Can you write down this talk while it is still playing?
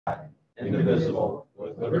indivisible,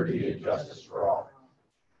 with liberty and justice for all.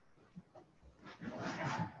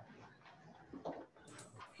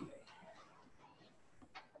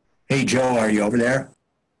 Hey, Joe, are you over there?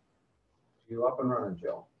 You up and running,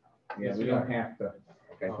 Joe? Yeah, we don't have to.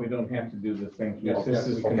 Okay. We don't have to do the thing. Yes, This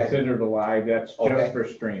is okay. considered a live. That's Okay. just for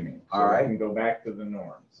streaming. So All right. we can go back to the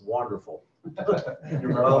norms. Wonderful.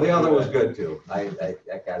 Well, the other was good too. I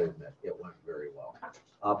gotta admit, it went very well.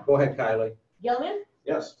 Go ahead, Kylie. Gilman,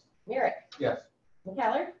 Yes. Merrick, Yes.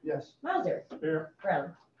 McKellar, Yes. Mauser, Here.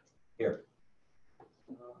 Brown. Here.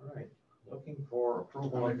 All right, looking for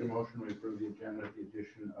approval. I'll make a motion to approve the agenda, the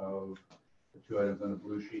addition of the two items on the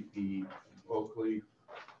blue sheet, the Oakley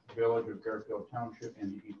Village of Garfield Township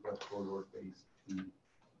and the East West Corridor Phase 2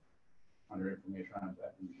 under information on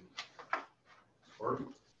that. Support.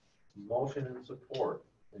 Motion and support.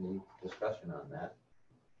 Any discussion on that?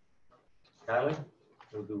 Kylie,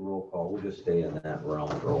 we'll do roll call. We'll just stay in that realm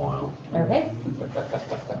for a while. Okay.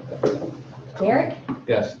 Merrick,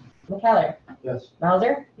 Yes. McKellar, Yes.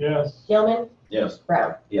 Mauser, Yes. Gilman, Yes.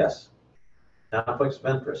 Brown. Yes. Conflicts of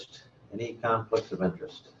interest. Any conflicts of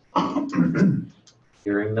interest?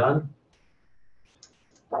 Hearing none.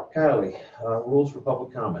 Kylie, rules for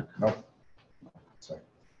public comment. Nope. Sorry.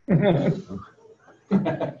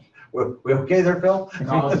 We okay there, Phil?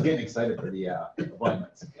 No, I was getting excited for the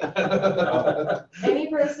appointments. Any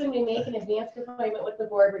person may make an advanced appointment with the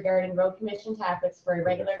board regarding road commission topics for a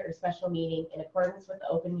regular or special meeting in accordance with the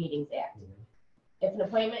Open Meetings Act. If an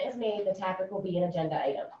appointment is made, the topic will be an agenda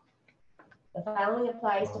item. The following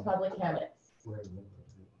applies to public comments.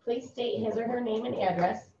 Please state his or her name and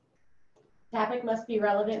address. Topic must be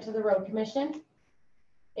relevant to the road commission.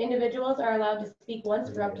 Individuals are allowed to speak once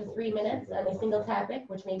for up to 3 minutes on a single topic,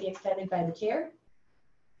 which may be extended by the chair.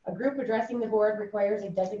 A group addressing the board requires a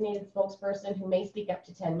designated spokesperson who may speak up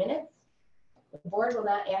to 10 minutes. The board will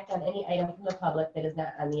not act on any item from the public that is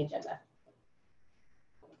not on the agenda.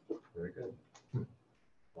 Very good.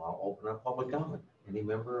 Well, I'll open up public comment. Any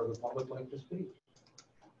member of the public like to speak?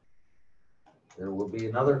 There will be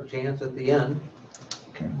another chance at the end.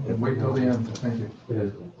 Wait till the end. Thank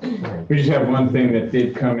you. We just have one thing that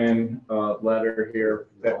did come in, a letter here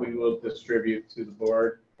that we will distribute to the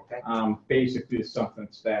board. Okay. Basically, it's something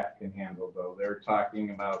staff can handle though. They're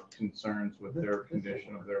talking about concerns with their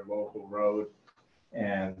condition of their local road.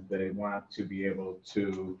 And they want to be able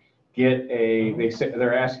to get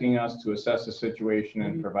they're asking us to assess the situation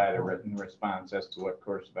and provide a written response as to what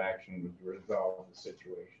course of action would resolve the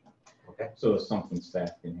situation. Okay. So it's something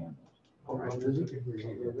staff can handle. Right.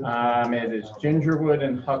 It is Gingerwood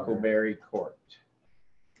and Huckleberry Court.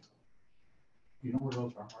 You know where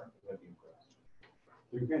those are, Mark? That'd be impressive.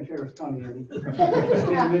 Your Grand Traverse County,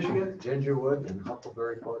 in Michigan. Gingerwood and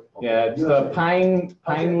Huckleberry Court. Okay. Yeah, it's the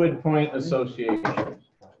Pinewood Point Association. Pinewood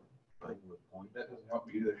Point. That doesn't help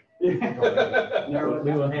me either.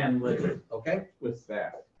 We will handle it Okay. with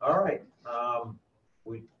staff. All right.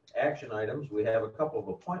 Action items. We have a couple of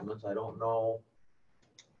appointments. I don't know.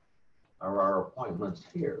 Are our appointments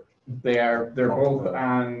here? They're both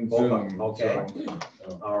on Both, Zoom. okay.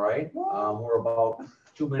 so- All right. We're about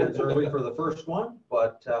 2 minutes early for the first one,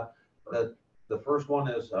 but the first one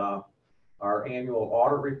is our annual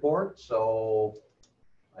audit report. So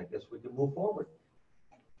I guess we can move forward.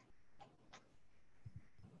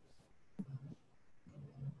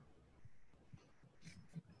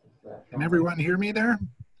 Can everyone hear me there?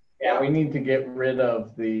 Yeah, we need to get rid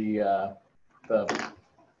of the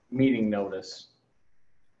meeting notice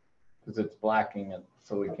because it's blocking it,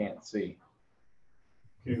 so we can't see.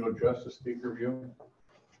 Can you adjust the speaker view?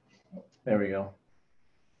 There we go.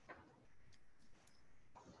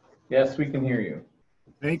 Yes, we can hear you.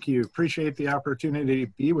 Thank you. Appreciate the opportunity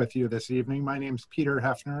to be with you this evening. My name is Peter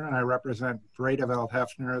Hefner, and I represent Breideveld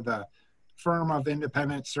Hefner, the firm of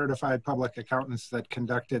independent certified public accountants that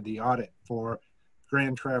conducted the audit for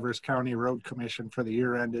Grand Traverse County Road Commission for the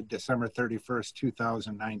year ended December 31st,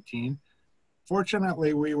 2019.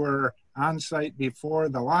 Fortunately, we were on site before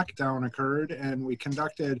the lockdown occurred, and we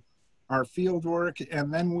conducted our field work,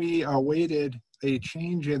 and then we awaited a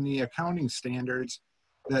change in the accounting standards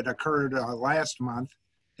that occurred last month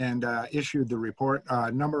and issued the report.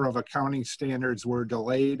 A number of accounting standards were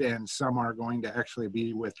delayed, and some are going to actually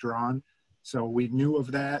be withdrawn. So we knew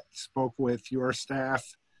of that, spoke with your staff,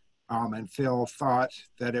 and Phil thought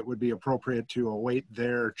that it would be appropriate to await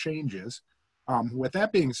their changes. With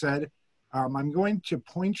that being said, I'm going to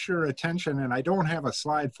point your attention, and I don't have a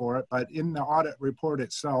slide for it, but in the audit report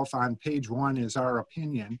itself on page 1 is our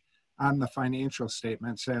opinion on the financial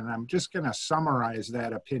statements, and I'm just going to summarize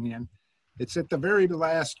that opinion. It's at the very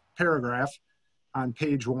last paragraph. on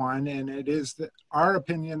page 1, and it is our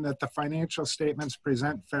opinion that the financial statements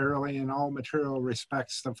present fairly in all material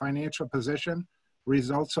respects the financial position,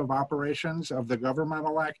 results of operations of the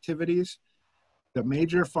governmental activities, the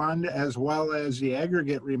major fund, as well as the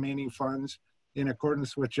aggregate remaining funds in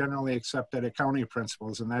accordance with generally accepted accounting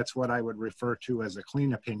principles. And that's what I would refer to as a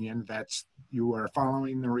clean opinion. That's you are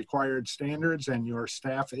following the required standards and your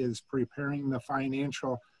staff is preparing the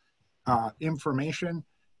financial information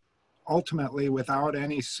ultimately without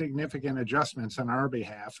any significant adjustments on our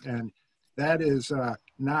behalf. And that is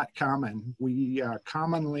not common. We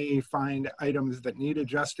commonly find items that need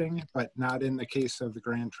adjusting, but not in the case of the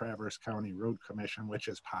Grand Traverse County Road Commission, which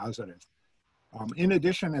is positive. In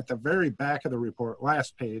addition, at the very back of the report,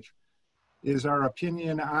 last page, is our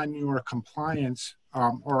opinion on your compliance,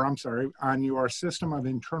 on your system of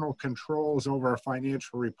internal controls over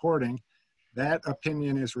financial reporting. That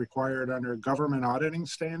opinion is required under government auditing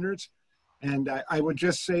standards. And I would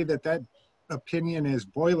just say that that opinion is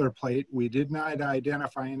boilerplate. We did not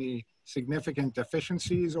identify any significant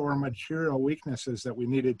deficiencies or material weaknesses that we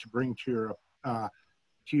needed to bring to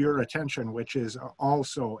your attention, which is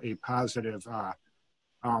also a positive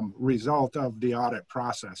result of the audit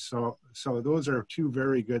process. So those are two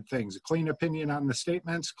very good things. A clean opinion on the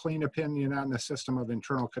statements, clean opinion on the system of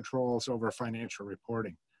internal controls over financial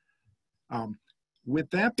reporting.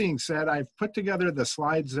 With that being said, I've put together the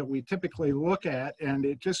slides that we typically look at, and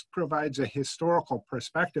it just provides a historical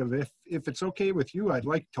perspective. If it's okay with you, I'd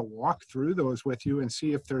like to walk through those with you and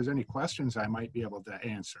see if there's any questions I might be able to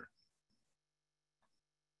answer.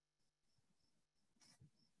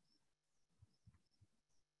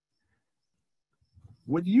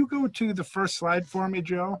 Would you go to the first slide for me,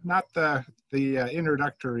 Joe? Not the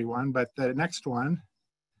introductory one, but the next one.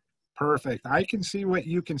 Perfect. I can see what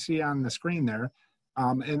you can see on the screen there.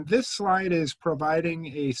 And this slide is providing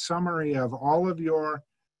a summary of all of your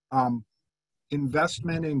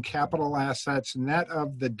investment in capital assets, net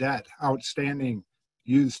of the debt outstanding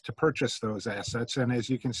used to purchase those assets. And as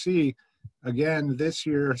you can see, again, this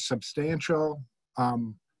year, substantial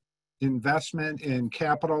investment in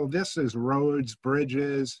capital. This is roads,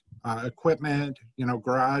 bridges, equipment,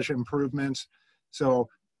 garage improvements. So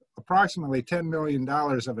approximately $10 million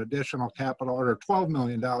of additional capital, or $12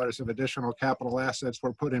 million of additional capital assets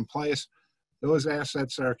were put in place. Those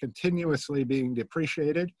assets are continuously being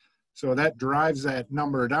depreciated. So that drives that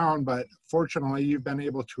number down, but fortunately you've been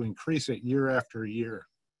able to increase it year after year.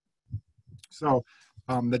 So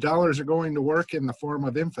the dollars are going to work in the form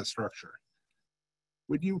of infrastructure.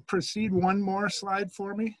 Would you proceed one more slide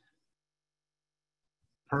for me?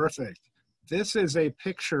 Perfect. This is a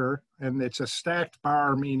picture, and it's a stacked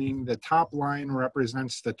bar, meaning the top line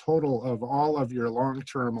represents the total of all of your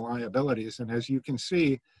long-term liabilities. And as you can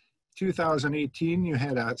see, 2018, you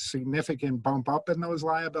had a significant bump up in those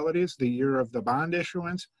liabilities, the year of the bond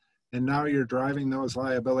issuance, and now you're driving those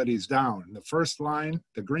liabilities down. The first line,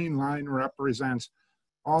 the green line, represents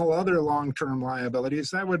all other long-term liabilities.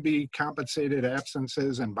 That would be compensated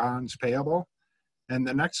absences and bonds payable. And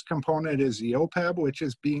the next component is the OPEB, which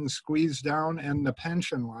is being squeezed down, and the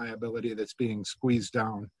pension liability that's being squeezed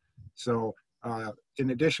down. So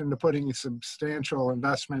in addition to putting substantial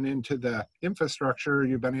investment into the infrastructure,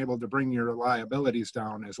 you've been able to bring your liabilities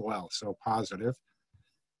down as well. So positive.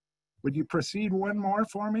 Would you proceed one more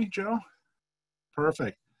for me, Joe?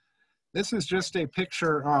 Perfect. This is just a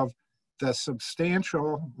picture of the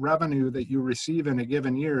substantial revenue that you receive in a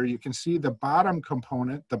given year. You can see the bottom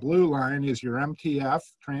component, the blue line, is your MTF,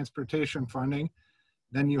 transportation funding.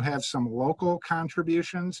 Then you have some local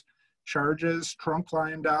contributions, charges, trunk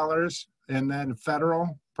line dollars, and then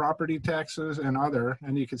federal property taxes and other.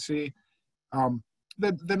 And you can see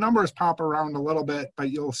the numbers pop around a little bit,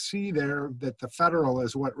 but you'll see there that the federal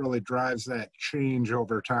is what really drives that change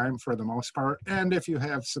over time for the most part. And if you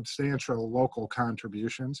have substantial local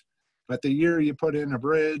contributions. But the year you put in a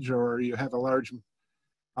bridge or you have a large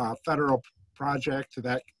federal project,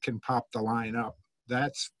 that can pop the line up.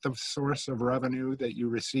 That's the source of revenue that you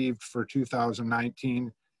received for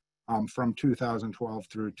 2019 from 2012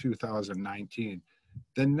 through 2019.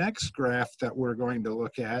 The next graph that we're going to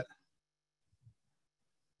look at,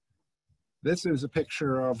 this is a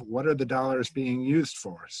picture of what are the dollars being used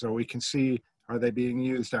for. So we can see, are they being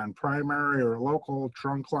used on primary or local,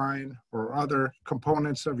 trunk line, or other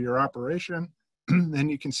components of your operation? And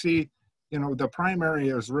you can see, the primary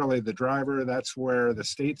is really the driver. That's where the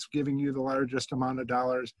state's giving you the largest amount of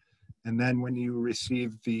dollars. And then when you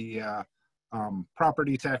receive the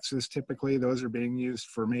property taxes, typically those are being used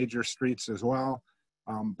for major streets as well.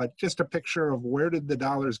 But just a picture of where did the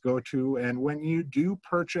dollars go to. And when you do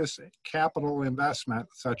purchase capital investment,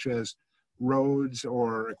 such as roads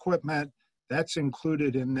or equipment, that's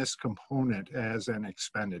included in this component as an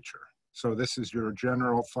expenditure. So this is your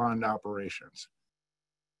general fund operations.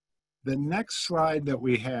 The next slide that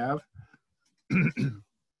we have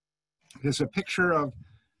is a picture of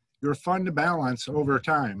your fund balance over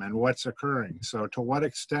time and what's occurring. So to what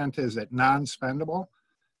extent is it non-spendable?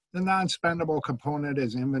 The non-spendable component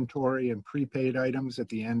is inventory and prepaid items at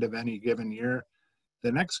the end of any given year.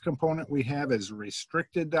 The next component we have is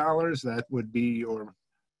restricted dollars. That would be your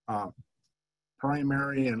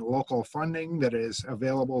primary and local funding that is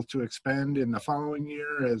available to expend in the following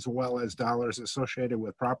year, as well as dollars associated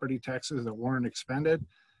with property taxes that weren't expended.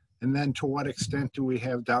 And then to what extent do we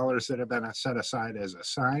have dollars that have been set aside as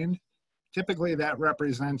assigned? Typically that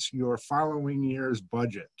represents your following year's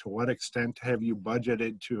budget. To what extent have you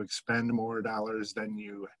budgeted to expend more dollars than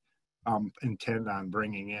you intend on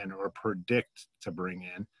bringing in or predict to bring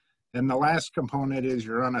in? And the last component is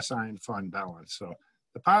your unassigned fund balance. So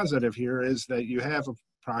the positive here is that you have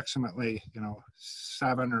approximately, $7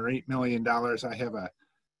 or $8 million. I have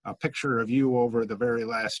a picture of you over the very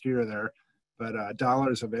last year there, but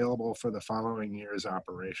dollars available for the following year's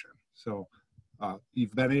operation. So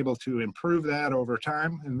you've been able to improve that over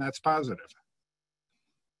time, and that's positive.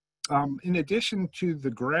 In addition to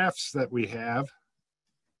the graphs that we have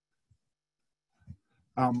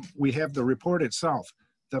the report itself.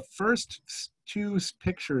 The first two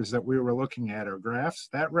pictures that we were looking at are graphs.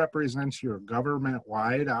 That represents your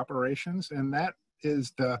government-wide operations, and that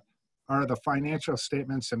is are the financial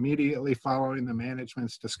statements immediately following the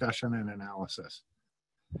management's discussion and analysis.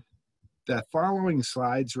 The following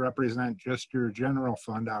slides represent just your general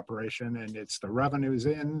fund operation, and it's the revenues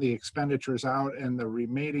in, the expenditures out, and the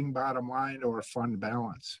remaining bottom line or fund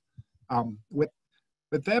balance. With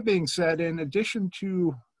that being said, in addition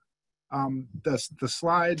to the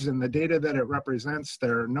slides and the data that it represents,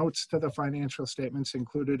 there are notes to the financial statements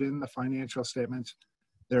included in the financial statements.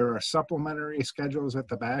 There are supplementary schedules at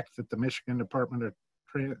the back that the Michigan Department of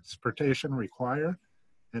Transportation require,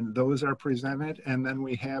 and those are presented. And then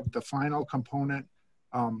we have the final component,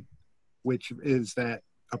 which is that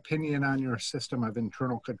opinion on your system of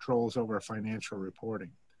internal controls over financial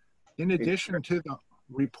reporting. In addition to the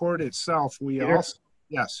report itself, we also,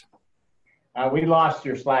 yes. We lost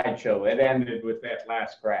your slideshow. It ended with that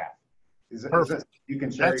last graph. Perfect. You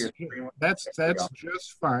can share your screen. That's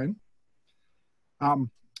just fine.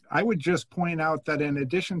 I would just point out that in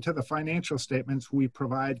addition to the financial statements, we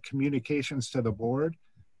provide communications to the board,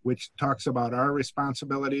 which talks about our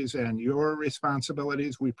responsibilities and your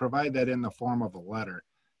responsibilities. We provide that in the form of a letter.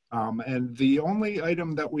 And the only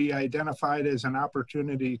item that we identified as an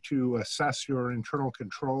opportunity to assess your internal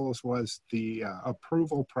controls was the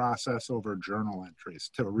approval process over journal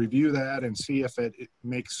entries, to review that and see if it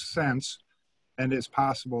makes sense and is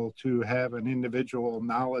possible to have an individual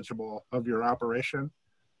knowledgeable of your operation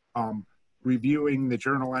reviewing the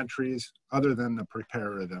journal entries other than the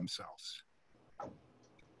preparer themselves.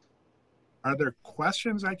 Are there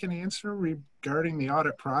questions I can answer regarding the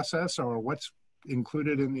audit process or what's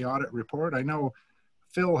included in the audit report? I know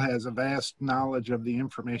Phil has a vast knowledge of the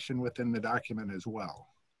information within the document as well.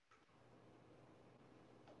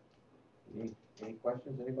 Any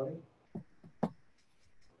questions, anybody?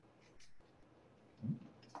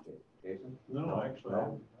 Jason? No, actually.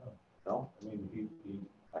 No? I mean,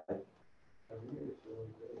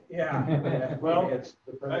 Yeah, well,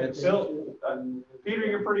 Phil, Peter,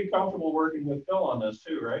 you're pretty comfortable working with Phil on this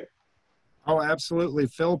too, right? Oh, absolutely.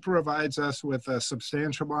 Phil provides us with a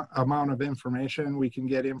substantial amount of information. We can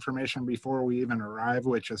get information before we even arrive,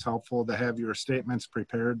 which is helpful to have your statements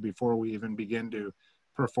prepared before we even begin to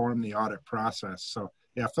perform the audit process. So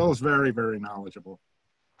yeah, Phil's very, very knowledgeable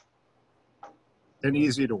and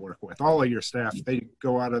easy to work with. All of your staff, they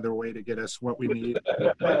go out of their way to get us what we need.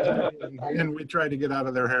 And we try to get out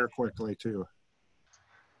of their hair quickly too.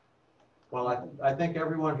 Well, I think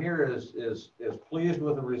everyone here is pleased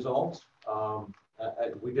with the results.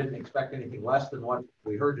 We didn't expect anything less than what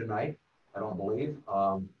we heard tonight, I don't believe.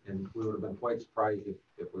 And we would have been quite surprised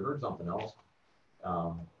if we heard something else.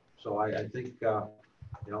 So I think,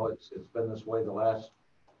 it's been this way the last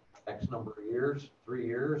X number of years, 3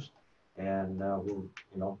 years. And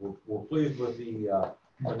we're pleased with the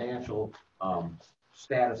financial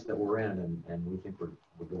status that we're in, and we think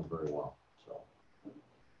we're doing very well. So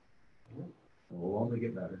We'll only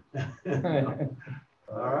get better.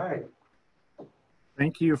 all right.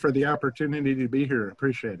 Thank you for the opportunity to be here.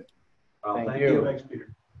 Appreciate it. Thank you. Thanks,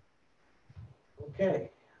 Peter. Okay.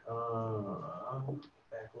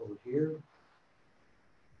 Back over here.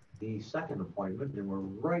 The second appointment, and we're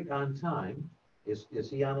right on time. Is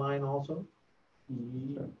he online also?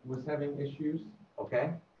 He was having issues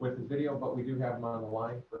Okay, with his video, but we do have him on the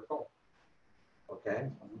line for phone. okay.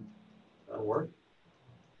 That'll work.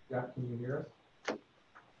 Jeff, can you hear us?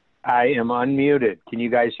 I am unmuted. Can you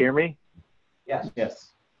guys hear me? Yes.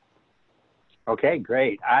 Yes. Okay,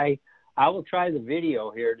 great. I will try the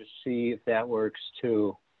video here to see if that works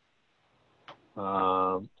too.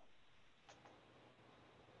 Can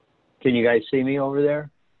you guys see me over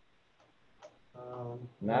there?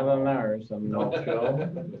 Not on ours, I'm not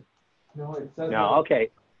sure. No, it says. No, okay.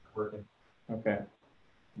 Working. Okay.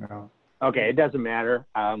 No. Okay, it doesn't matter.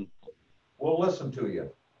 We'll listen to you.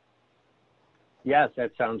 Yes,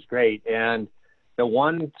 that sounds great. And the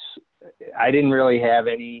ones, I didn't really have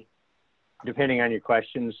any, depending on your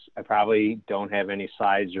questions, I probably don't have any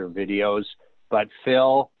slides or videos, but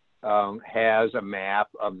Phil has a map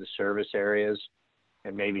of the service areas,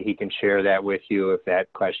 and maybe he can share that with you if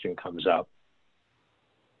that question comes up.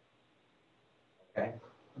 Okay.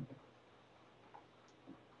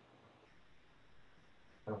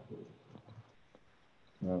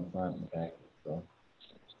 No, it's not in the packet, so.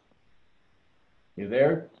 You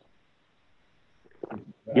there?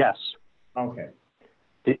 Yes. Okay.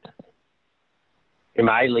 Am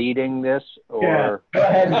I leading this, Yeah. or Go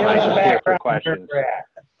ahead, give am I us a just here for background questions? where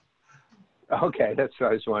we're at. Okay, that's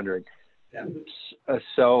what I was wondering. Yeah.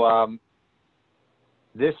 So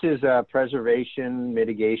this is a preservation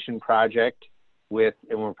mitigation project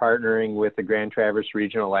and we're partnering with the Grand Traverse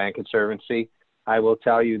Regional Land Conservancy. I will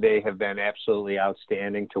tell you, they have been absolutely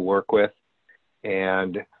outstanding to work with.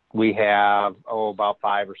 And we have, about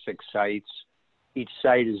 5 or 6 sites. Each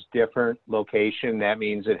site is different location. That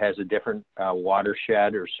means it has a different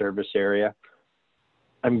watershed or service area.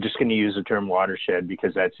 I'm just going to use the term watershed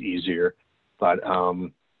because that's easier. But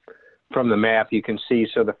from the map, you can see,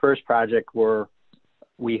 so the first project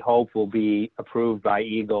we hope will be approved by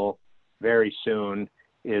Eagle very soon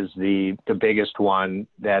is the biggest one.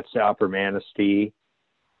 That's the Upper Manistee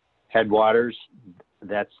headwaters.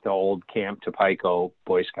 That's the old Camp Topeka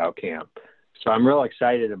Boy Scout camp. So I'm real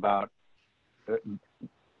excited about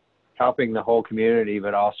helping the whole community,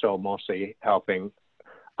 but also mostly helping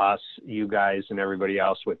us, you guys, and everybody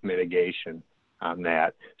else with mitigation on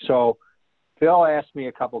that. So Phil asked me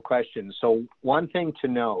a couple questions. So one thing to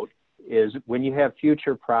note is when you have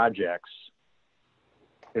future projects,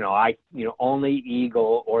 only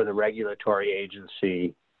Eagle or the regulatory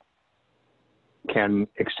agency can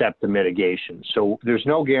accept the mitigation. So there's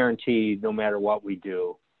no guarantee, no matter what we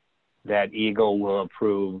do, that Eagle will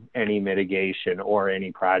approve any mitigation or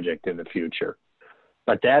any project in the future.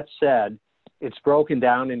 But that said, it's broken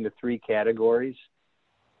down into 3 categories.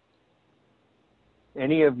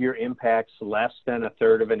 Any of your impacts less than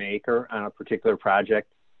 1/3 of an acre on a particular project,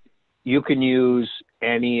 you can use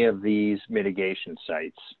any of these mitigation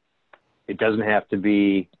sites. It doesn't have to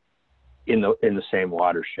be in the same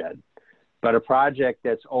watershed. But a project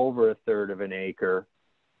that's over 1/3 of an acre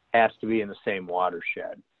has to be in the same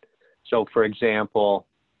watershed. So for example,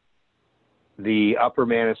 the Upper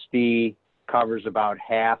Manistee covers about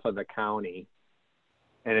half of the county.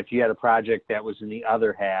 And if you had a project that was in the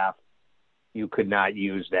other half, you could not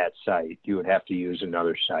use that site. You would have to use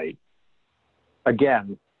another site.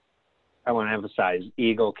 Again, I want to emphasize,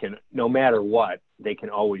 Eagle can, no matter what, they can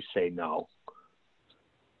always say no.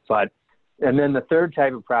 And then the third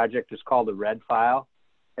type of project is called a red file,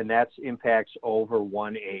 and that's impacts over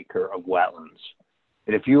 1 acre of wetlands.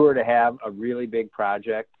 And if you were to have a really big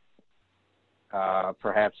project,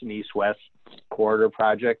 perhaps an east-west corridor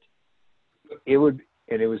project, it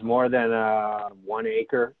was more than 1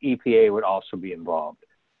 acre, EPA would also be involved.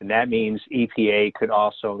 And that means EPA could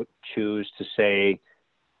also choose to say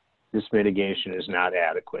this mitigation is not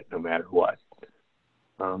adequate no matter what.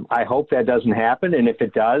 I hope that doesn't happen, and if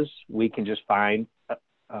it does, we can just find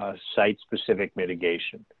a site-specific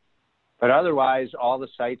mitigation. But otherwise, all the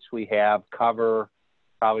sites we have cover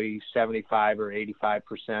probably 75 or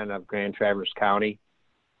 85% of Grand Traverse County.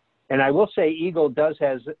 And I will say Eagle does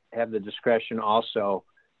have the discretion also,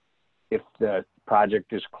 if the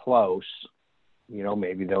project is close,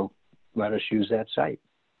 maybe they'll let us use that site.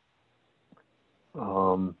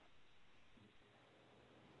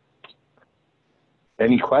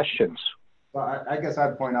 Any questions? Well, I guess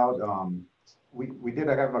I'd point out, we did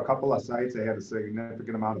have a couple of sites that had a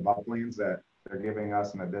significant amount of uplands that they're giving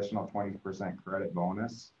us an additional 20% credit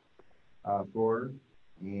bonus for.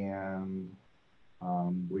 And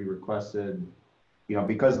we requested,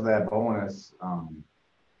 because of that bonus,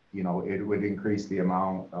 it would increase the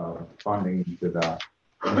amount of funding to the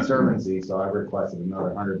Conservancy. So I requested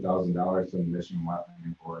another $100,000 from the Michigan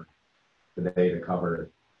Wetland Board today to cover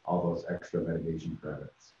all those extra mitigation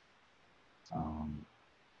credits.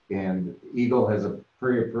 And Eagle has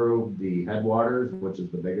pre-approved the headwaters, which is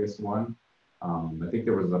the biggest one. I think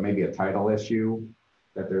there was maybe a title issue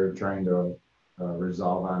that they're trying to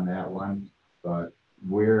resolve on that one, but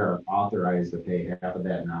we're authorized to pay half of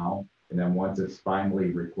that now. And then once it's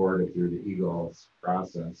finally recorded through the Eagles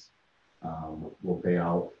process, we'll pay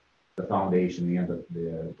out the foundation, the other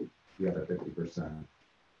 50%.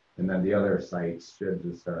 And then the other sites should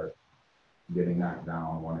just start getting knocked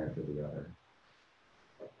down one after the other.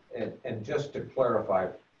 And just to clarify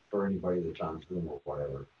for anybody that's on Zoom or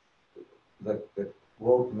whatever, the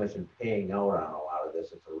road commission paying out on a lot of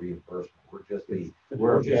this, it's a reimbursement.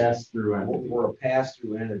 We're a pass-through entity. We're a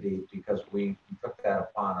pass-through entity because we took that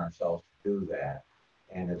upon ourselves to do that.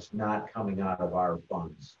 And it's not coming out of our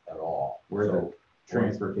funds at all. We're the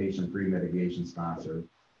transportation pre-mitigation sponsor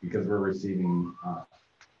because we're receiving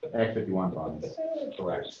Act 51 funds.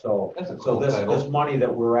 Correct. So this money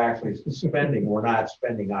that we're actually spending, we're not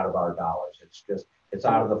spending out of our dollars. It's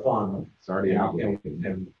out of the fund. It's already allocated.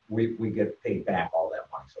 And we get paid back all that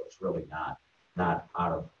money. So it's really not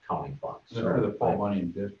out of county funds. It's under the full money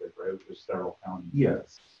in district, right, which is several counties.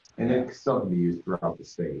 Yes, and it still can be used throughout the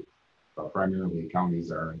state, but primarily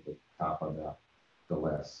counties are at the top of the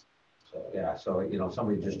list. So, yeah, so,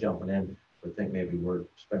 somebody just jumping in would think maybe we're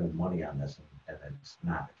spending money on this and it's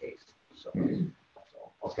not the case. So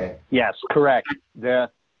okay. Yes, correct. The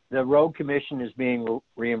road commission is being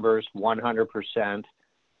reimbursed 100%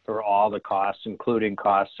 for all the costs, including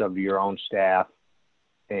costs of your own staff.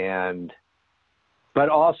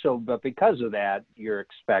 But because of that, you're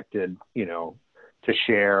expected, to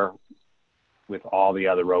share with all the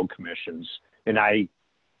other road commissions. And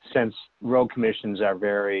since road commissions are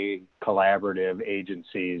very collaborative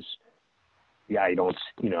agencies,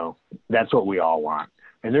 that's what we all want.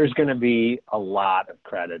 And there's going to be a lot of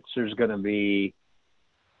credits. There's going to be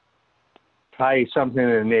probably something in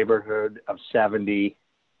the neighborhood of 70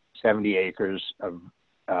 acres of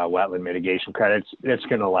wetland mitigation credits. It's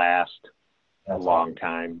going to last a long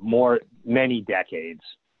time, many decades.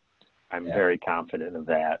 I'm very confident of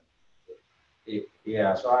that.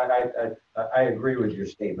 Yeah, so I agree with your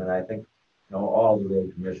statement. I think all the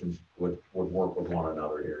road commissions would work with one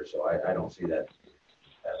another here. So I don't see that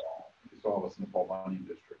at all. It's all of us in the full money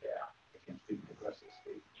district. Yeah, I can't speak for the rest of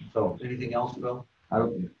the state. So anything else, Bill?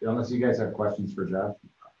 Unless you guys have questions for Jeff.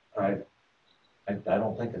 I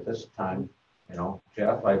don't think at this time.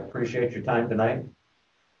 Jeff, I appreciate your time tonight.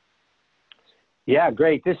 Yeah,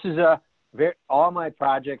 great. This is all my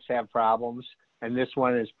projects have problems, and this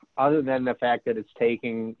one is, other than the fact that it's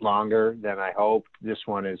taking longer than I hoped, this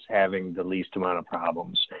one is having the least amount of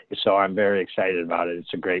problems. So I'm very excited about it.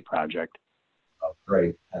 It's a great project. Oh,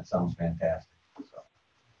 great. That sounds fantastic.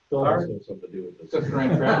 Still has something to do with this. Just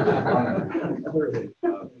Grand Traverse. Clearly.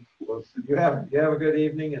 You have a good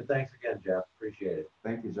evening, and thanks again, Jeff. Appreciate it.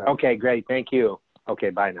 Thank you, Jeff. Okay, great. Thank you. Okay,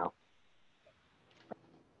 bye now.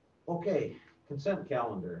 Okay, consent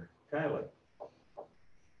calendar. Kylie.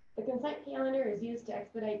 The consent calendar is used to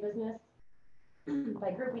expedite business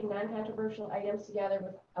by grouping non-controversial items together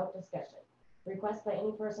without discussion. Request by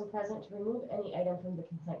any person present to remove any item from the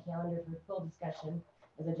consent calendar for full discussion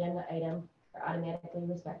as agenda item are automatically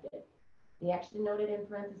respected. The action noted in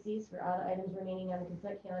parentheses for all items remaining on the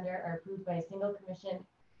consent calendar are approved by a single commission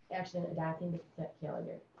action adopting the consent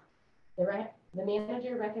calendar. The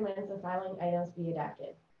manager recommends the following items be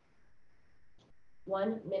adopted.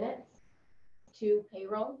 1, minutes. 2,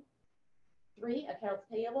 payroll. 3, accounts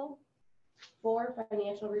payable. 4,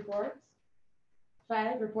 financial reports.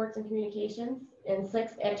 5, reports and communications. And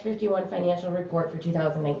 6, Act 51 financial report for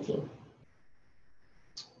 2019.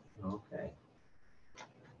 Okay.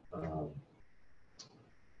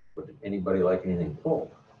 Would anybody like anything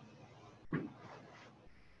pulled?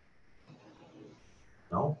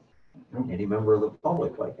 No? Any member of the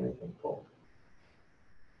public like anything pulled?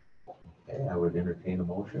 Okay, I would entertain a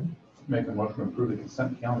motion. Make a motion to approve the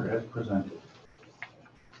consent calendar as presented.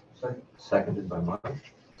 Seconded by Mark.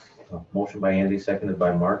 Motion by Andy, seconded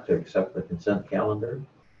by Mark to accept the consent calendar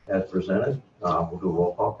as presented. We'll do a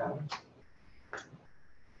roll call comment.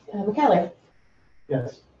 McKellar.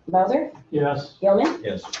 Yes. Bowser. Yes. Gilman.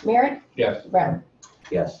 Yes. Merritt. Yes. Brown.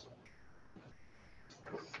 Yes.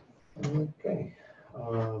 Okay.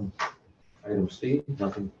 Item C,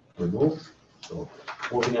 nothing removed. So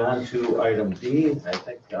moving on to item D, I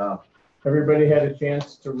think. Everybody had a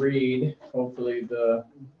chance to read, hopefully, the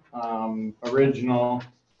original.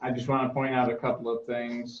 I just want to point out a couple of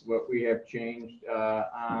things, what we have changed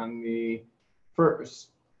on the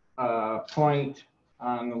first point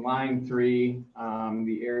on the line 3,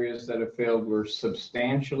 the areas that have failed were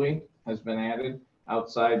substantially has been added.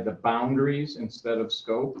 outside the boundaries instead of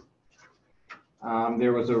scope.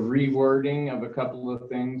 There was a rewording of a couple of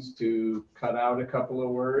things to cut out a couple of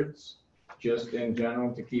words, just in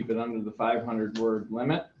general to keep it under the 500 word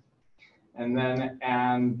limit. And then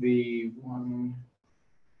on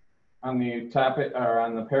the topic, or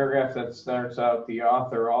on the paragraph that starts out the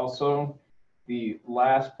author also, the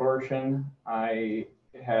last portion, I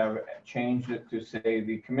have changed it to say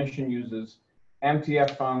the commission uses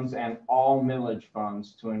MTF funds and all millage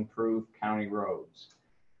funds to improve county roads.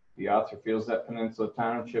 The author feels that Peninsula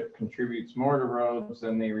Township contributes more to roads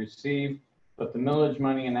than they receive, but the millage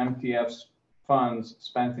money and MTF funds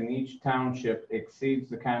spent in each township exceeds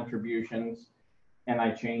the contributions. And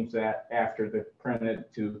I changed that after the printed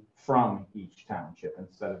to from each township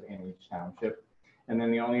instead of in each township. And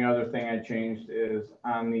then the only other thing I changed is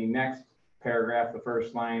on the next paragraph, the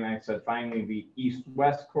first line, I said finally the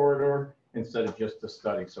east-west corridor instead of just the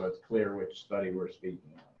study, so it's clear which study we're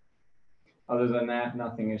speaking of. Other than that,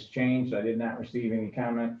 nothing has changed. I did not receive any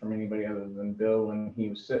comment from anybody other than Bill when he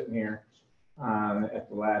was sitting here at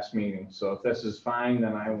the last meeting. So if this is fine,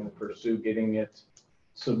 then I will pursue getting it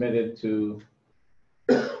submitted to.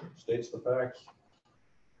 States the facts.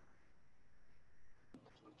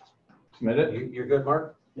 Submit it? You're good,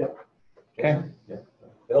 Mark? Yep. Okay. Yeah.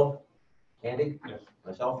 Bill? Andy? Yes.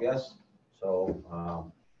 Myself, yes. So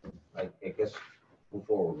I guess move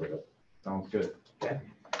forward with it. Sounds good.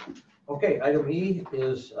 Okay, item E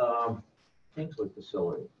is Kingsley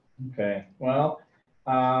facility. Okay, well,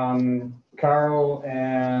 Carl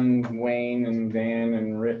and Wayne and Dan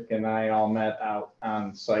and Rick and I all met out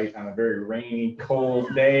on site on a very rainy,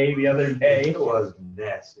 cold day the other day. It was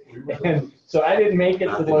nasty. And so I didn't make it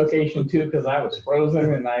to the location too because I was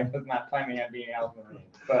frozen and I was not planning on being out in the rain.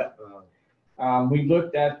 But we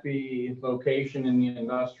looked at the location in the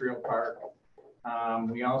industrial park.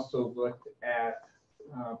 We also looked at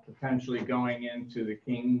potentially going into the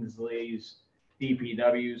Kingsley's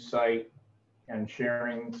DPW site and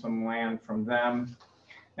sharing some land from them.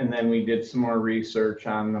 And then we did some more research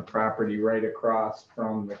on the property right across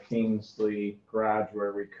from the Kingsley garage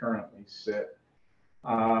where we currently sit.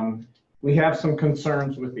 We have some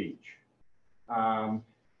concerns with each.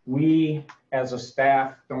 We, as a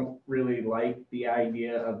staff, don't really like the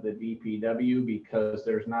idea of the DPW because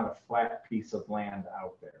there's not a flat piece of land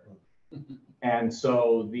out there. And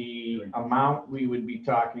so the amount we would be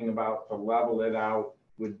talking about to level it out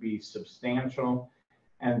would be substantial.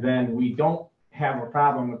 And then we don't have a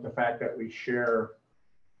problem with the fact that we share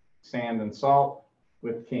sand and salt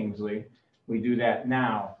with Kingsley. We do that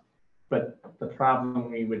now. But the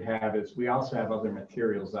problem we would have is we also have other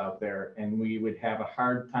materials out there and we would have a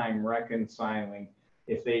hard time reconciling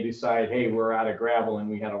if they decide, hey, we're out of gravel and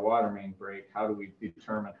we had a water main break, how do we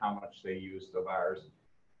determine how much they used of ours?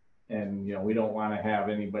 And, you know, we don't want to have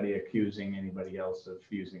anybody accusing anybody else of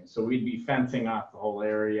using it. So we'd be fencing off the whole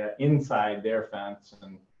area inside their fence.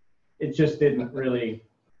 And it just didn't really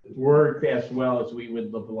work as well as we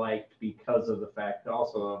would have liked because of the fact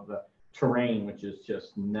also of the terrain, which is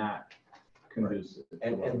just not conducive.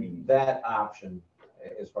 And that option,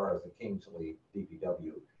 as far as the Kingsley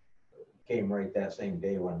DPW, came right that same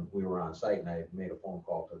day when we were on site and I made a phone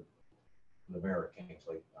call to the mayor of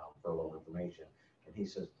Kingsley for a little information. And he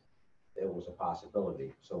says, it was a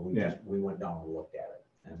possibility. So we went down and looked at it.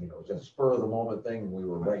 And, you know, it was just a spur of the moment thing. And we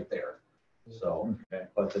were right there. So,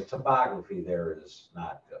 but the topography there is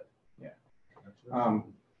not good.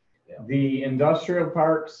 The industrial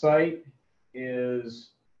park site is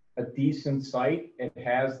a decent site. It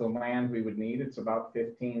has the land we would need. It's about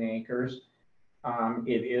 15 acres.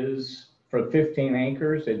 It is, for 15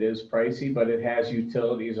 acres, it is pricey, but it has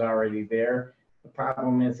utilities already there. The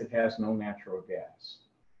problem is it has no natural gas.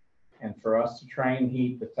 And for us to try and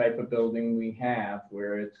heat the type of building we have,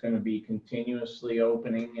 where it's going to be continuously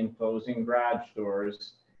opening and closing garage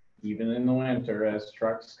doors, even in the winter as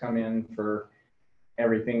trucks come in for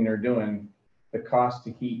everything they're doing, the cost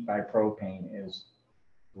to heat by propane is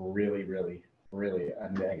really, really, really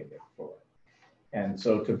a negative for it. And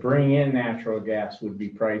so to bring in natural gas would be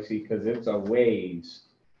pricey because it's a ways.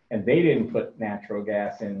 And they didn't put natural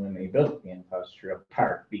gas in when they built the industrial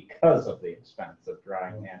park because of the expense of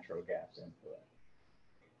drawing natural gas into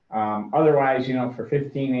it. Otherwise, you know, for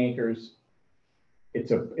 15 acres,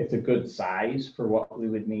 it's a good size for what we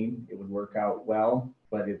would need. It would work out well,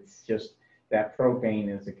 but it's just that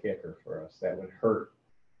propane is a kicker for us. That would hurt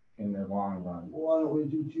in the long run. Why don't we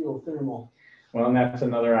do geothermal? Well, and that's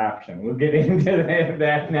another option. We'll get into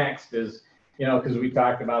that next, is, you know, because we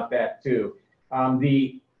talked about that too.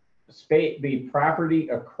 The property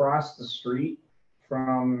across the street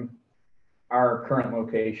from our current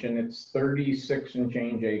location. It's 36 and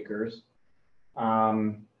change acres.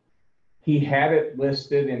 He had it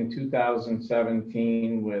listed in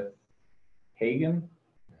 2017 with Hagan,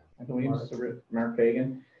 I believe it's Mark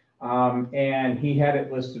Hagan. And he had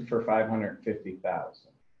it listed for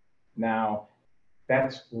 550,000. Now,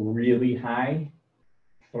 that's really high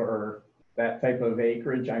for that type of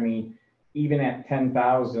acreage. I mean, even at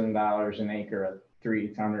 $10,000 an acre at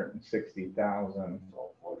 360,000.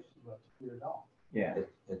 Yeah.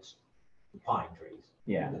 It's pine trees.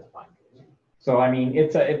 Yeah. It's pine trees. So I mean,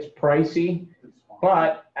 it's pricey,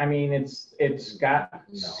 but I mean, it's got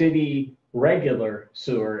city regular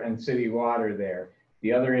sewer and city water there.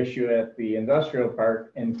 The other issue at the industrial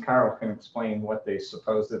park, and Carl can explain what they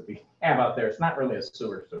supposedly have out there. It's not really a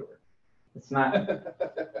sewer. It's not.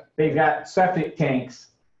 They've got septic tanks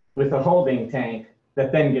with a holding tank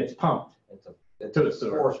that then gets pumped It's to the a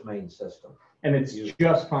sewer, force main system. and it's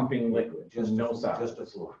just pumping liquid, Just no solids. Just a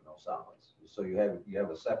fluid, no solids. So you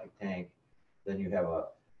have a septic tank, then you have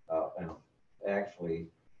actually,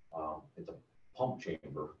 it's a pump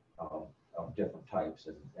chamber of different types,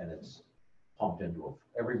 and it's pumped into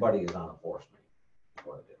everybody is on a force main, is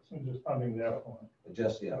what it is. Just pumping the effluent.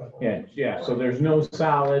 Just the effluent. Yeah. So there's no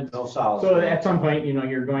solids. No solids. So at some point,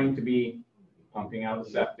 you're going to be pumping out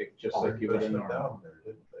the septic just like you would in normal.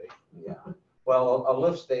 Yeah. Well, a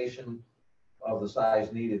lift station of the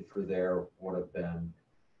size needed for there would have been,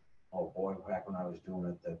 oh boy, back when I was doing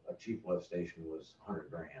it, a cheap lift station was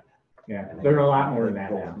 $100,000. Yeah, And they're then a lot more than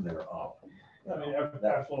that go now. From there up. I mean,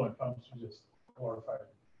 effluent pumps are just glorified.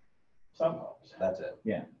 Some pumps. That's it.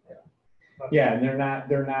 Yeah, and they're not,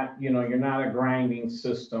 you're not a grinding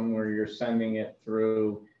system where you're sending it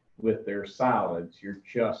through with their solids, you're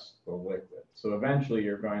just the liquid. So eventually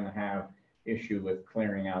you're going to have issue with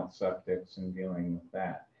clearing out septics and dealing with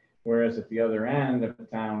that. Whereas at the other end of the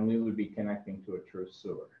town, we would be connecting to a true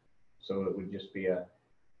sewer. So it would just be a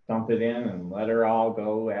dump it in and let her all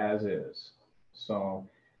go as is. So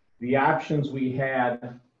the options we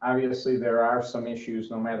had, obviously there are some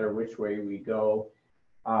issues no matter which way we go.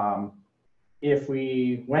 If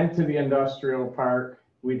we went to the industrial park,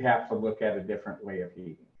 we'd have to look at a different way of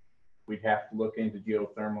heating. We'd have to look into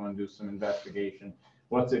geothermal and do some investigation.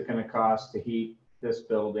 What's it going to cost to heat this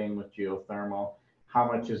building with geothermal? How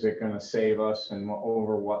much is it going to save us, and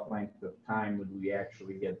over what length of time would we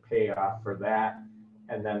actually get payoff for that?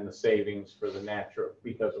 And then the savings for the natural,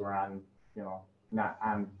 because we're on, not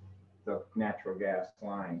on the natural gas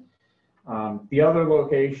line. The other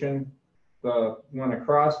location, the one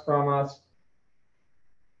across from us,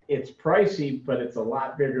 it's pricey, but it's a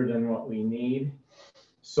lot bigger than what we need.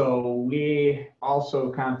 So we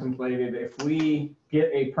also contemplated, if we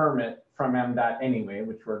get a permit from MDOT anyway,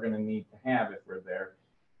 which we're going to need to have if we're there,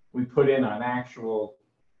 we put in an actual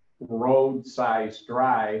road-sized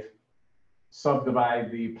drive,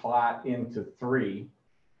 subdivide the plot into 3,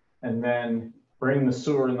 and then bring the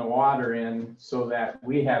sewer and the water in so that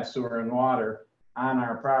we have sewer and water on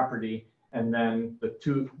our property. And then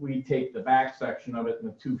we take the back section of it, and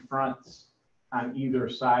the 2 fronts on either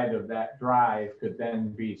side of that drive could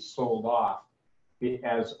then be sold off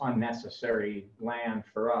as unnecessary land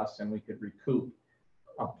for us, and we could recoup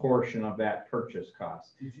a portion of that purchase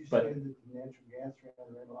cost. Did you say But- that the natural gas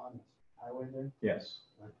ran right along this highway there? Yes.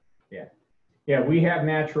 Yeah, we have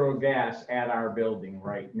natural gas at our building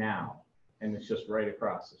right now, and it's just right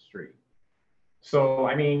across the street. So,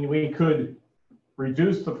 I mean, we could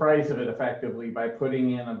reduce the price of it effectively by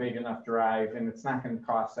putting in a big enough drive, and it's not going to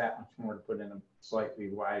cost that much more to put in a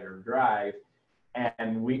slightly wider drive.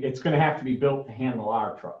 And it's going to have to be built to handle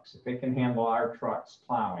our trucks. If it can handle our trucks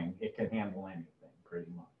plowing, it can handle anything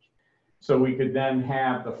pretty much. So we could then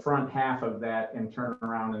have the front half of that and turn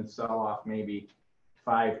around and sell off maybe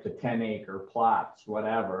 5 to 10 acre plots,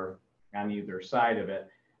 whatever, on either side of it,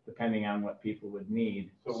 depending on what people would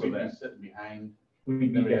need. So we'd be sitting behind.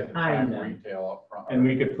 We'd be behind them. Retail up front. And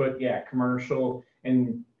we could put, commercial,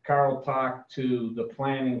 and Carl talked to the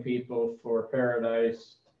planning people for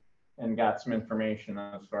Paradise and got some information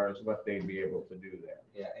as far as what they'd be able to do there.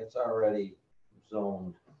 Yeah, it's already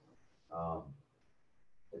zoned,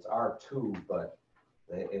 it's R2, but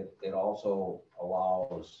it also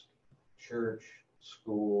allows church,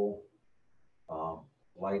 school,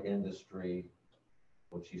 light industry,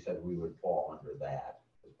 which he said we would fall under that,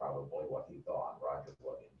 is probably what he thought, Roger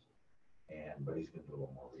Williams. But he's gonna do a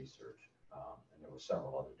little more research, and there were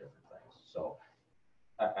several other different things. So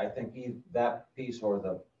I think that piece or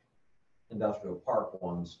the industrial park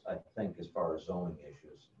ones, I think as far as zoning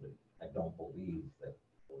issues, I don't believe that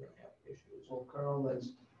we're gonna have issues. Well, Carl,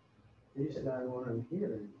 that's based on what I'm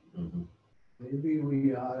hearing. Mhm. Maybe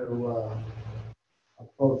we ought to,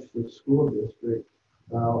 approach the school district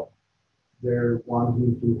about their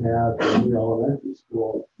wanting to have a new elementary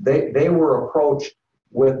school, They were approached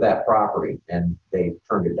with that property and they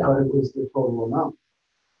turned it but down. it was the total amount.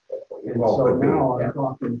 And Well, so could be, now yeah. I'm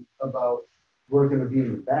talking about, we're gonna be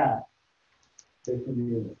in the back, they can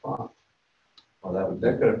be in the front. Well, that would,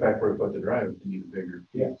 That could affect where we put the drive, if we need a bigger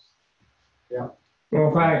piece.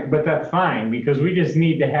 Well, fine, but that's fine, because we just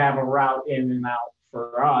need to have a route in and out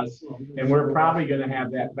for us. And we're probably gonna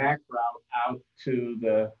have that back route out to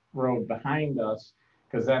the road behind us,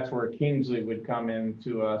 because that's where Kingsley would come in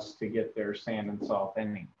to us to get their sand and salt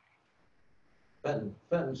anyway.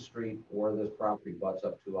 Fenton Street, where this property butts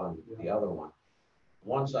up to on the other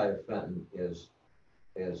one side of Fenton is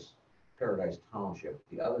Paradise Township.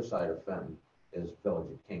 The other side of Fenton is Village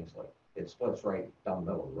of Kingsley. It splits right down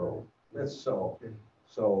the middle of the road.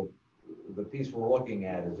 So the piece we're looking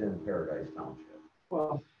at is in Paradise Township.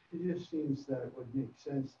 Well, it just seems that it would make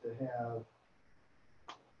sense to have,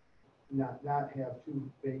 not have two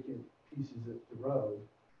vacant pieces of the road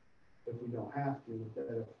if we don't have to, that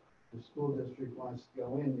if the school district wants to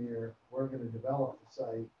go in there, we're gonna develop the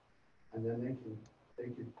site, and then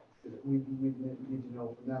we need to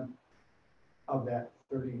know from them of that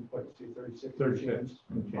 36 36,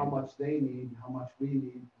 how much they need, how much we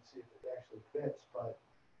need, and see if it actually fits, but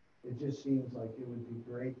it just seems like it would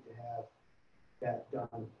be great to have that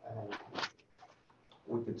done.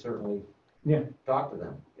 We could certainly Yeah. talk to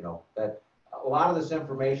them, that a lot of this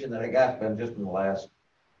information that I got been just in the last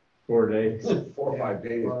 4 days. 4 or 5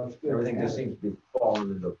 days. Well, it's good to Everything have just it. seems to be falling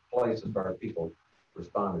into place as far as people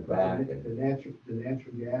responded back. The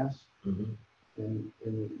natural gas Mhm. and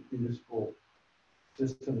the municipal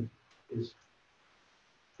system is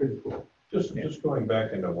pretty cool. Just going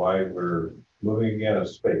back into why we're moving again of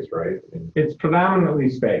space, right? It's predominantly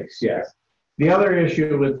space, yes. The other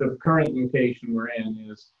issue with the current location we're in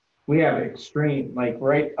is we have extreme, like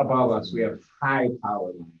right above us, we have high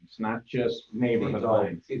power lines, not just neighborhood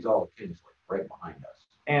lines. He's all Kingsley, right behind us.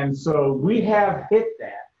 And so we have hit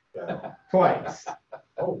that twice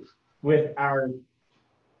with our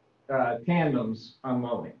tandems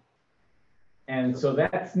unloading. And so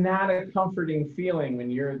that's not a comforting feeling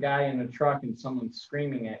when you're a guy in a truck and someone's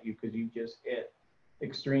screaming at you because you just hit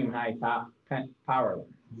extreme high power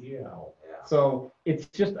line. Yeah. So it's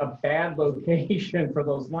just a bad location for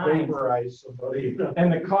those lines. Vaporize somebody.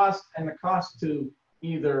 And the cost to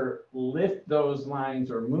either lift those lines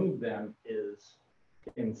or move them is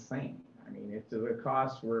insane. I mean, it's the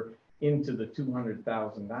costs were into the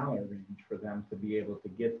 $200,000 range for them to be able to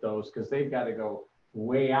get those, because they've got to go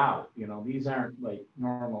way out. These aren't like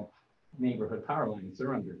normal neighborhood power lines.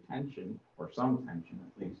 They're under tension, or some tension,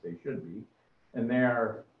 at least they should be. And they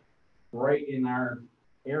are right in our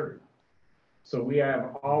area. So we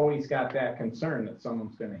have always got that concern that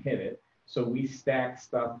someone's going to hit it. So we stack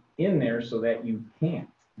stuff in there so that you can't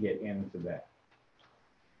get into that.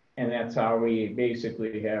 And that's how we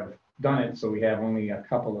basically have done it. So we have only a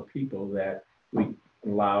couple of people that we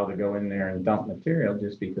allow to go in there and dump material,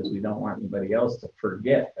 just because we don't want anybody else to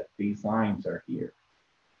forget that these lines are here.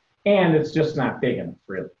 And it's just not big enough,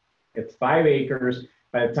 really. It's 5 acres.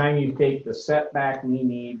 By the time you take the setback we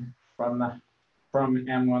need from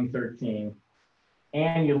M113,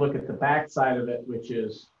 and you look at the back side of it, which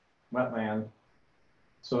is wetland,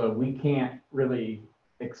 so we can't really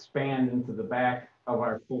expand into the back of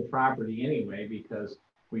our full property anyway, because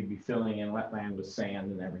we'd be filling in wetland with sand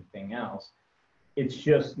and everything else. It's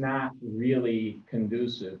just not really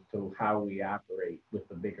conducive to how we operate with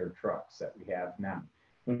the bigger trucks that we have now.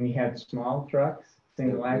 When we had small trucks,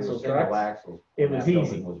 single axle trucks, it was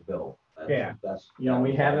easy. Was built. Yeah.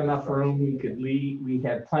 We had enough room, we could leave, we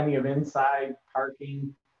had plenty of inside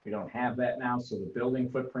parking. We don't have that now, so the building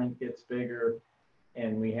footprint gets bigger.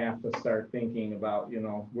 And we have to start thinking about,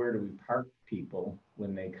 where do we park people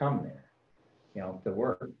when they come there, to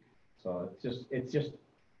work. So it's just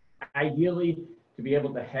ideally to be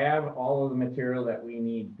able to have all of the material that we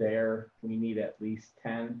need there. We need at least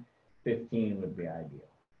 10, 15 would be ideal.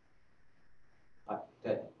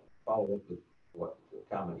 To follow up with what the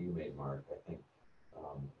comment you made, Mark, I think,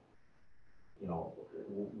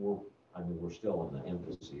 we're still in the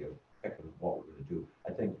infancy of picking what we're going to do.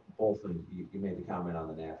 I think both of you made the comment on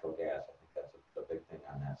the natural gas. I think that's a big thing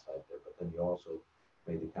on that side there. But then you also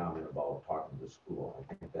made the comment about talking to the school.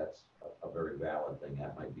 I think that's a very valid thing.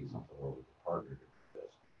 That might be something where we can partner to do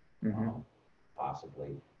this,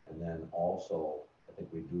 possibly. And then also, I think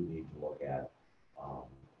we do need to look at,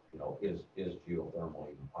 is geothermal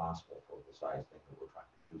even possible for the size thing that we're trying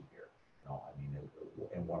to do here?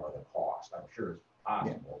 And what are the costs? I'm sure it's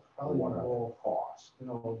possible. probably What are both, the costs? you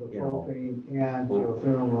know, the You know. propane and Right.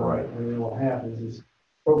 geothermal. And then what happens is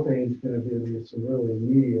propane's gonna be some really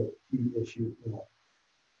immediate heat issue, you know.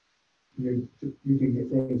 You can get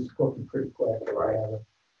things cooking pretty quick or Right. whatever.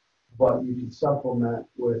 But you can supplement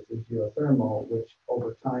with the geothermal, which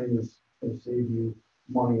over time is gonna save you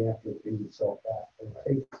money after it feeds itself back.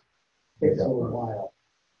 It takes a little while.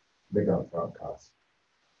 Big upfront costs.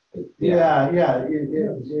 Yeah, it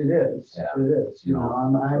is, Yeah. it is, you know,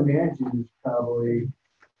 I imagine it's probably,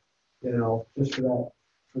 you know, just for that,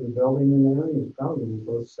 for the building and everything, it's probably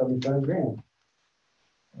about 75 grand.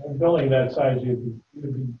 A building that size, you'd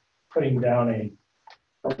be putting down a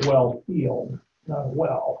well field, not a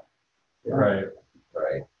well. Yeah. Right,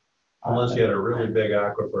 Right. unless you had a really big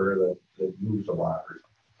aquifer that moves a lot or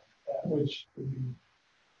something. Which would be,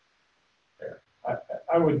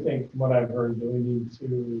 I would think, from what I've heard, that we need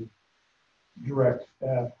to direct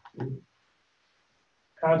staff to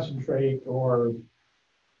concentrate or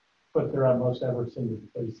put their utmost efforts into the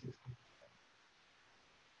phase 60.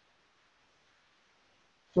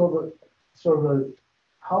 So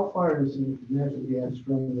how far does the natural gas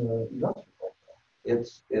from the industrial?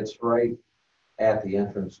 It's right at the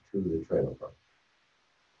entrance to the trailer park.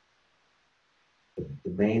 The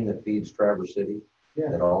main that feeds Traverse City, Yeah.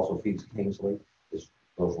 that also feeds Kingsley,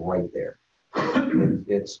 goes right there.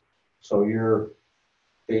 It's, so you're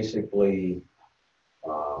basically,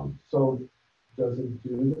 So does it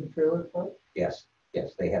do the trailer park? yes,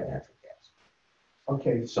 they have natural gas.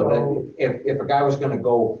 Okay, So that if a guy was gonna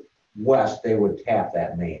go west, they would tap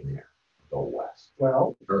that main there, go west.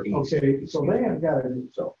 well, Or east. okay, so they have got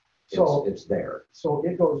it, So it's there, so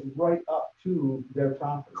it goes right up to their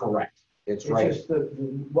property. correct. It's It's right, just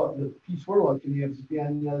the piece we're looking at is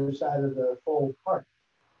behind the other side of the full park.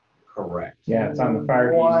 correct. Yeah, it's on the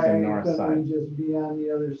far east and north Why side. couldn't we just be on the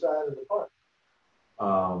other side of the park?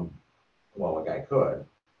 Well, a guy could,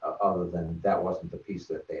 other than that wasn't the piece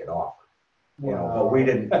that they had offered. You know, but we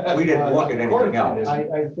didn't look at anything else.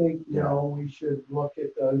 I think, you know, we should look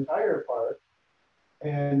at the entire park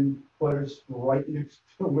and put us right next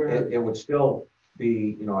to where. It would still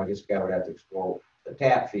be, you know, I guess a guy would have to explore, the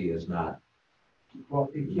tap fee is not, Well,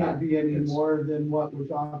 it can't be any It's- more than what we're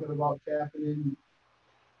talking about tapping in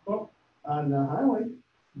on the highway.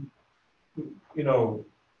 You know,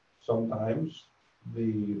 sometimes the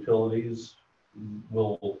utilities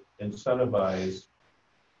will incentivize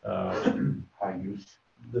High use.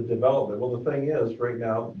 the development. Well, the thing is, right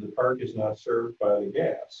now, the park is not served by the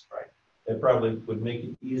gas. Right. It probably would make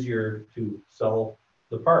it easier to sell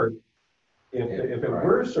the park if it Right.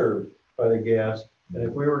 were served by the gas. And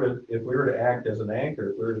if we were to act as an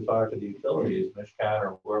anchor, if we were to talk to the utilities, Michigan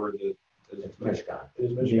or whoever the it's Michigan.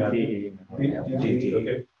 is Michigan. DTE. DTE,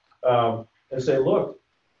 okay. And say, look,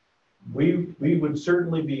 we would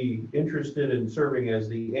certainly be interested in serving as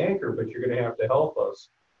the anchor, but you're gonna have to help us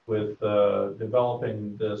with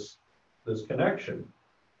developing this connection.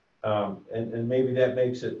 And maybe that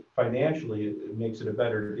makes it financially, it makes it a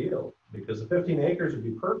better deal, because the 15 acres would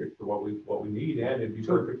be perfect for what we need, and it'd be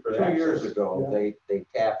perfect for the 2 years access. ago, they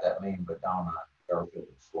tapped that main, but down on Garfield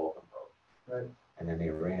and Slocum Road. Right. And then they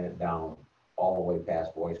ran it down all the way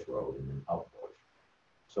past Boyce Road and then up Boyce.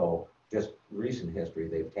 So just recent history,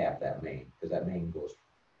 they've tapped that main, because that main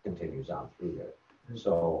continues on through there.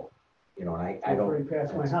 So, you know, and I It's don't. right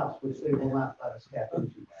past my house, which they will not let us tap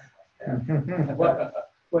into. Yeah.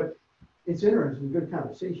 But it's interesting, good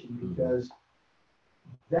conversation, because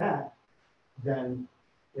that, then,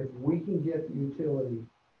 if we can get the utility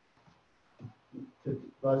to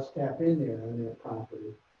let us tap in there on that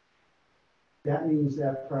property, that means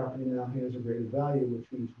that property now has a greater value, which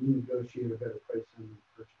means we negotiate a better price on the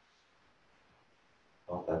purchase.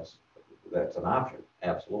 Well, that's an option,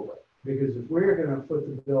 absolutely. Because if we're gonna foot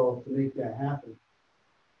the bill to make that happen,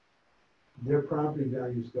 their property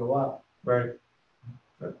values go up, Right.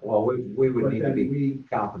 Well, we would but need to then be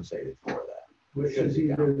compensated for that. which Should is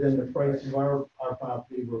be either than the compensated. price of our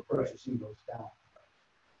property we're purchasing goes down.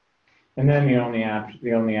 And then the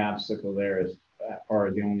only obstacle there is,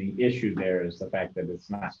 or the only issue there is the fact that it's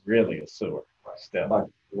not really a sewer still. But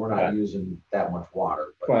we're not using that much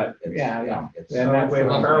water. But, it's- yeah, no. it's- And that's- We have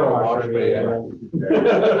a car wash,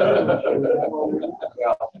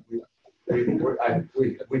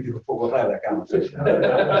 We'll have that conversation. We're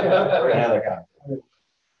gonna have that conversation.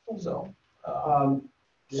 So,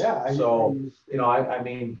 Yeah. So, you know, I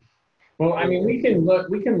mean, Well, I mean, we can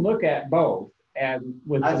look at both and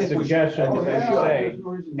with I the think we should. suggestions Oh, that yeah. say,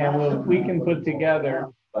 and we can put together,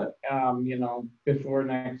 But- you know, before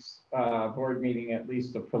next, board meeting, at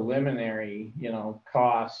least a preliminary, you know,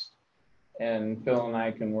 cost. And Phil and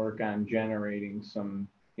I can work on generating some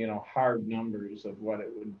hard numbers of what it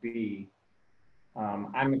would be.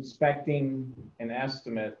 I'm expecting an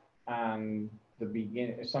estimate on the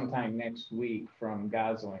beginning, sometime next week from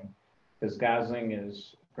Gosling, because Gosling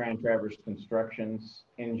is Grand Traverse Construction's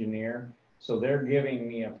engineer. So they're giving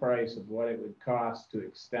me a price of what it would cost to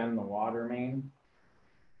extend the water main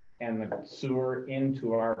and the sewer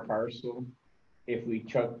into our parcel if we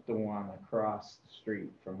took the one across the street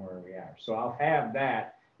from where we are. So I'll have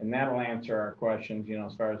that, and that'll answer our questions,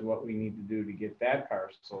 as far as what we need to do to get that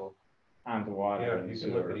parcel onto water Yeah, and you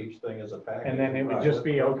can look sewer. at each thing as a package. And then it would just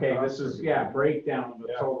be, okay, this is, breakdown of the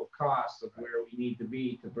Yeah. total cost of where we need to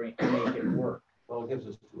be to make it work. Well, it gives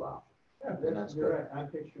us two options. Yeah, And that's you're good. right. I'm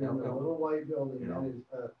picturing Yeah, a okay. little white building, You know. that is,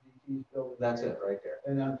 DT's building. That's there. it right there.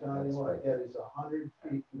 And I'm telling That's you what, right. that is 100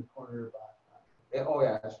 feet from the corner of Boston. Yeah, oh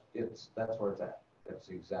yeah, that's where it's at. That's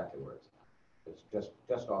exactly where it's at. It's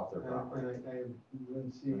just off their And property. I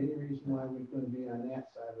wouldn't see any reason why we couldn't be on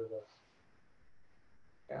that side of the,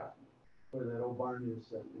 Yeah. where that old barn is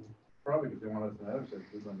sitting. Probably because they want us to have it,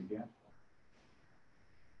 we're going to get.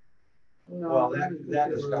 Well, that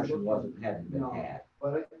discussion hadn't been No. had.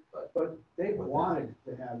 But they wanted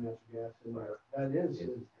to have natural gas in there. That is, it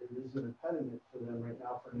is an impediment for them right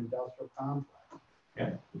now for an industrial complex.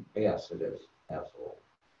 Yes, it is, absolutely.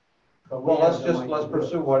 But we Well, have no let's idea.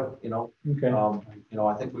 pursue what, Okay.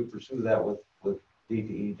 I think we pursue that with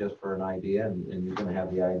DTE just for an idea, and you're gonna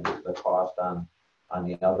have the cost on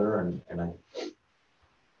the other, and in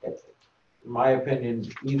my opinion,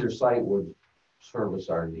 either site would service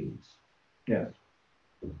our needs. Yes.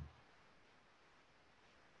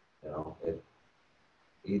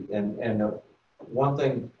 One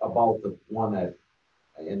thing about the one that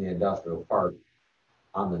in the industrial park,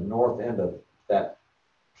 on the north end of that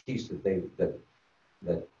piece that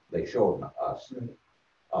they showed us,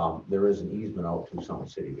 there is an easement out to Summit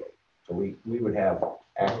City Road. So we would have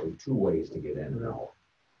actually two ways to get in and out,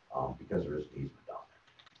 because there is an easement down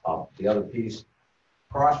there. The other piece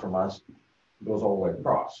across from us goes all the way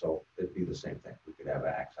across, so it'd be the same thing. We could have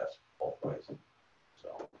access both ways.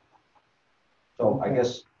 So I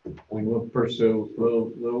guess We'll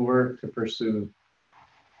work to pursue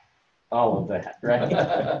all of that, right?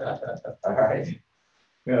 all right.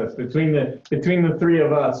 Yes, between the three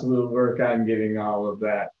of us, we'll work on getting all of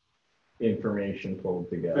that information pulled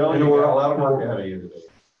together. Bill, you got a lot of work ahead of you today.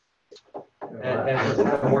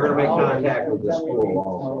 And we're gonna make contact with the school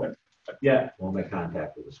also. Yeah. We'll make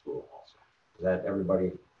contact with the school also. Is that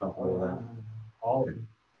everybody comfortable with that? All of them.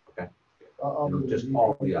 Okay. Just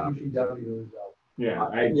all the options. UPW is out.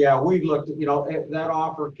 Yeah, we looked, that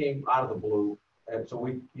offer came out of the blue. And so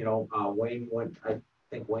we, I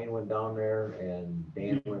think Wayne went down there and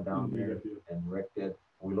Dan went down there and Rick did.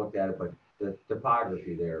 We looked at it, but the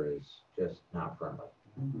topography there is just not friendly.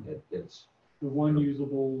 It's the one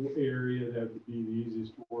usable area that would be the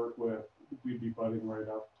easiest to work with. We'd be butting right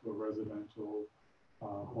up to a residential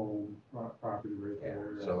home property right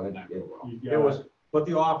there. So You've it got was, but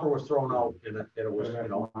the offer was thrown out and it was,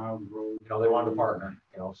 mild road. they wanted to partner,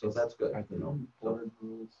 so that's good,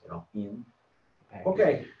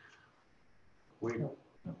 Okay. We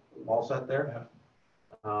all set there?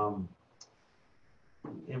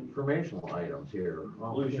 Informational items here.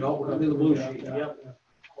 We're gonna do the blue sheet, yep.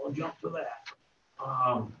 We'll jump to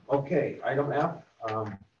that. Okay, item F,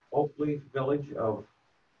 Oakley Village of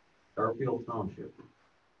Garfield Township.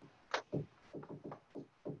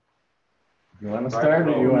 You want to start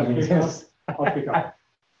or you want me to? I'll pick up.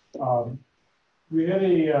 We had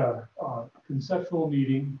a conceptual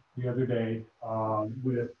meeting the other day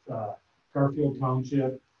with Garfield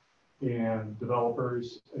Township and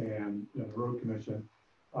developers and the road commission.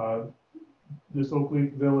 This Oakley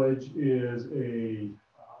Village is a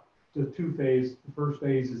two-phase. The first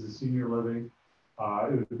phase is a senior living.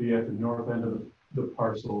 It would be at the north end of the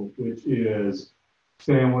parcel, which is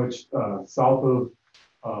sandwiched south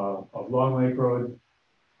of Long Lake Road,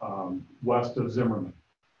 west of Zimmerman,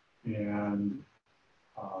 and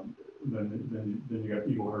then you got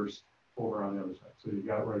Eaglehurst over on the other side. So you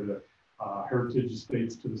got right at Heritage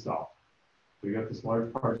Estates to the south. So you got this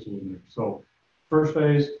large parcel in there. So first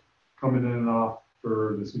phase coming in and off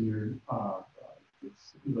for the senior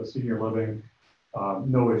living,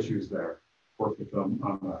 no issues there. Work with them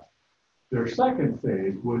on that. Their second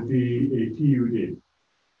phase would be a PUD.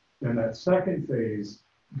 And that second phase,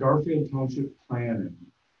 Garfield Township Planning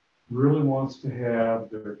really wants to have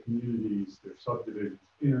their communities, their subdivisions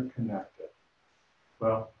interconnected.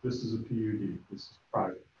 Well, this is a PUD, this is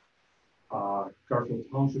private. Garfield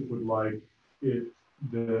Township would like that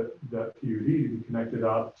PUD to be connected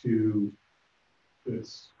up to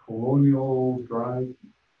its Colonial Drive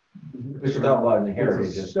Stub on the It's Heritage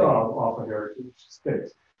a Estate. stub off of Heritage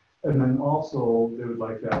Estates. And then also, they would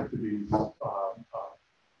like that to be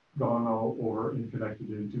gone over and connected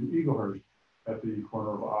into Eaglehurst at the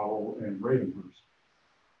corner of Owl and Ravenhurst.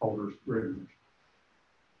 Alders, Ravenhurst.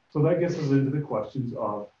 So that gets us into the questions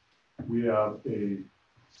of, we have a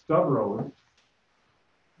stub road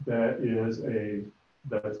that's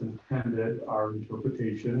intended, our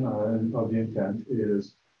interpretation of the intent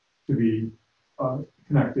is to be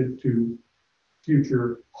connected to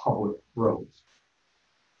future public roads.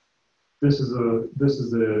 This is a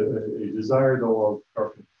desire though of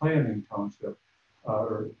Garfield Planning Township,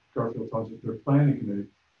 or Garfield Township, their planning committee,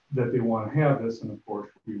 that they want to have this, and of course,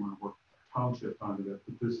 we want to work with the township onto that,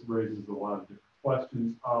 but this raises a lot of different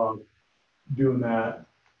questions of doing that.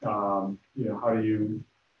 How do you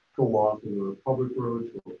go off of a public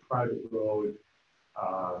road to a private road,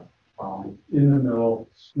 in the middle,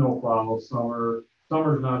 snowplow, summer's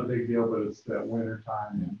not a big deal, but it's that winter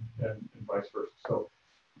time and vice versa. So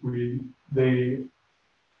they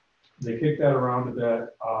kicked that around a bit.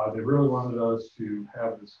 They really wanted us to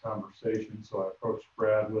have this conversation, so I approached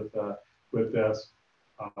Brad with this.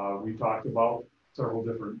 We talked about several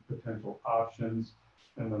different potential options,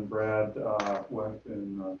 and then Brad went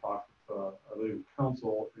and talked with our legal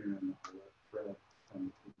counsel, and Brad.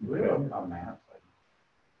 We don't have a map.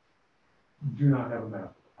 Do not have a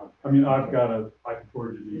map. I mean, I can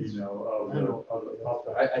forward you the email of the.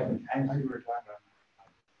 I can see what we're talking about.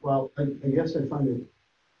 Well, I guess I find it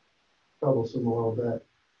troublesome a little bit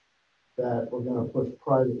that we're gonna push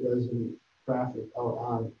private resident traffic out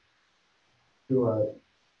on to a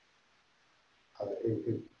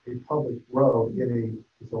public road,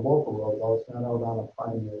 it's a local road, though it's not out on a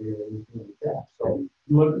primary or anything like that, so.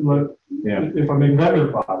 If I may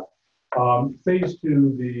clarify, phase two,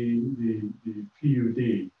 the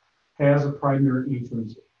PUD has a primary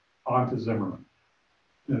entrance onto Zimmerman.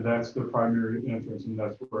 And that's the primary entrance, and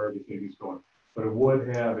that's where everything is going. But it would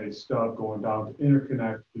have a stub going down to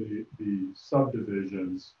interconnect the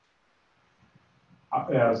subdivisions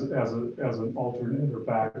as an alternate or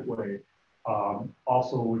back way.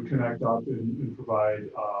 Also would connect up and provide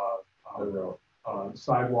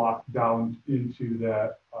sidewalk down into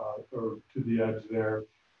that or to the edge there.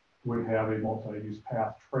 Would have a multi-use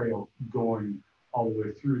path trail going all the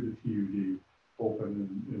way through the PUD, open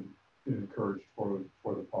and encouraged for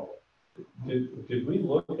the public. Did we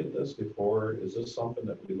look at this before? Is this something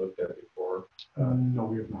that we looked at before? No,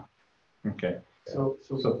 we have not. Okay. So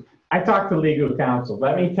I talked to legal counsel.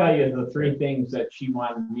 Let me tell you the three things that she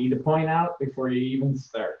wanted me to point out before you even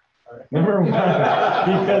start. Number one,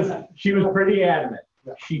 because she was pretty adamant.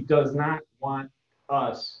 She does not want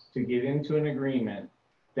us to get into an agreement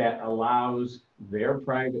that allows their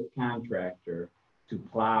private contractor to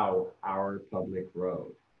plow our public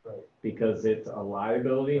road. Right. Because it's a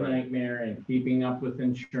liability nightmare, and keeping up with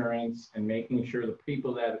insurance and making sure the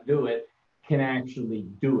people that do it can actually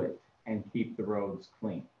do it and keep the roads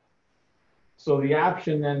clean. So the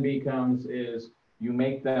option then becomes is you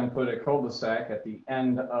make them put a cul-de-sac at the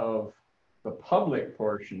end of the public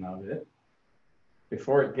portion of it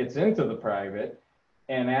before it gets into the private,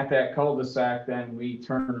 and at that cul-de-sac then we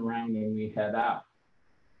turn around and we head out.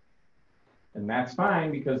 And that's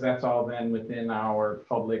fine, because that's all then within our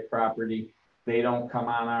public property. They don't come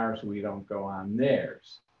on ours, we don't go on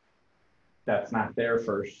theirs. That's not their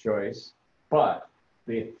first choice. But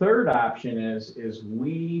the third option is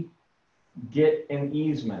we get an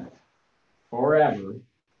easement forever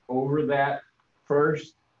over that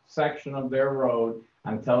first section of their road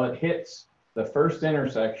until it hits the first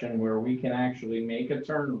intersection where we can actually make a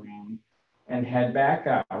turnaround and head back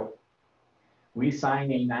out. We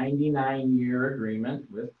sign a 99-year agreement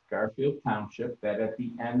with Garfield Township that at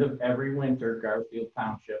the end of every winter, Garfield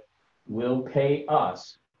Township will pay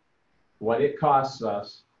us what it costs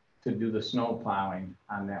us to do the snow plowing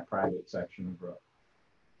on that private section of road.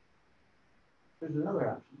 there's another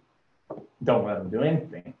option. Don't let them do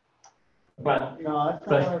anything. But No, that's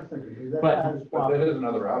not what I'm thinking. That is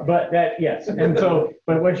another option. But that, yes, and so,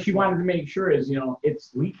 but what she wanted to make sure is,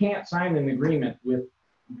 we can't sign an agreement with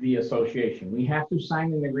the association. We have to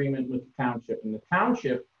sign an agreement with the township, and the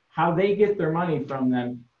township, how they get their money from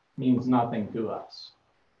them means nothing to us.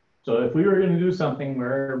 So if we were going to do something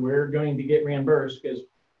where we're going to get reimbursed, because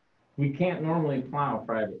we can't normally plow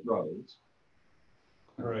private roads.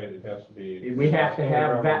 Right, it has to be. We have to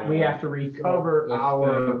have that, we have to recover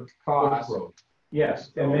our costs.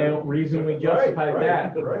 Yes, and the reason we justified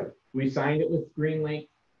that, we signed it with Green Lake,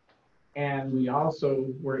 and we also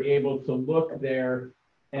were able to look there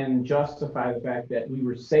and justify the fact that we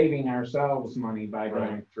were saving ourselves money by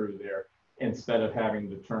going through there. instead of having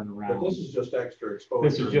to turn But around. this is just extra exposure.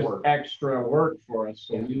 This is and just work. extra work for us,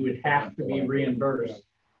 so we would have to be reimbursed.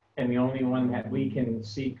 And the only one that we can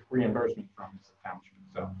seek reimbursement from is the township,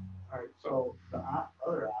 so. All right, so the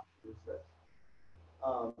other option is that,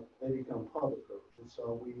 they become public roads, and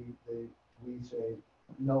so we say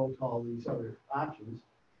no to all these other options,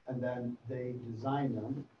 and then they design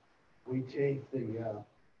them. We take the,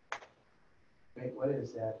 what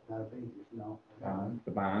is that, not a big, no.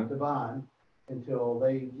 The bond. The bond, until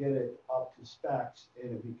they get it up to specs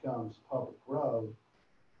and it becomes public road.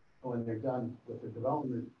 When they're done with the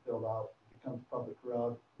development build out, it becomes public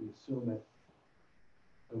road, we assume it.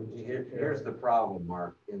 Here's the problem,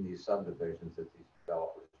 Mark, in these subdivisions that these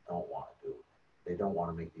developers don't want to do. They don't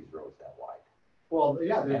want to make these roads that wide. Well,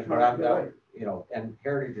 yeah, they're And, but trying to, I'm, you know, and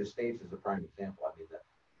Heritage Estates is a prime example. I mean,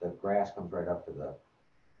 the grass comes right up to the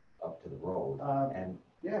road, and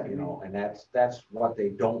yeah, you know, and that's what they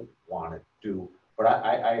don't want to do. But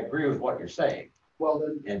I agree with what you're saying. well,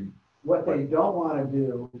 then, And what they don't want to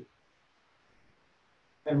do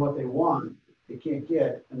and what they want, they can't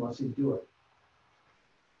get unless they do it.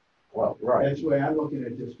 well, right. That's the way I'm looking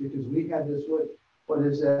at this, because we had this, what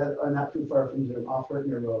is that, not too far from the off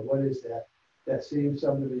Rittner Road, what is that? That same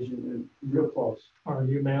subdivision, real close. Are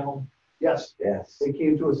you Mal? Yes, Yes. they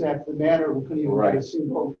came to us at the manor, we couldn't even get a Right.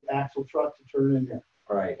 single axle truck to turn in there,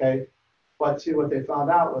 Right. okay? But see, what they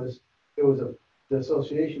found out was, the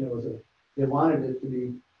association, they wanted it to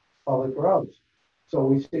be public roads. So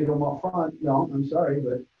we say to them up front, no, I'm sorry,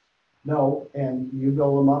 but no, and you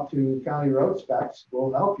build them up to county road specs,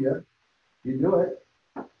 we'll help you. You do it,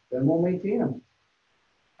 then we'll maintain them.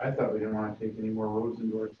 I thought we didn't want to take any more roads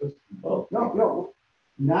into our system. Well, No,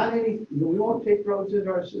 not any, we won't take roads into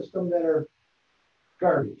our system that are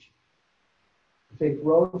garbage. Take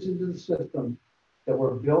roads into the system that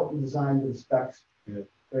were built and designed to the specs Yeah.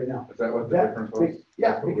 right now. Is that what the difference was?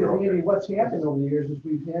 Yeah, That's what we because wrote Andy, what's happened over the years is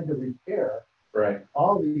we've had to repair Right.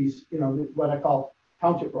 all these, you know, what I call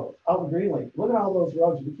township roads, out in Green Lake. Look at all those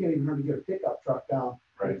roads, we can't even hardly get a pickup truck down.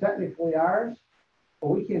 They're Right. technically ours, but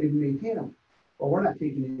we can't even maintain them. Well, we're not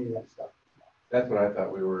taking any of that stuff. That's what I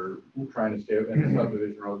thought we were trying to stay, and the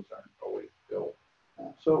subdivision roads aren't always built.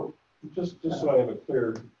 So just so I have a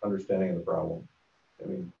clear understanding of the problem, I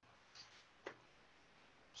mean,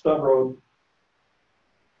 stub road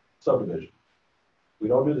subdivision. We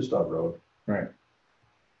don't do the stub road. Right.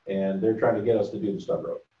 And they're trying to get us to do the stub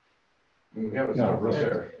road. We have a No, subroad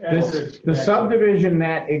there. The subdivision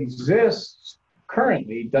that exists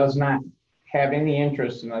currently does not have any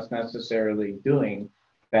interest in us necessarily doing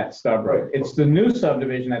that stub road. Right. It's the new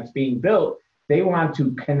subdivision that's being built. They want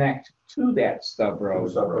to connect to that stub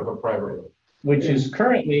road, Stub Of road. a private road. which is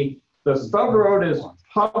currently, the stub road is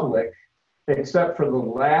public except for the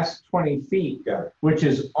last 20 feet, Got it. which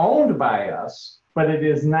is owned by us, but it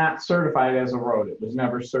is not certified as a road. It was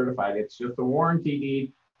never certified. It's just a warranty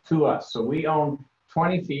deed to us. So we own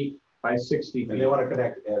 20 feet by 60 feet. And they want to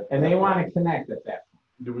connect. And they want to connect at that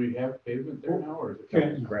Do we have pavement there now, or is it?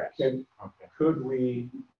 Can- grass. can- Okay. Could we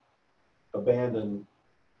abandon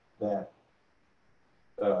that,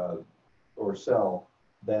 or sell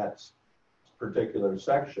that particular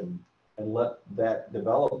section and let that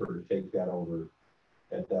developer take that over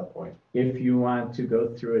at that point? If you want to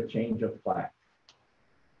go through a change of plat.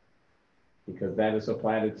 Because that is a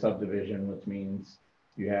platted subdivision, which means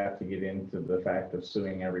you have to get into the fact of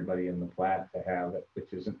suing everybody in the plat to have it,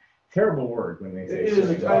 which is a terrible word when they say. It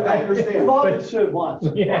is, sue. I understand, all it should once,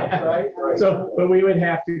 Yeah. right? So, but we would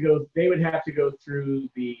have to go, they would have to go through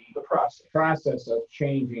the The process. process of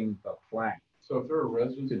changing the plat. So if there are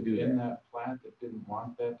residents To do in that plat that didn't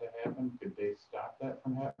want that to happen, could they stop that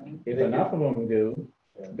from happening? If enough of them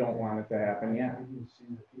don't want it to happen, yeah. You've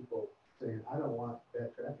seen the people saying, I don't want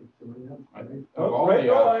that traffic coming up. I- right? Of all Right, the,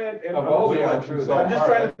 no, op- and of all the I'm options so just far,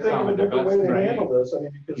 trying to that think of a sounds the different way best to to me. handle this. I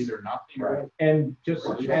mean, because. Either nothing or. And just,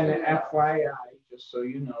 and FYI, just so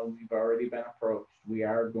you know, we've already been approached. We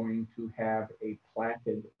are going to have a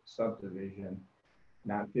platted subdivision,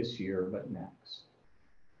 not this year, but next.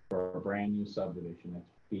 For a brand new subdivision that's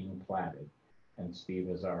being platted, and Steve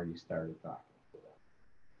has already started talking.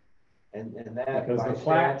 And that Because by the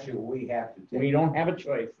plat- statute, we have to take. We don't have a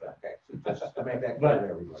choice then. Okay, so just to make that But- clear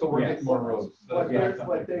to everybody. So we're Yes. getting more roads. But Yeah.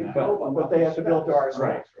 but they But- build them But up they have to build to our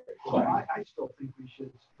Right. specs. So I still think we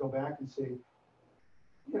should go back and say,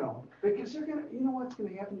 you know, because they're gonna, you know what's gonna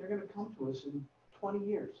happen, they're gonna come to us in 20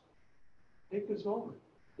 years. Take us over.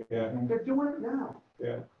 Yeah, They're doing it now.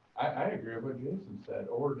 yeah. I agree with what Jason said,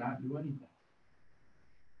 or not do anything.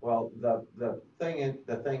 Well, the thing is,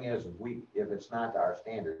 if it's not to our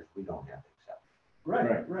standards, we don't have to accept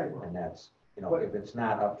Right. Right. it. And that's, you know, if it's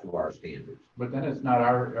not up to our standards. But then it's not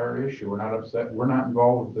our issue. We're not upset. We're not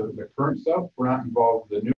involved with the current sub. We're not involved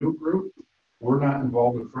with the new group. We're not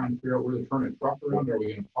involved with trying to figure out where to turn a truck around. Are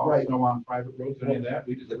we gonna plow Right. snow on private roads, any of that?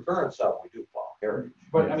 We just, The current sub, we do plow heritage.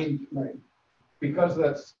 but I mean, Right, because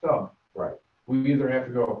that's stub, Right. we either have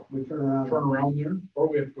to go we turn around. turn around there, or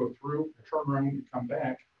we have to go through, turn around and come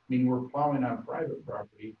back. I mean, we're plowing on private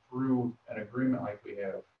property through an agreement like we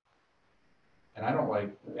have. And I don't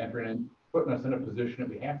like entering in, putting us in a position that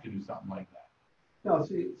we have to do something like that. No,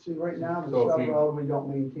 see, right now, the So if sub we- road, we don't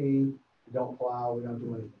maintain, we don't plow, we don't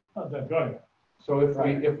do anything. Not that good. So if we,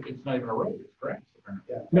 Right. if it's not even a road, it's grass.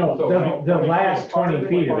 apparently. No, So, the last 20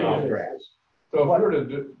 feet of it Part of is it. grass. So if we were to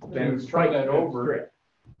do, Then to turn that strike over strip.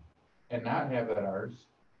 and not have that ours,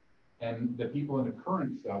 and the people in the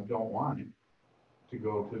current sub don't want it to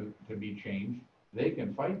go to be changed, they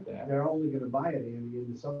can fight that. They're only gonna buy it, Andy,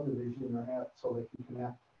 in the subdivision or have, so they can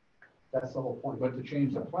connect. That's the whole point. But to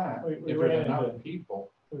change the plat, We if ran there's enough into- people,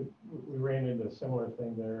 We ran into a similar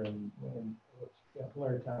thing there in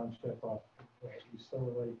Blair Township off East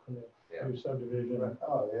Silver Lake, Yeah. new subdivision.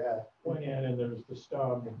 Oh, yeah. Went in and there's the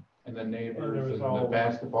stub. and the And there neighbors was and all- the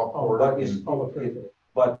basketball all- court. But you and- All approved.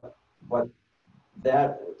 But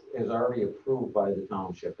that is already approved by the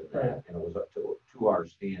township and that, Right. and it was up to our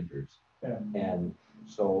standards. Yeah. And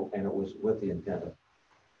so, and it was with the intent of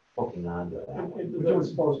hooking onto that. It- Which it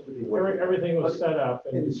was supposed to be. Everything was set up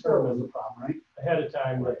And and it still was determined a problem, right? ahead of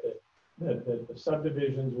time that the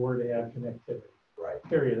subdivisions were to have connectivity, Right.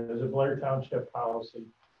 period. There's a Blair Township policy,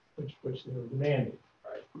 which they were demanding.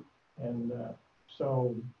 Right. And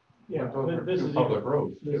so, yeah, But those are this two is public even,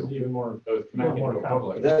 roads this is too. even more, Those connected more to a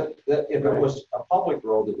public. That, if it was a public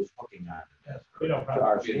road that was hooking on to that, We don't to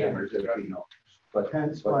our standards, it'd be no. But,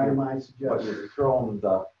 Hence but why you're- my but suggestion. you're throwing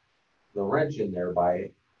the wrench in there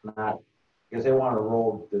by not, because they want a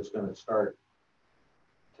road that's gonna start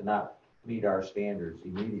to not meet our standards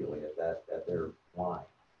immediately at their line.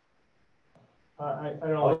 I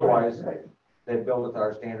don't like. Otherwise, they build it to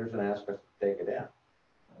our standards and ask us to take it in.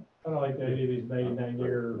 I don't like the idea of these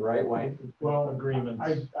 99-year. Right, Wayne? Well, Agreements.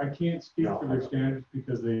 I can't speak No, for I their don't. standards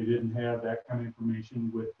because they didn't have that kind of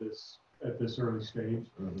information with this, at this early stage.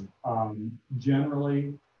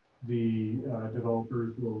 Generally, the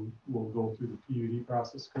developers will go through the PUD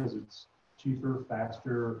process because it's cheaper,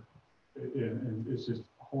 faster, and it's just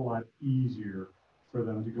a whole lot easier for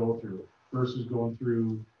them to go through versus going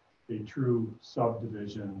through a true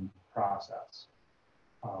subdivision process.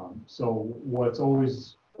 So what's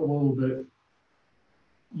always a little bit,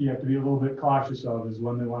 you have to be a little bit cautious of is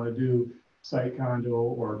when they want to do site condo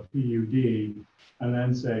or PUD and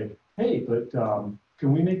then say, hey, but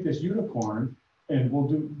can we make this unicorn and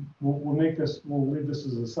we'll make this, we'll leave this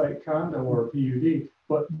as a site condo or a PUD,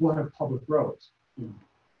 but we'll have public roads. You know,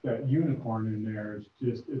 that unicorn in there is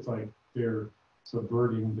just, it's like they're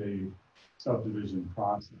subverting the subdivision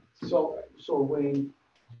process. So Wayne,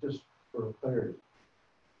 just for clarity,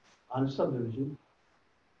 on a subdivision,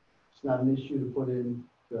 it's not an issue to put in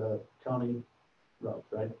the county road,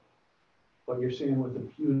 right? But you're saying with the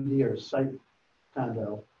PUD or site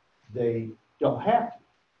condo, they don't have to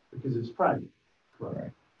because it's private.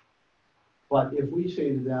 Correct. But if we say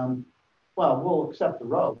to them, well, we'll accept the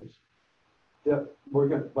roads, that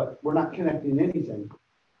but we're not connecting anything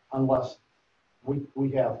unless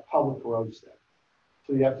we have public roads there.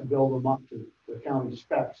 So you have to build them up to the county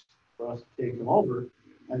specs for us to take them over,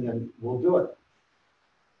 and then we'll do it.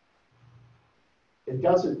 It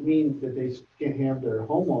doesn't mean that they can't have their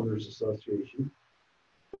homeowners association.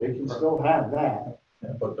 They can still have that.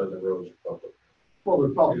 But then the roads are public. Well, they're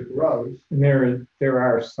public roads. And there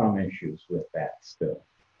are some issues with that still.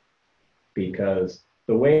 Because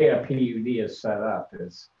the way a PUD is set up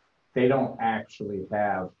is they don't actually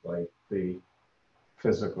have like the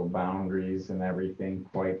physical boundaries and everything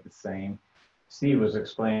quite the same. Steve was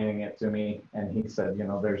explaining it to me and he said, you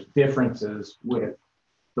know, there's differences with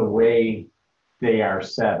the way they are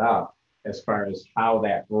set up as far as how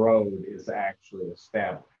that road is actually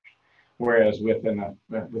established. Whereas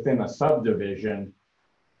within a subdivision,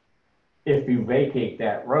 if you vacate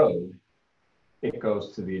that road, it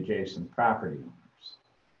goes to the adjacent property owners.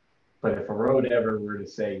 But if a road ever were to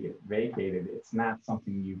say get vacated, it's not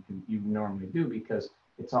something you normally do because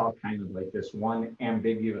it's all kind of like this one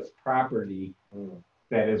ambiguous property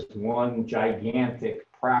that is one gigantic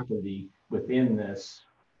property within this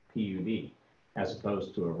PUD, as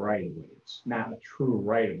opposed to a right-of-way. It's not a true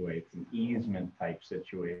right-of-way, it's an easement type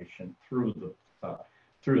situation through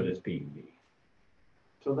this PUD.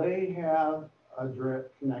 So they have a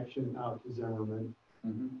direct connection out to Zimmerman.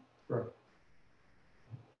 Correct.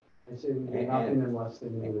 I say we do nothing unless they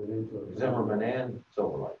move it into it. Zimmerman and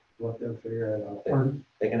Silver Lake. Let them figure it out.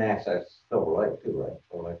 They can access Silver Lake too, right?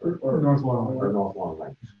 Silver Lake Or North Long. or North Long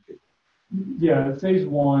Lake. Yeah, phase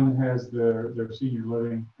one has their senior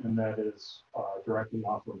living, and that is directly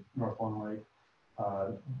off of North Long Lake.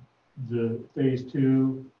 The phase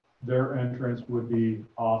two, their entrance would be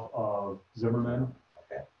off of Zimmerman.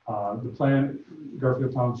 Okay. The plan,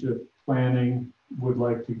 Garfield Township planning would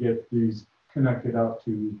like to get these connected up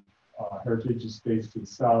to Heritage Estates to the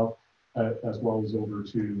south, as well as over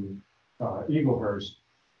to Eaglehurst.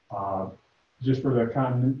 Just for the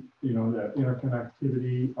that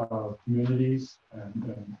interconnectivity of communities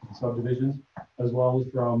and subdivisions, as well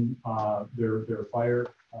as from their fire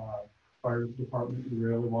department who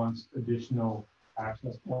really wants additional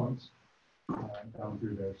access points down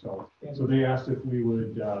through there. So they asked if we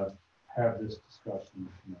would have this discussion.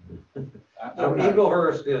 So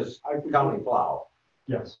Eaglehurst is county plow.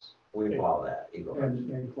 Yes. We plow that,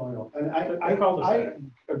 Eaglehurst. And Colonial. And They call this I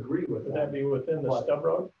agree with Would that. that be within the What? stub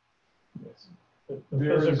road? Yes. The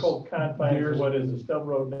There's- physical confines there's- of what is the stub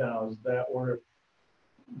road now, is that where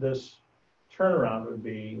this turnaround would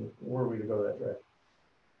be, were we to go that direction?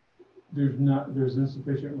 There's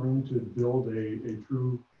insufficient room to build a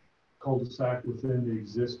true cul-de-sac within the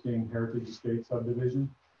existing Heritage Estate subdivision.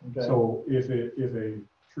 Okay. So if a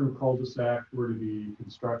true cul-de-sac were to be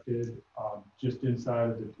constructed just inside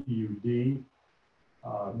of the PUD,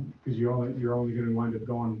 because you're only going to wind up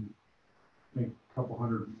going, I think, a couple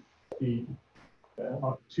hundred feet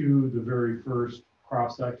up to the very first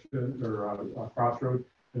cross section or crossroad,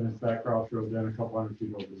 and it's that crossroad, then a couple hundred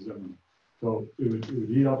feet over Zimmerman. So it would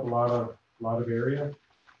eat up a lot of area,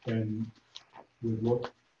 and would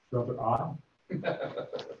look rather odd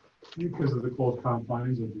because of the close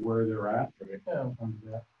confines of where they're at. Yeah.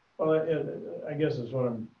 Yeah. Well, I guess is what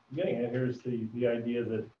I'm getting at here is the idea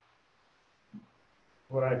that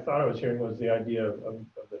what I thought I was hearing was the idea of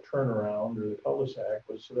the turnaround or the cul-de-sac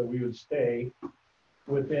was so that we would stay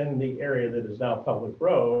within the area that is now public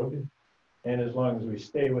road. And as long as we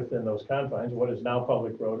stay within those confines, what is now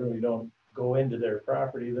public road, and we don't go into their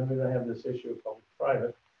property, then we don't have this issue of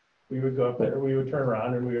public-private. We would go up there, we would turn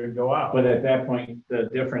around and we would go out. But at that point, the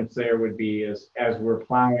difference there would be is as we're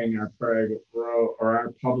plowing our private road or our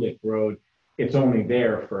public road, it's only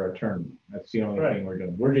there for a turn. That's the only thing we're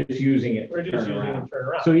doing. We're just using it We're to just turn using it around. to turn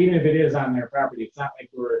around. So even if it is on their property, it's not like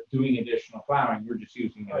we're doing additional plowing. We're just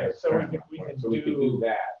using it Right, as a so we turn can- we point. can So we could do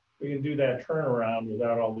that. We can do that turnaround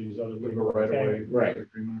without all these other legal Right away.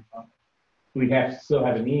 entanglements. Right. We'd have to still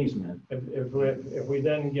have an easement. If we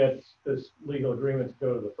then get this legal agreement to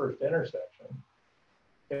go to the first intersection,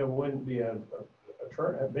 it wouldn't be a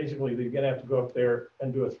turn. Basically, they're gonna have to go up there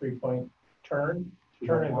and do a 3-point turn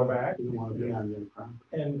and go back. We don't want to be on their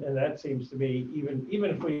property. And that seems to be, even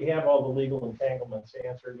if we have all the legal entanglements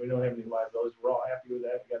answered, we don't have any liabilities, we're all happy with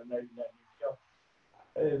that, we got a 99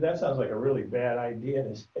 deal. That sounds like a really bad idea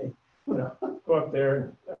to say, go up there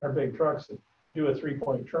in our big trucks and do a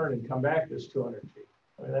 3-point turn and come back this 200 feet.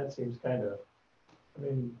 I mean, that seems kind of,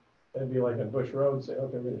 that'd be like on Bush Road, say,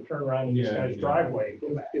 okay, we're gonna turn around in this guy's driveway.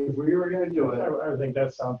 Go back. If we were gonna do it, I would think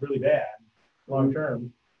that sounds really bad, long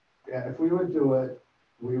term. yeah, if we would do it,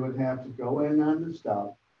 we would have to go in on the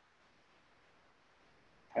stub,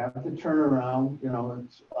 have the turnaround,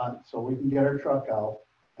 it's, so we can get our truck out,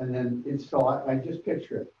 and then I just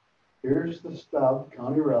picture it. Here's the stub,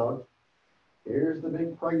 County Road. Here's the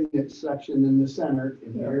big pregnant section in the center,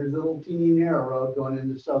 and here's the little teeny narrow road going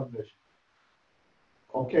into subdivision.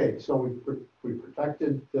 Okay, so we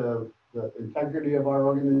protected the integrity of our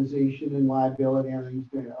organization and liability and everything's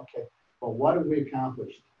doing, okay, but what have we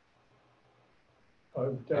accomplished?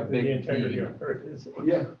 The integrity of it is.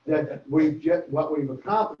 Yeah, what we've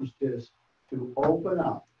accomplished is to open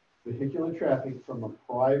up vehicular traffic from a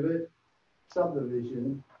private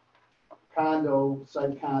subdivision, condo,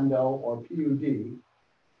 site condo, or PUD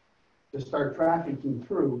to start trafficking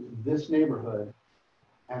through this neighborhood.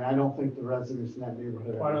 And I don't think the residents in that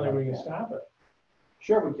neighborhood. Why don't ever we like can that. stop it?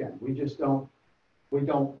 Sure we can. We just don't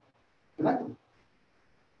connect them.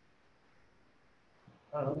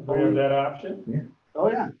 Do we have that option? Oh,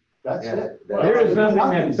 yeah, that's Yeah, it. There is nothing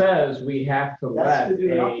that says we have to That's let to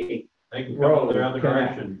do a nothing. They can road come up their other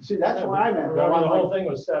connect. direction. See, that's what I meant. Remember, though. the I'm whole like, thing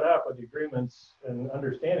was set up with the agreements and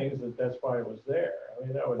understandings that's why it was there. I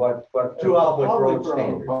mean, that would. But To a public road public road.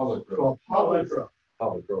 standards. To a public road.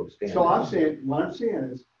 Public road standards. So I'm saying, what I'm saying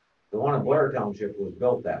is, The one in Blair Township was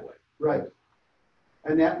built that way. right.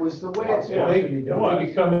 And that was the way it's Yeah, supposed to be it done. was. If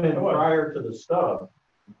you come in It was. prior to the stub,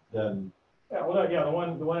 then Yeah, well, yeah, the one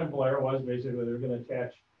in Blair was basically they're gonna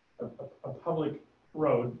attach a public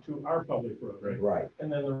road to our public road. Right.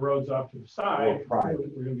 And then the roads off to the side, Were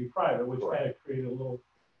private. we're gonna be private, which Correct. kind of created a little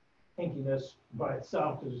hinkiness by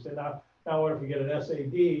itself, because you say, now what if we get an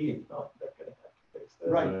SAD? Oh, they're gonna have to fix this.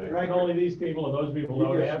 Right, right. And only these people and those people You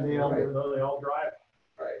don't just have to, nailed it. even though they all drive.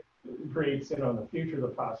 Right. It creates, in the future, the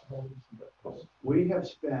possibilities. We have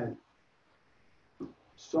spent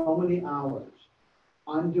so many hours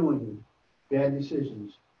undoing bad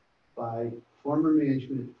decisions by former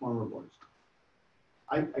management, former boards.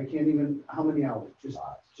 I can't even, how many hours? Just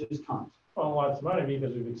tons. Well, lots of money,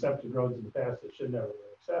 because we've accepted roads in the past that should never have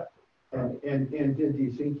been accepted. And did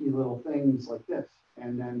these hinky little things like this.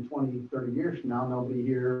 And then 20, 30 years from now, nobody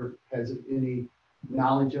here has any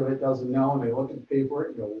knowledge of it, doesn't know, and they look at the paperwork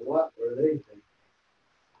and go, what were they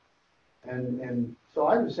thinking? And so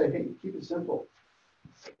I would say, hey, keep it simple.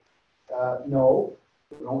 No,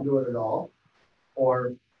 we don't do it at all.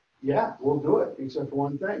 Or, yeah, we'll do it, except for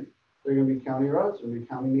one thing. They're gonna be county roads, they're gonna be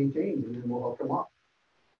county maintained, and then we'll hook them up.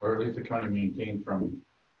 Or at least the county maintained from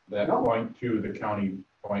that No. point to the county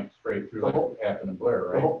point straight through The like whole- happened in Blair, The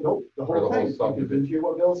right? whole, nope, the Or whole the whole thing, because subdivision. did you hear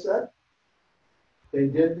what Bill said? They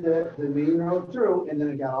did the main road through, and then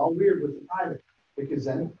it got all weird with the private, because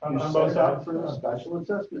then On you both set it up sides? for the special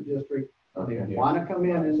assessment district, and they Okay. wanna come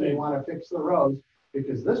in and they Same. wanna fix the roads,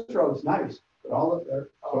 because this road's nice, but all of their.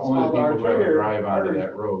 So only the people who have a drive onto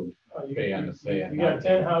that road You pay on the say. You got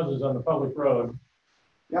 10 houses on the public road.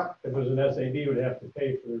 Yep. If it was an SAD, would have to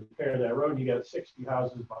pay for the repair of that road. You got 60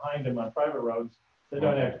 houses behind them on private roads that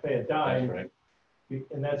don't have to pay a That's dime, right.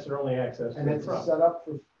 and that's their only access to And the it's front. set up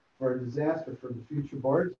for a disaster for the future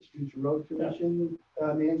boards, future road commission,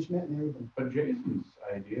 management and everything. But Jason's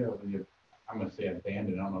idea of the, I'm gonna say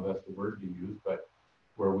abandoned, I don't know if that's the word you use, but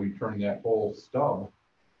where we turn that whole stub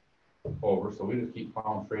over, so we just keep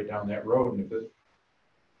plowing straight down that road, and if this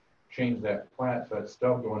change that plat, so that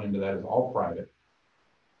stub going into that is all private.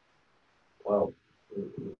 Well,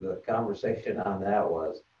 the conversation on that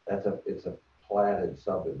was, it's a platted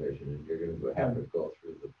subdivision, and you're gonna have to go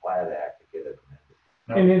through the plat act to get it amended.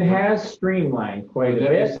 Now, And it has streamlined quite a would that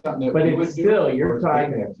be bit, something that but we would it's do, still, or you're they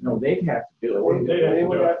talking, have to? no, they'd have to do it. They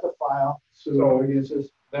would have to file, so it's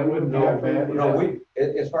just. That wouldn't be No, that bad. No,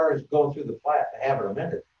 as far as going through the plat to have it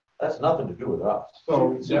amended, that's nothing to do with us.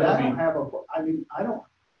 So So that I would don't be, have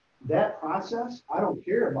that process, I don't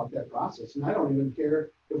care about that process, and I don't even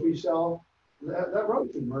care if we sell that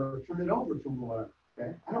road to them or turn it over to them or whatever,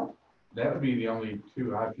 okay? I don't, that would be the only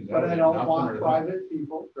two options. but I would don't nothing want or that. private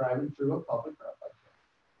people driving through a public road like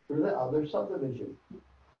that, through the other subdivision.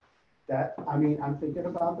 That, I mean, I'm thinking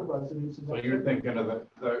about the residents. of So that you're subdivision. thinking of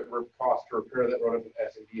the cost to repair that road if the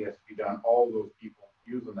SAD has to be done, all those people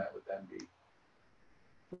using that would then be.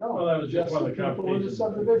 Well, No, that was just one of the people in the complications.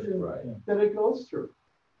 subdivision Right. that it goes through.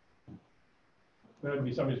 That would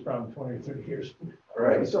be somebody's problem 20 or 30 years.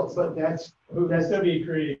 Right. So, but that's, Who would still be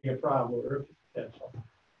creating a problem or a potential,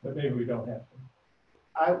 but maybe we don't have to.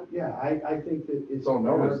 I think that it's. So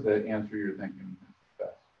no is the answer you're thinking is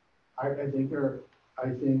best. I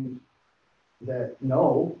think that,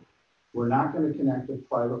 no, we're not gonna connect with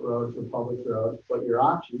private roads or public roads, but your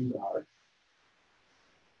options are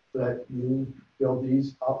that you build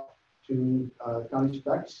these up to county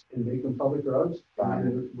specs and make them public roads,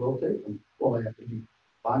 and we'll take them. Well, they have to be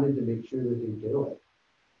bonded to make sure that they do it.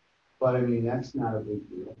 But I mean, that's not a big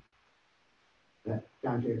deal. That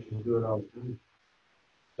contractors do it all the time.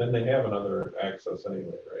 Then they have another access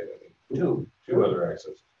anyway, right? I mean, Two. two other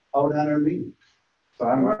access. Out on our meeting. So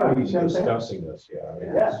I'm, Right. Discussing this, yeah. I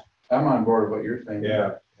mean, Yeah. I'm on board with what you're saying.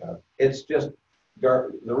 Yeah, It's just,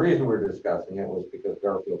 the reason we're discussing it was because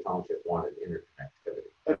Garfield Township wanted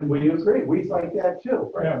interconnectivity, And we agree, we like that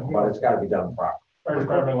too. Yeah. but it's gotta be done properly. Fire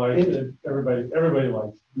department likes it, everybody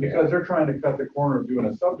likes it. Because they're trying to cut the corner of doing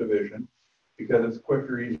a subdivision, because it's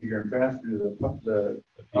quicker, easier, and faster to the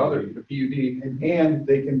PUD, and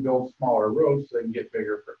they can build smaller roads, so they can get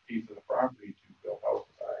bigger pieces of property to build houses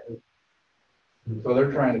on. So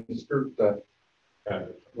they're trying to skirt the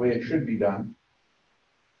way it should be done.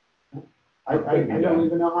 I don't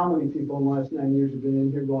even know how many people in the last 9 years have been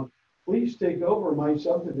in here going, please take over my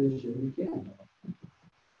subdivision, we can't.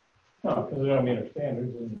 No, because they don't meet our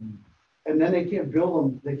standards And then they can't build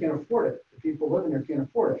them, they can't afford it, the people living there can't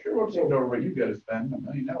afford it. Sure, we'll take over, but you gotta spend $1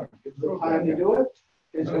 million. to get the The road time to back. do it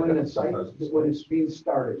is when the site, when it's being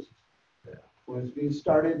started. When it's being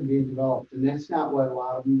started and being developed, and that's not what a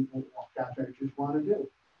lot of contractors want to do.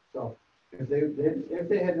 So if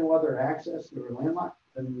they had no other access or landlocked,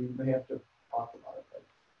 then we may have to talk about it.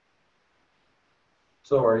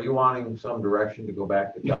 So are you wanting some direction to go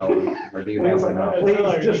back to Kelly, or do you have enough?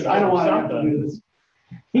 Please, just, I don't want to have to do this.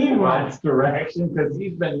 he wants direction because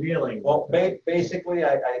he's been dealing. Well, basically,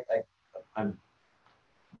 I'm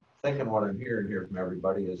thinking what I'm hearing here from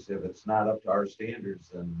everybody is if it's not up to our standards,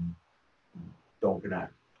 then don't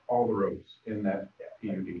connect. All the roads in that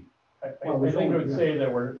PUD. I think I would say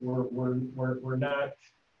that we're not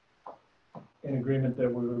in agreement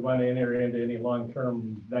that we would want to enter into any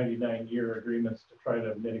long-term 99-year agreements to try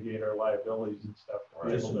to mitigate our liabilities and stuff for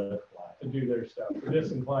people to do their stuff. We're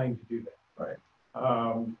disinclined to do that. Right.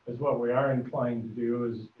 Is what we are inclined to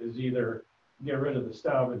do is either get rid of the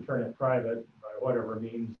stub and turn it private by whatever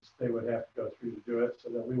means they would have to go through to do it so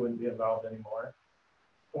that we wouldn't be involved anymore.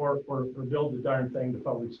 Or build the darn thing to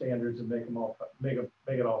public standards and make it all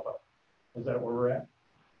public. Is that where we're at?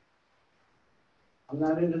 I'm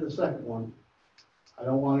not into the second one. I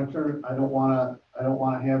don't want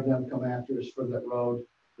to have them come after us for that road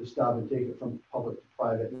to stop and take it from public to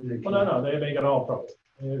private. Well, no, they make it all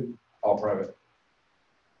public. All private.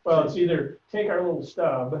 Well, it's either take our little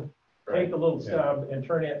stub, take the little stub and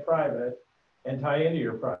turn it private and tie into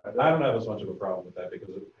your private. I don't have as much of a problem with that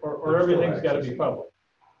because. Or everything's got to be public.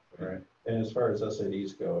 Right. And as far as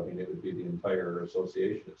SADs go, I mean, it would be the entire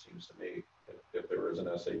association, it seems to me, if there was an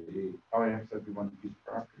SAD. Oh, yeah, that'd be one piece of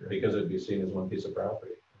property. Right? Because it'd be seen as one piece of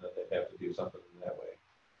property, and then they'd have to do something in that way.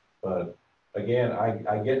 But again,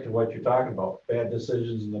 I get to what you're talking about, bad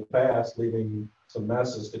decisions in the past, leaving some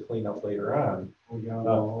messes to clean up later on.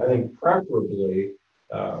 I think preferably,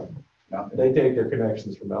 they take their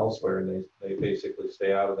connections from elsewhere and they basically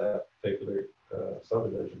stay out of that particular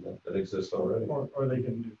subdivision that exists already. Or they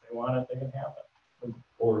can, if they want it, they can have it.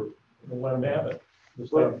 Or we'll let them have it.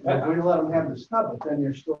 If we let them have the stub, but then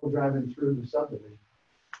you're still driving through the subdivision.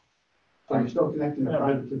 So you're still connecting the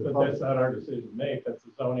private to the But public. that's not our decision to make. That's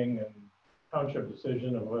the zoning and township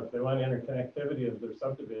decision of what they want interconnectivity of their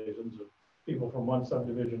subdivisions of people from one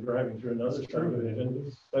subdivision driving through another subdivision.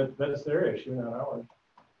 That's their issue, not ours.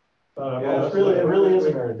 Yeah, it really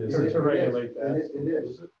isn't our decision. To regulate that. It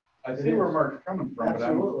is. I see where Mark's coming from, but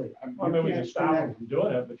Absolutely. I mean, we can stop them from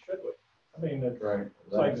doing it, but should we? I mean, it's right.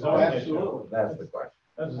 like Oh, zoning issue. absolutely. That's the question.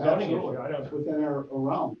 That's a zoning Absolutely. issue. I don't. It's within our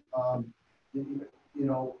realm. You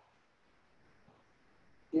know,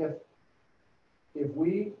 if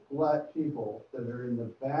we let people that are in the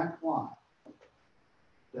back lot,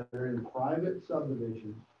 that are in private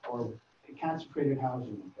subdivisions or concentrated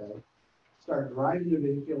housing, okay, start driving the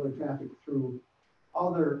vehicular traffic through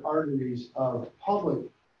other arteries of public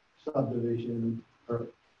subdivision, or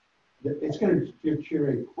it's going to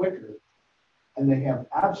deteriorate quicker. And they have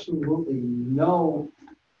absolutely no,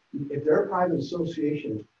 if they're a private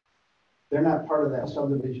association, they're not part of that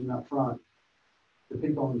subdivision up front. The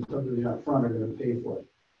people in the subdivision up front are going to pay for it,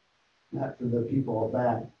 not for the people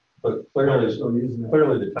back. But clearly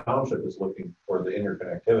the township is looking for the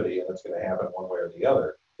interconnectivity, and it's gonna happen one way or the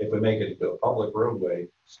other. If we make it into a public roadway,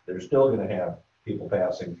 they're still gonna have people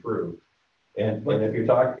passing through. And if you're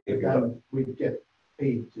talking, Then we get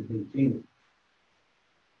paid to maintain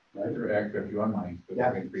it. Right? They're active, you online.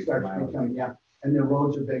 Yeah, it starts becoming, yeah, and the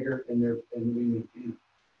roads are bigger and we maintain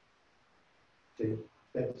it. See,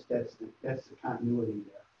 that's the continuity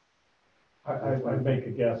there. I'd make a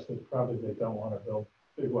guess that probably they don't want to build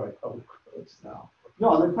big wide public roads now.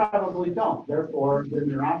 No, they probably don't. Therefore, then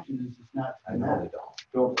their option is just not to I know connect. they don't.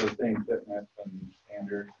 Built for the same fitness and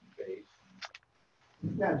standards and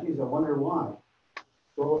base. Yeah, geez, I wonder why.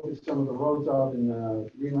 Go look at some of the roads out in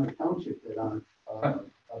Greenland Township that aren't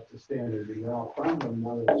up to standard, and they're all crumbling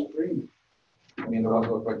now that it's green. I mean, the ones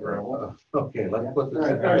look like gravel. Okay, let's put this,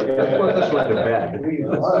 All right. let's put this one to bed.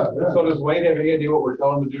 So does Wayne have any idea what we're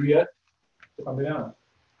telling him to do yet? Probably not.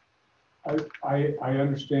 I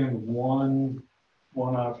understand one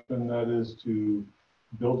option, that is to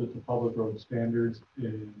build it to public road standards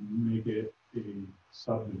and make it a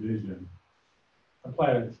subdivision, a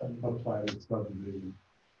platted subdivision.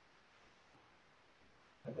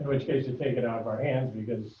 In which case you take it out of our hands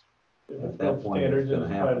because if At it's that built point, standards it's and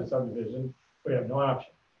gonna it's platted happen. subdivision, we have no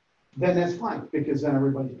option. Then that's fine, because then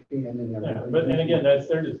everybody's paying and Yeah, everybody. but then again,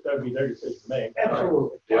 that'd be their decision to make.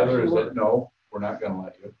 Absolutely. The other is Absolutely. that, no, we're not gonna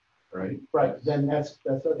let you, right? Right, then that's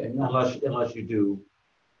okay. No. Unless you do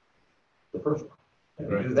the first one. If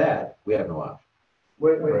you Right. do that, we have no option.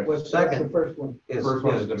 Wait, Right. what's the Second. first one? Is First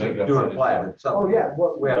one is to make it do a it flat. Oh, yeah,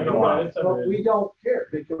 well, We have no option. but we don't care,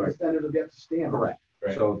 because then it'll get to stand. Correct.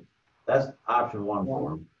 Right. So that's option one for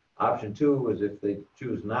them. Option two is if they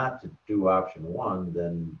choose not to do option one,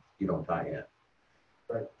 then you don't tie in.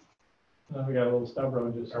 Now we got a little stub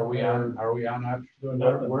road just. Are we on option? Doing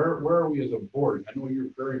Where, nothing. where are we as a board? I know you're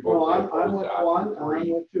very Well, vocally I'm opposed with to one, option I'm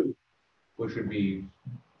three, with two. which would be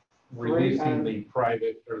releasing and- the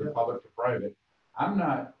private or the Yep. public to private I'm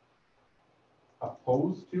not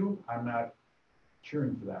opposed to, I'm not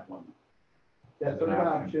cheering for that one. That As an third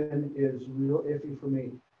option. option is real iffy for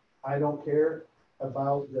me. I don't care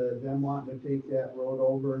about them wanting to take that road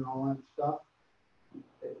over and all that stuff.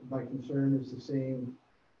 My concern is the same.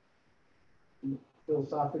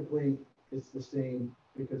 Philosophically, it's the same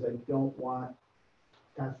because I don't want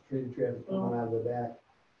concentrated traffic coming out of the back.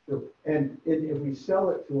 So, and if we sell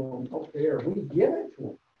it to them, okay, or we give it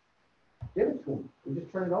to them, we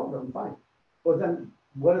just turn it over, I'm fine. But then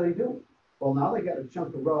what do they do? Well, now they got a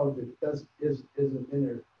chunk of road that isn't in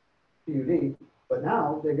their PUD, but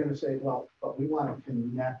now they're gonna say, well, but we want to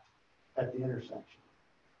connect at the intersection.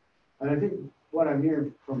 And I think what I'm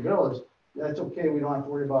hearing from Bill is, that's okay, we don't have to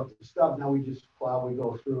worry about the stub, now we just plow, we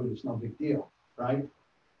go through, and it's no big deal, right?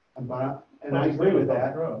 And I agree with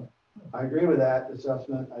that. I agree with that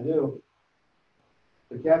assessment, I do.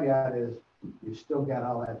 The caveat is, you still got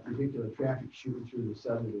all that vehicular traffic shooting through the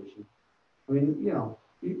subdivision. I mean, you know,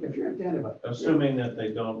 if you're at the end of it. Assuming that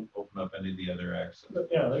they don't open up any of the other exits.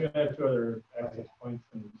 Yeah, they're gonna have 2 other access points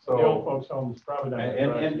and So- the old folks homes probably not.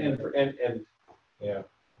 And, yeah.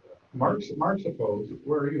 Mark's opposed,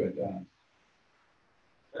 where are you at, Don?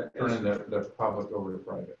 Turning the public over to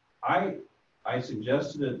private. I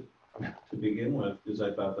suggested it to begin with because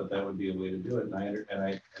I thought that would be a way to do it, and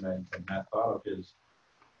I had not thought of his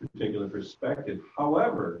particular perspective.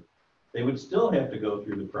 However, they would still have to go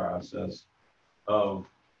through the process of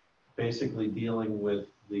basically dealing with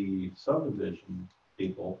the subdivision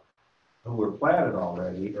people who were platted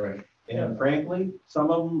already. Right. And frankly, some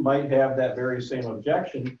of them might have that very same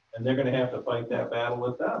objection, and they're going to have to fight that battle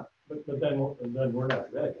with them. But then we're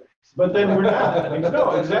not ready. But then we're not.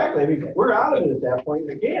 No, exactly. I mean, we're out of it at that point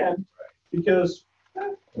again, because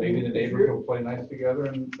Maybe the neighbors will play nice together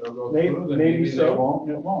and they'll go Maybe- through, then maybe maybe they so. won't,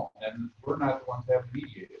 and it won't. And we're not the ones that have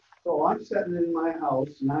mediated. So I'm sitting in my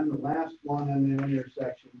house and I'm the last one in the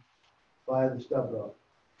intersection by the stub road.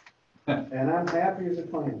 And I'm happy as a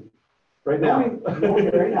clam. Right now.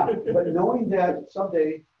 Knowing right now, but knowing that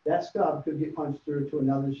someday that stub could get punched through to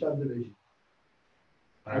another subdivision.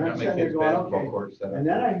 I'm And not I'm sitting making there going, basketball okay. courts set up. And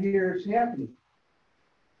then I hear it's happening.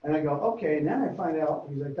 And I go, okay, and then I find out,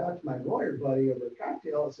 because I talked to my lawyer buddy over a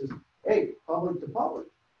cocktail, it says, hey, public to public,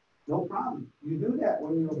 no problem. You do that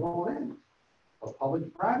when you're going in. But public to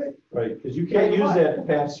private, Right, because you can't use that to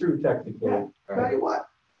pass through technically. yeah, tell you what,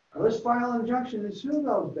 let's file an injunction and sue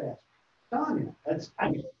those bastards. Telling you, that's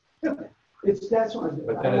that's what I'm.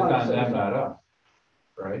 But then it's on them, not us,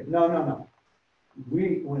 right? No.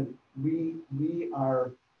 We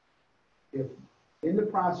are, if in the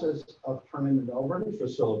process of turning it over,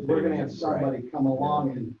 facilitating. we're gonna have somebody come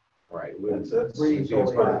along and Right.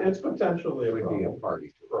 It's potentially It would be a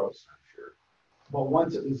party to us, I'm sure. but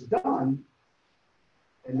once it was done,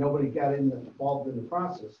 and nobody got involved in the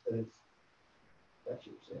process, then that's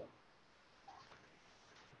your sale.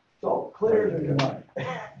 So clear as mud.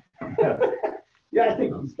 Yeah, I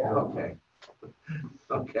think he's got it.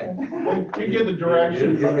 Okay. You get the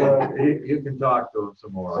direction. You can talk to him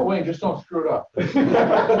some So more. Wayne, just don't screw it up.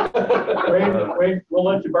 Wait, we'll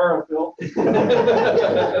let you borrow, Phil.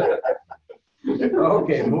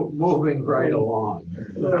 Okay, moving right along.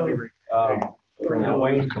 Bring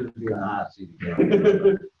Wayne to the hot seat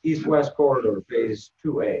again. East-West Corridor, Phase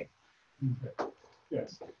 2A.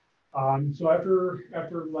 Yes. So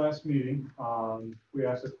after last meeting, we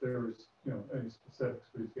asked if there was, any specifics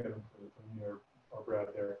we could get from you or Brad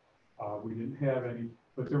there. We didn't have any,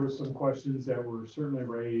 but there were some questions that were certainly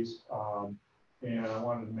raised. And I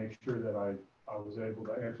wanted to make sure that I was able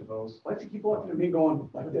to answer those. Why'd you keep looking at me going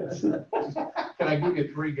like this? Can I give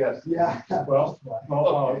you 3 guesses? Yeah. Well,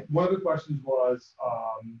 one of the questions was,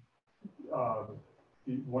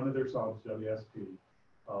 one of their subs, WSP,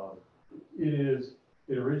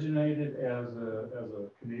 it originated as a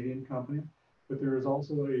Canadian company, but there is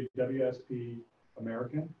also a WSP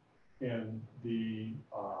American, and the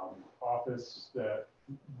office that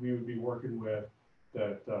we would be working with,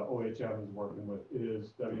 that OHM is working with, is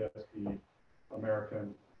WSP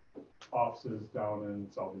American offices down in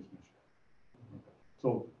Southeast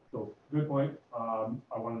Michigan. So good point.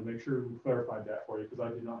 I wanted to make sure we clarified that for you because I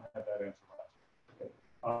did not have that answer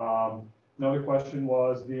last. Another question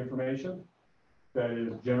was the information that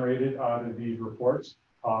is generated out of these reports.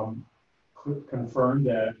 Confirmed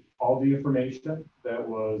that all the information that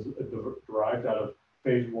was derived out of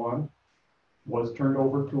phase 1 was turned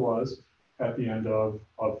over to us at the end of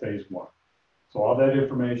phase 1. So all that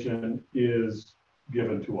information is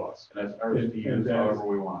given to us. And that's ours to use however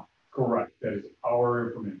we want. Correct. That is our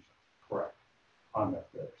information. Correct. On that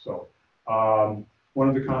there. So one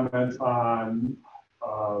of the comments on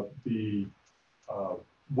the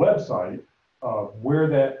website where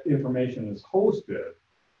that information is hosted.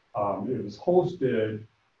 It was hosted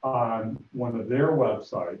on one of their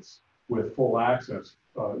websites with full access,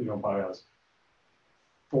 by us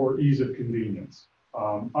for ease of convenience.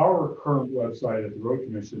 Our current website at the Road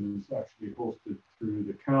Commission is actually hosted through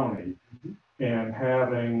the county, and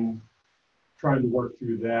trying to work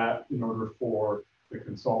through that in order for the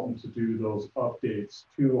consultant to do those updates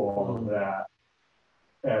to all of that.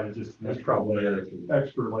 And just an extra layer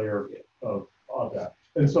of that.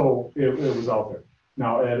 And so it was out there.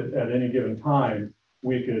 Now, at any given time,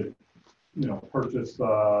 we could, purchase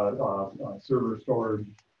server storage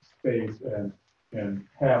space and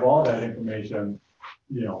have all that information,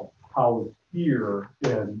 housed here,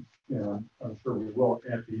 and I'm sure we will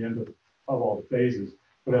at the end of all the phases.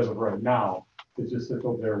 But as of right now, it just sits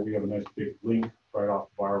over there. We have a nice big link right off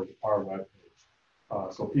of our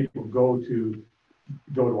webpage. So people go to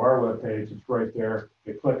our webpage, it's right there.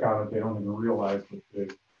 They click on it, they don't even realize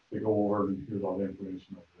that they go over and here's all the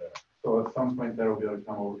information over there. So at some point that'll be able to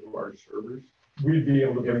come over to our servers. We'd be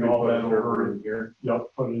able to bring all that over in here. Yep,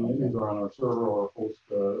 put it either on our server or host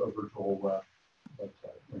a virtual website.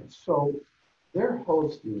 So they're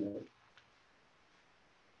hosting it.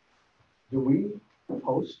 Do we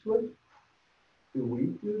host it? Do we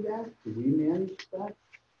do that? Do we manage that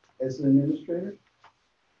as an administrator?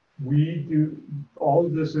 We do all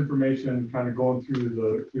of this information kind of going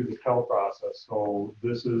through the Pell process. So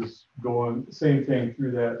this is going same thing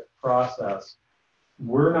through that process.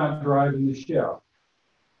 We're not driving the ship.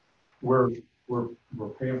 We're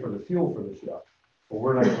paying for the fuel for the ship, but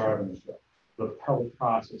we're not driving the ship. The Pell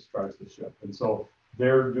process drives the ship, and so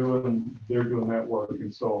they're doing that work.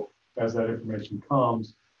 And so as that information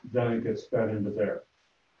comes, then it gets fed into there.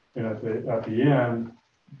 And at the end,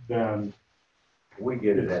 then We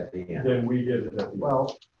get it at the end. then we get it at the end.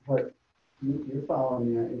 Well, but you're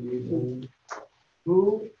following me, and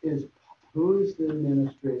who is the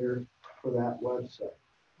administrator for that website?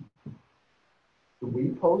 Do we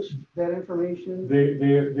post that information? They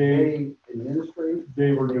administrate?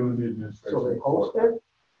 they were doing the administration. So they host it,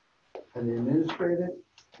 and they administrate it,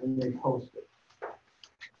 and they post it.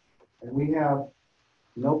 And we have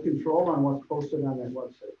no control on what's posted on that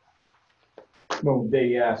website. Well,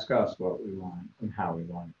 they ask us what we want and how we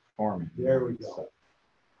want it formatted. There we go.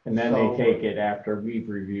 And then So- they take it after we've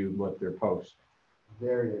reviewed what they're posting.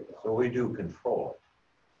 There you go. So we do control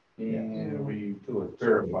And we it to a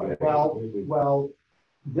verify it. Well,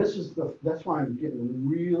 that's why I'm getting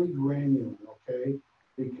really granular, okay?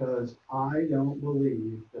 Because I don't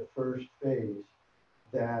believe the first phase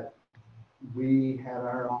that we had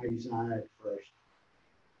our eyes on it first.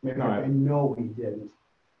 Maybe No, I know we didn't.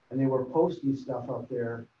 And they were posting stuff up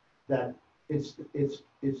there that it's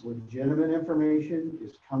legitimate information,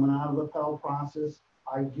 it's coming out of the Pell process.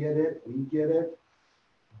 I get it, we get it,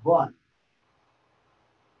 but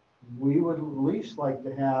we would at least like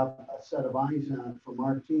to have a set of eyes on it from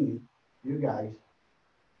our team, you guys,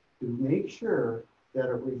 to make sure that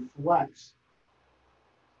it reflects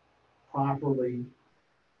properly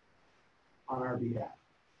on our behalf.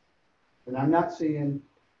 And I'm not saying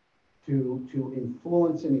to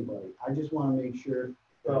influence anybody. I just want to make sure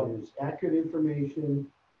that it is accurate information,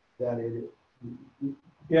 that it.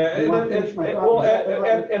 Yeah, You wanna finish my thought? well,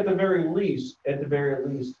 at the very least,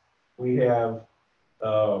 we have,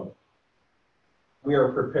 we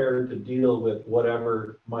are prepared to deal with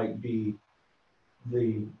whatever might be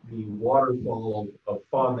the waterfall of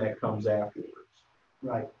fun that comes afterwards.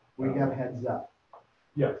 Right, we have heads up.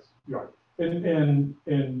 Yes, right. And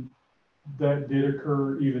that did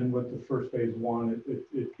occur even with the first phase one.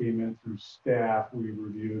 It came in through staff. We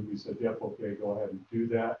reviewed, we said, yep, okay, go ahead and do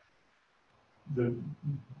that.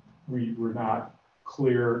 We were not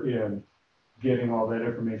clear in getting all that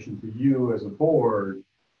information to you as a board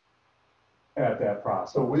at that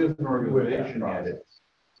process. So we as an organization With that had it.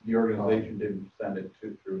 The organization didn't send it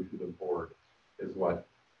through to the board, is what.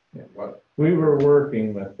 Yeah. What? We were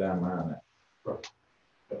working with them on it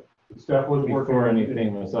The staff was working before on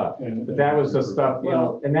anything was up. and But that was the stuff,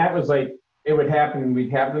 and that was like, it would happen,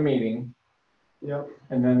 we'd have the meeting, Yep.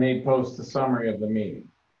 and then they'd post a summary of the meeting.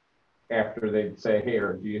 After they'd say,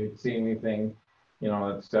 here, do you see anything,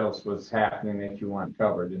 that tells what's happening that you want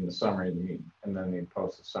covered in the summary of the meeting? And then they'd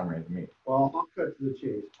post a summary of the meeting. Well, I'll cut to the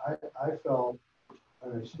chase. I felt,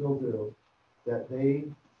 and I still do, that they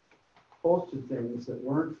posted things that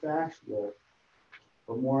weren't factual,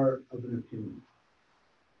 but more of an opinion.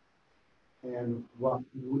 And what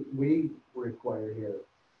we require here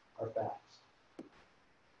are facts,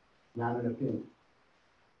 not an opinion.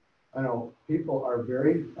 I know people are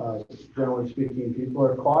very, generally speaking, people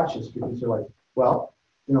are cautious because they're like, Well,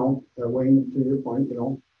 you know, Wayne, to your point, you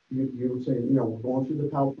know, you were saying, you know, we're going through the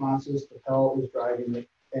Pell process, the Pell is driving it,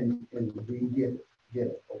 and we get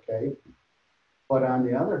it, okay? But on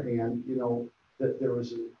the other hand, you know, that there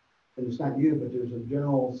was, and it's not you, but there's a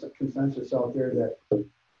general consensus out there that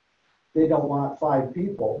they don't want 5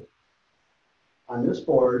 people on this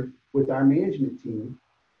board with our management team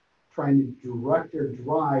trying to direct or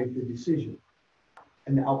drive the decision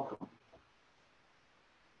and the outcome.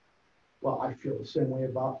 Well, I feel the same way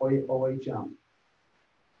about OHM,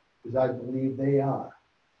 because I believe they are.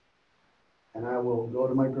 And I will go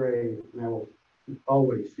to my grave and I will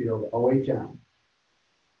always feel that OHM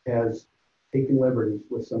has taken liberties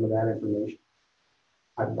with some of that information.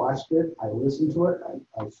 I watched it, I listened to it,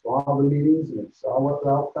 I saw the meetings and I saw what the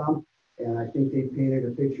outcome, and I think they painted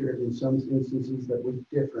a picture in some instances that was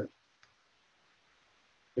different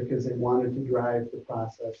because they wanted to drive the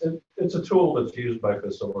process. It's a tool that's used by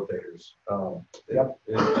facilitators. Yep.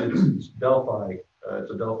 It's Delphi.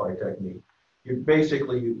 It's a Delphi technique. You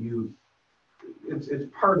basically it's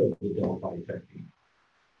part of the Delphi technique,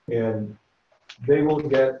 and they will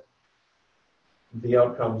get the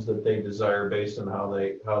outcomes that they desire based on how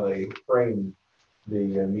they frame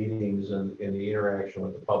the meetings and the interaction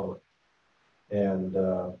with the public. And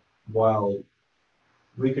while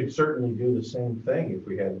we could certainly do the same thing if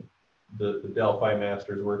we had the Delphi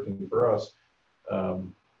masters working for us,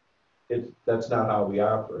 that's not how we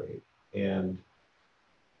operate. And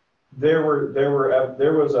there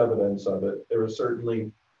was evidence of it. There was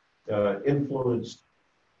certainly influenced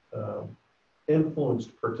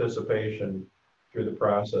participation through the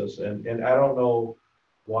process, and I don't know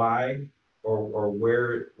why or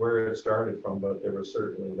where it started from, but there was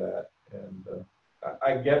certainly that. And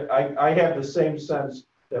I have the same sense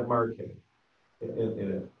that Mark had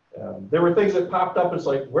in it. There were things that popped up. It's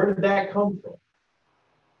like, where did that come from?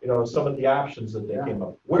 You know, some of the options that they came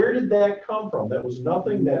up. Where did that come from? That was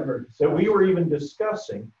nothing that we were even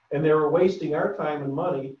discussing, and they were wasting our time and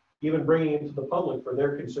money, even bringing it to the public for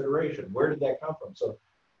their consideration. Where did that come from? So,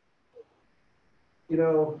 you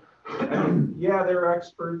know, I mean, yeah, they're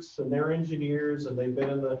experts and they're engineers and they've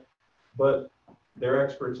been but they're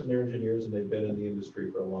experts and they're engineers and they've been in the industry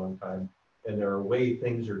for a long time, and there are way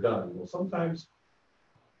things are done. Well, sometimes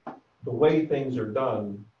the way things are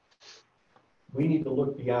done, we need to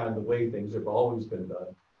look beyond the way things have always been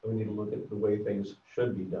done. We need to look at the way things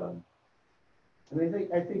should be done. And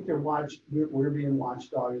I think we're being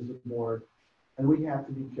watchdog as a board, and we have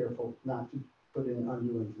to be careful not to put in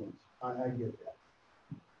undue influence. I get that.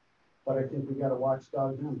 But I think we got to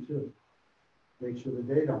watchdog them too. Make sure that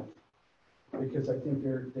they don't. Because I think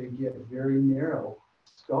they get very narrow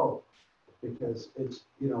scope, because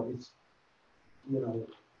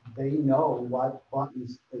they know what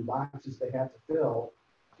buttons and boxes they have to fill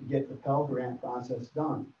to get the Pell Grant process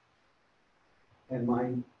done. And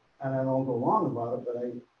I don't go long about it,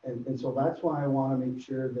 but so that's why I want to make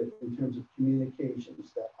sure that in terms of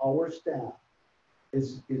communications, that our staff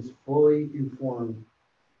is fully informed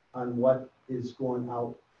on what is going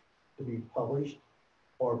out to be published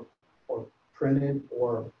or printed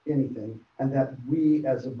or anything, and that we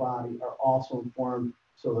as a body are also informed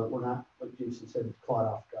so that we're not, like Jason said, caught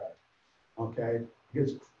off guard, okay?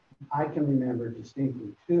 Because I can remember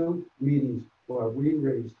distinctly 2 meetings where we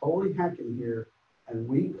raised holy heck in here, and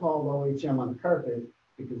we called OHM on the carpet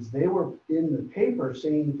because they were in the paper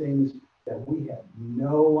saying things that we had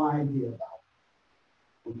no idea about,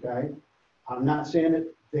 okay? I'm not saying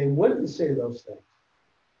that they wouldn't say those things,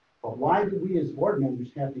 but why do we as board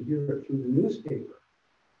members have to hear it through the newspaper?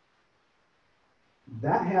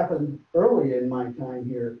 That happened early in my time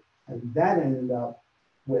here, and that ended up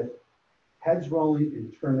with heads rolling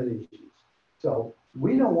and terminations. So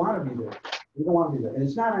we don't want to be there. We don't want to be there. And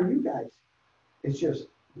it's not on you guys. It's just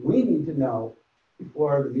we need to know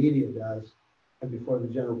before the media does and before the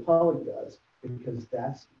general public does, because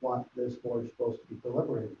that's what this board is supposed to be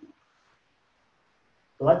deliberating on.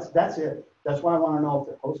 So that's it. That's why I want to know if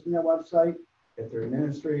they're hosting their website, if they're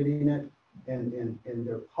administrating it, and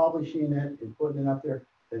they're publishing it and putting it up there.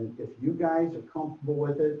 Then if you guys are comfortable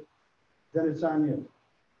with it, then it's on you.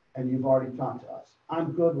 And you've already talked to us.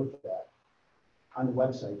 I'm good with that on the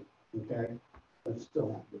website, okay? But still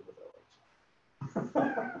not good with the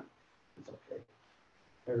website. It's okay.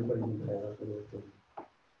 Everybody needs to have it.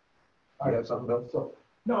 You have something else? So,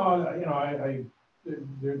 No, you know,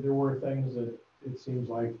 there were things that it seems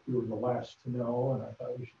like we were the last to know, and I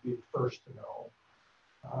thought we should be the first to know.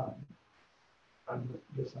 I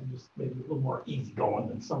guess I'm just maybe a little more easygoing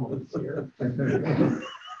than some of us here.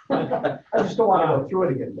 I just don't want to go through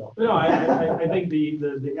it again, though. No, I think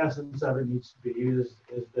the essence of it needs to be is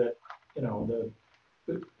that you know,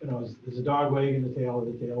 is the dog wagging the tail or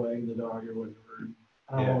the tail wagging the dog or whatever.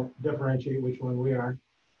 I won't differentiate which one we are,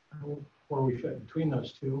 or we fit between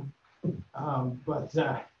those two.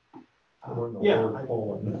 Yeah.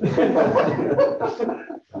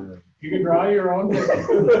 You can draw your own. Yeah,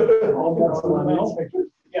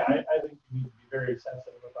 I think we need to be very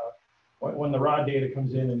sensitive about when the raw data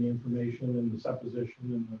comes in and the information and the supposition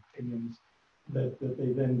and the opinions that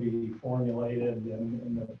they then be formulated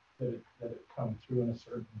and that it come through in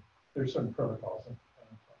there's certain protocols.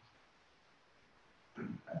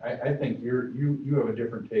 I think you have a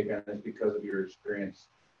different take on this because of your experience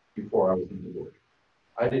before I was in the board.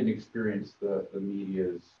 I didn't experience the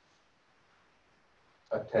media's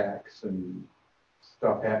attacks and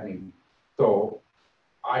stuff happening. So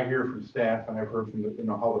I hear from staff and I've heard from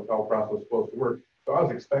how the Pell process was supposed to work. So I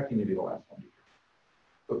was expecting to be the last one.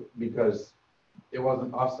 But because it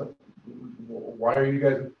wasn't us, why are you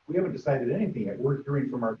guys, we haven't decided anything yet. We're hearing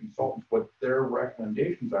from our consultants what their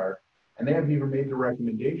recommendations are. And they haven't even made the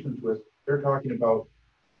recommendations with, they're talking about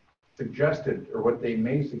suggested or what they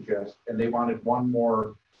may suggest. And they wanted one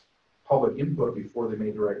more public input before they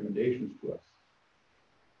made the recommendations to us.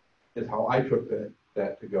 Is how I took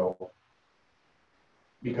that to go.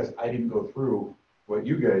 Because I didn't go through what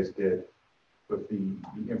you guys did with the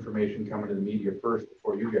information coming to the media first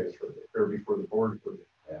before you guys heard it, or before the board heard it.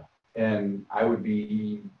 Yeah. And I would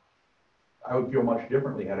feel much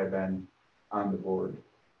differently had I been on the board.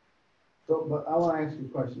 So, but I want to ask you a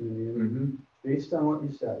question, Indiana. Based on what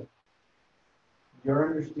you said, your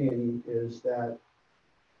understanding is that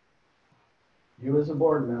you as a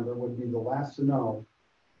board member would be the last to know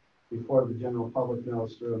before the general public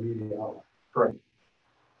knows through a media outlet. Correct.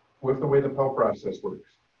 With the way the Pell process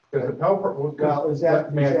works. Because the Pell well, is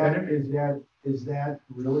that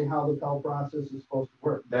really how the Pell process is supposed to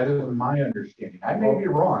work? That is my understanding. I may be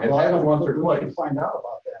wrong. It's happened once or twice. We should find out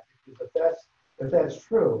about that. Because if that's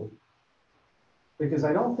true, because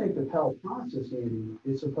I don't think the Pell process, Andy,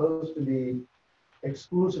 is supposed to be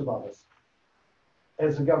exclusive of us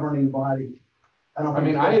as a governing body. I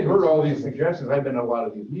mean, I had heard all these suggestions. I've been at a lot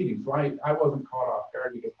of these meetings, so I wasn't caught off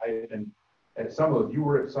guard because I had been at some of those. You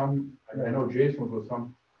were at some, I know Jason was with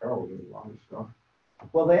some, Carol was a lot of stuff.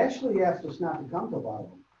 Well, they actually asked us not to come to a lot of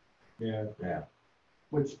them. Yeah. Yeah.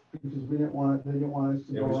 Which, because they didn't want us to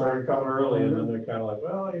go. We started coming early and then they're kind of like,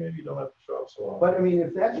 well, maybe you don't have to show up so often. But I mean,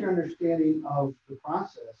 if that's your understanding of the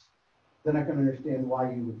process, then I can understand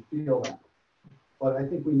why you would feel that. But I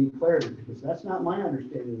think we need clarity because that's not my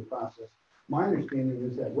understanding of the process. My understanding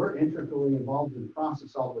is that we're intricately involved in the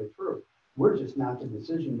process all the way through. We're just not the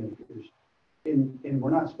decision makers. And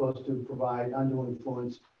we're not supposed to provide undue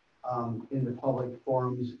influence in the public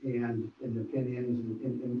forums and in opinions.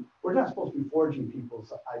 And we're not supposed to be forging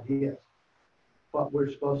people's ideas. But we're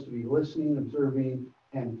supposed to be listening, observing,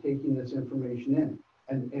 and taking this information in.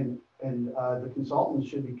 And the consultants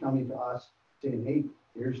should be coming to us saying, hey,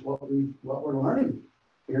 here's what we're learning.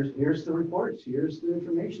 Here's the reports. Here's the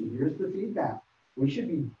information. Here's the feedback. We should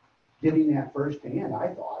be getting that firsthand,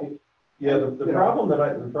 I thought. Yeah, the problem that I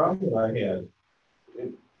had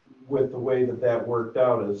with the way that worked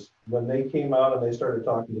out is when they came out and they started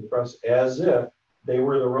talking to the press as if they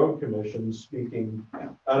were the road commission speaking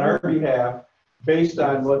on our behalf based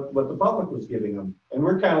on what the public was giving them. And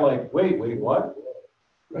we're kind of like, wait, what?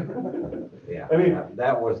 Yeah, I mean,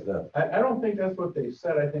 that was the. I don't think that's what they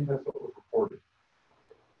said. I think that's what was reported.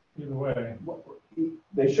 Either way.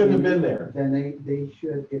 they shouldn't have been there. Then they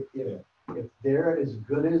should, if they're as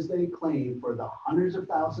good as they claim for the hundreds of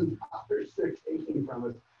thousands of dollars they're taking from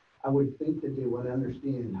us, I would think that they would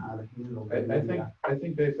understand how to handle that. I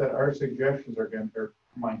think they said our suggestions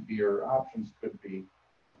might be, or options could be.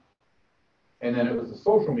 And then it was the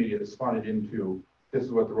social media that spun it into, this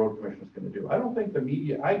is what the road commission is going to do. I don't think the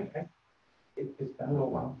media, it's been a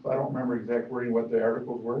little while, so I don't remember exact wording what the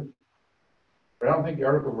articles were. But I don't think the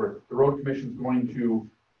articles were, the road commission is going to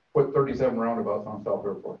put 37 roundabouts on South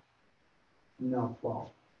Airport. No,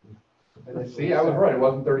 well. See, I was right, it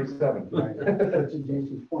wasn't 37. Right. That's to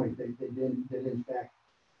Jason's point. They did in fact,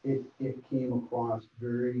 it came across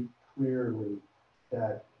very clearly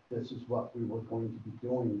that this is what we were going to be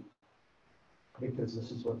doing because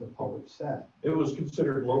this is what the public said. It was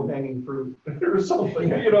considered low-hanging fruit or something.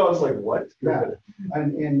 You know, I was like, what? Yeah,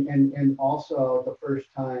 and also the first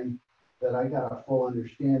time that I got a full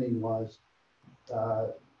understanding was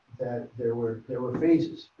that there were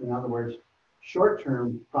phases. In other words,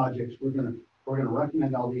 short-term projects we're gonna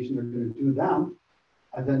recommend all these and they're gonna do them,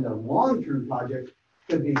 and then the long-term projects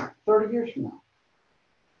could be 30 years from now.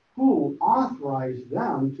 Who authorized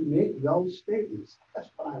them to make those statements? That's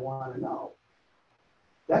what I want to know.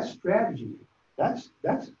 That's strategy. That's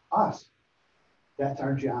us. That's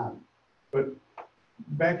our job. But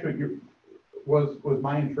back to it, was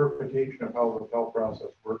my interpretation of how the thought process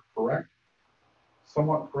worked correct?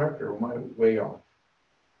 Somewhat correct, or am I way off?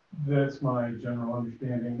 That's my general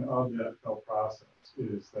understanding of that whole process,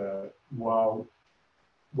 is that while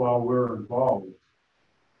we're involved,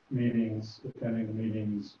 meetings, attending the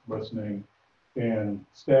meetings, listening, and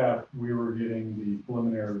staff, we were getting the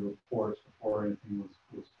preliminary reports before anything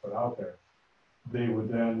was put out there. They would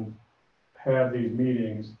then have these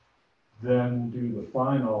meetings, then do the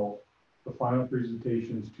final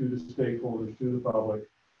presentations to the stakeholders, to the public,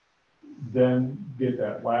 then get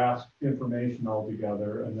that last information all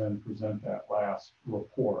together, and then present that last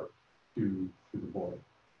report to the board.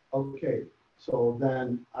 Okay, so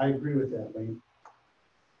then I agree with that, Lee.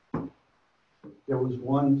 There was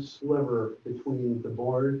one sliver between the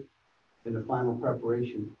board and the final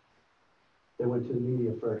preparation. They went to the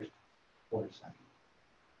media first, board second.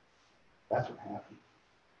 That's what happened.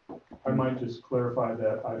 I might just clarify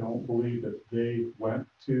that I don't believe that they went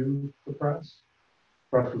to the press.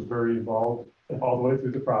 Press was very involved all the way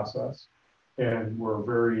through the process, and were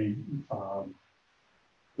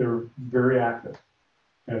they're very active.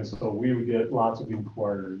 And so we would get lots of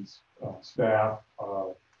inquiries, staff,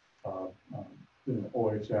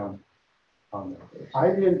 OHM on that. I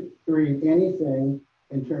didn't read anything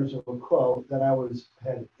in terms of a quote that I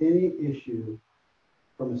had any issue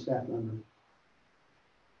from a staff member.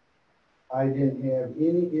 I didn't have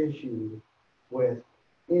any issue with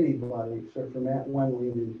anybody except for Matt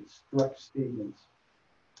Wendling and direct statements.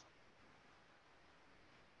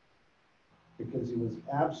 Because he was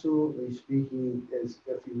absolutely speaking as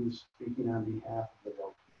if he was speaking on behalf of the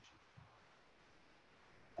road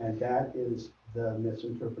commission. And that is the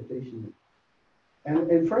misinterpretation.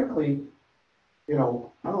 And frankly, you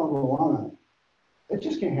know, I don't want to go on on it. It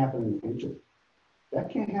just can't happen in the future. That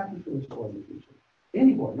can't happen for this board in the future.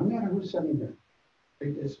 Any board, no matter who's sitting here.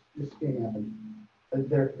 It just can't happen.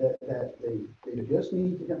 They just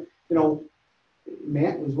need to, you know,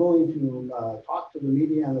 Matt was willing to talk to the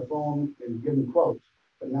media on the phone and give them quotes,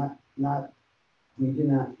 but we did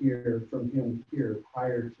not hear from him here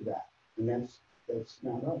prior to that. And that's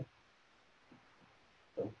not right.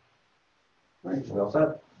 So, right. Well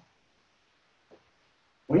said.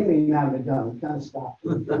 We may not have been done. We kind of stopped.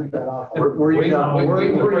 We kind of got off. Were you done?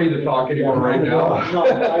 We're ready to talk anymore right now. No,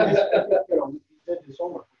 I just, you know, we did this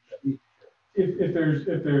homework. If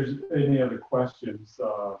there's any other questions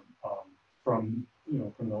from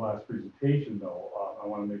the last presentation, though, I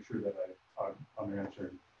want to make sure that I'm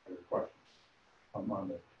answering your questions on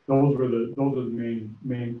that. Those are the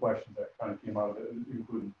main questions that kind of came out of it,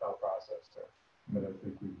 including the thought process there. But I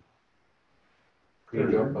think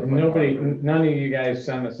None of you guys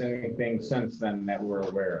sent us anything since then that we're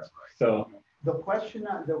aware of. So the question,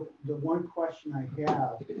 the one question I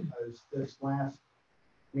have is this last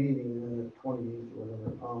meeting in the 28th or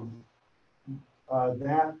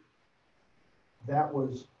whatever. That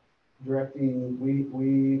was directing.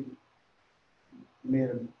 We made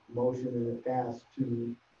a motion and it passed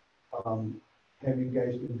to have you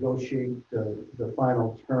guys negotiate the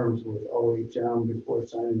final terms with OHM before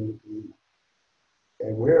signing the agreement.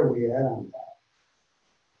 Okay, where are we at on that?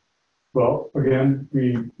 well, again,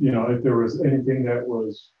 if there was anything that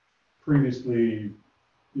was previously,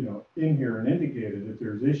 in here and indicated, if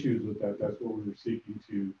there's issues with that, that's what we were seeking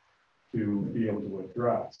to be able to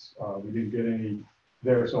address. We didn't get any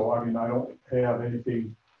there, so I mean, I don't have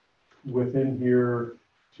anything within here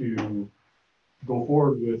to go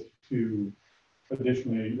forward with to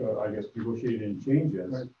additionally, I guess, negotiate any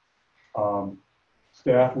changes. Right.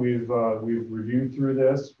 Staff, we've reviewed through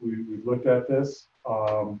this. We've looked at this.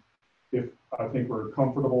 If I think we're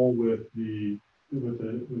comfortable with the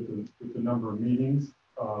number of meetings,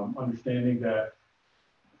 understanding that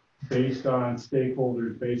based on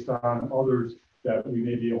stakeholders, based on others, that we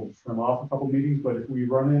may be able to trim off a couple meetings. But if we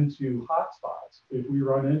run into hotspots, if we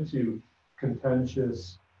run into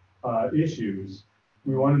contentious issues,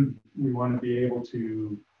 we want to be able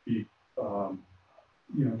to be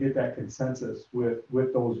get that consensus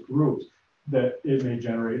with those groups, that it may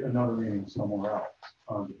generate another meeting somewhere else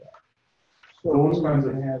onto that. So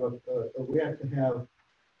we have to have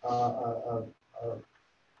a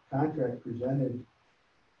contract presented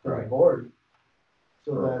to the board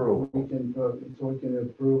so that we can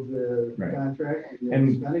approve the contract and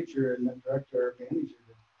the expenditure and then direct our manager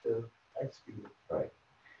to execute it. Right.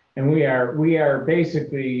 And we are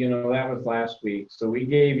basically, that was last week. So we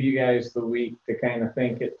gave you guys the week to kind of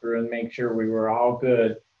think it through and make sure we were all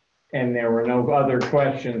good. And there were no other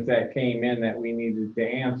questions that came in that we needed to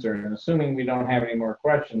answer. And assuming we don't have any more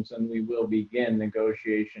questions, then we will begin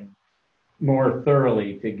negotiation more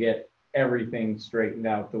thoroughly to get everything straightened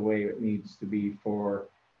out the way it needs to be for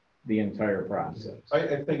the entire process.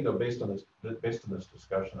 I think though, based on this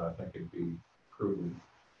discussion, I think it'd be prudent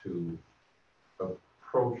to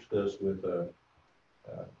approach this with a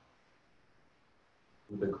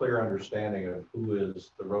clear understanding of who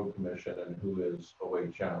is the road commission and who is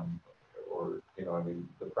OHM, or, you know, I mean,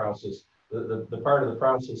 the process, the part of the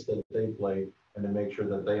process that they play, and to make sure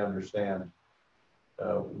that they understand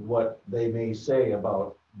what they may say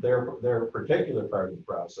about their particular part of the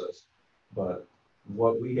process, but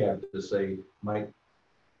what we have to say might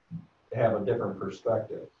have a different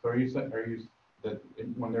perspective. So are you that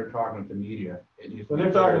when they're talking to the media, When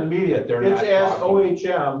they're talking to the media, it's as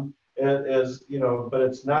OHM, as you know, but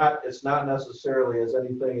it's not necessarily as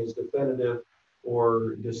anything as definitive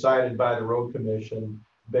or decided by the road commission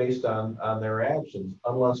based on their actions,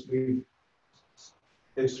 unless we've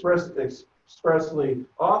expressly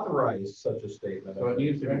authorized such a statement. So it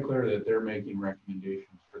needs to be clear that they're making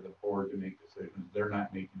recommendations for the board to make decisions. They're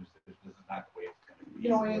not making decisions. This is not the way it's going to be. You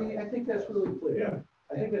know, Andy, I think that's really clear. Yeah.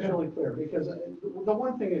 I think that's really clear, because the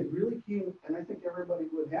one thing it really came, and I think everybody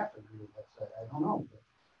would have to agree with that, said, I don't know,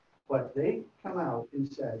 but they come out and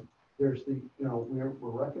said, there's the, you know, we're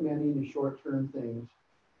recommending the short-term things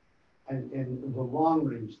and the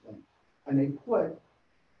long-range things. And they put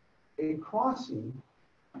a crossing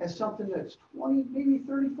as something that's 20, maybe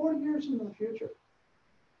 30, 40 years into the future.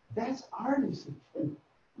 That's our decision,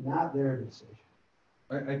 not their decision.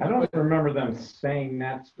 I don't remember them saying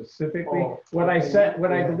that specifically. Oh, What I okay. said,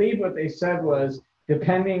 what I Yeah. believe what they said was,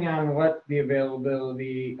 depending on what the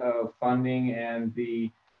availability of funding and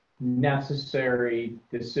the necessary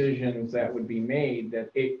decisions that would be made, that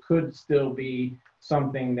it could still be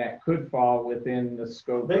something that could fall within the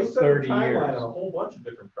scope They of set a 30 timeline years. on a whole bunch of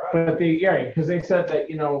different projects. But yeah, because they said that,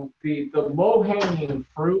 you know, the low hanging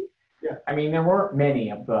fruit, Yeah. I mean, there weren't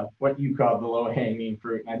many of the, what you call the low hanging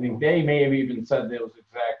fruit. I think they may have even said those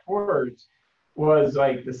exact words, was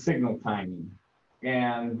like the signal timing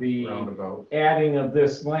and the Roundabout. adding of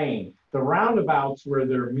this lane. The roundabouts were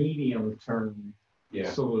their medium term Yeah.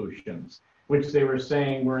 solutions, which they were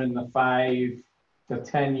saying were in the 5 to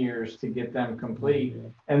 10 years to get them complete.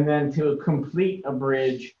 And then to complete a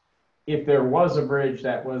bridge, if there was a bridge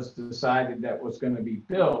that was decided that was going to be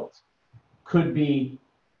built, could be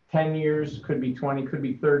 10 years, could be 20, could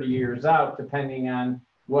be 30 years out, depending on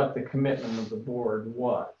what the commitment of the board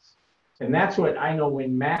was. And that's what I know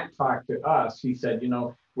when Matt talked to us, he said, you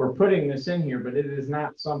know, we're putting this in here, but it is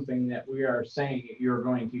not something that we are saying that you're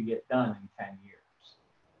going to get done in 10 years.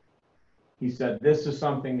 He said, this is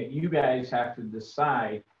something that you guys have to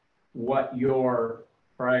decide what your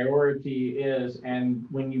priority is. And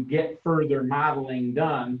when you get further modeling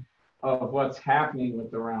done of what's happening with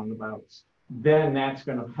the roundabouts, then that's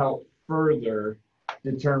going to help further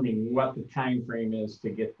determine what the time frame is to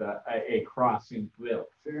get a crossing built.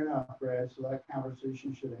 Fair enough, Brad. So that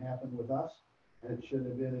conversation should have happened with us, and it should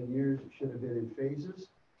have been in years. It should have been in phases.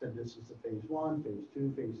 Said this is the phase 1, phase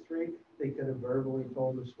 2, phase 3. They could have verbally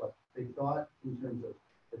told us what they thought in terms of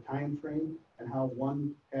the time frame and how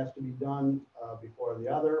one has to be done before the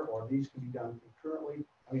other, or these can be done concurrently.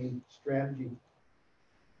 I mean, strategy.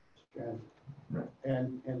 Right.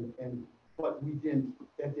 And but we didn't.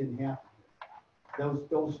 That didn't happen.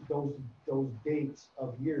 Those dates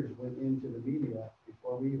of years went into the media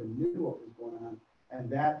before we even knew what was going on, and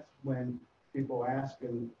that's when people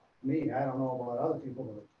asking me, I don't know about other people,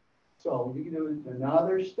 but so you do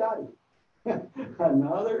another study,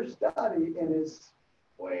 another study, and it's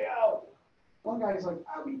way out. One guy's like,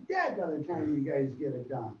 I'll be dead by the time you guys get it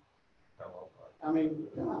done. I mean,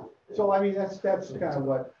 come on. So I mean, that's kind of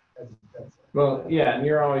what. That's Well, yeah, and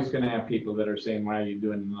you're always going to have people that are saying, why are you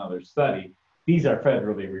doing another study? These are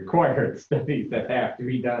federally required studies that have to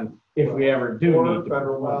be done if we ever do need to.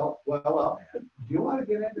 Well, do you want to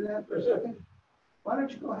get into that for a second? Why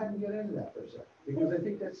don't you go ahead and get into that for a second? Because I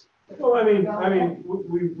think that's. Well, I mean,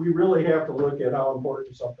 we really have to look at how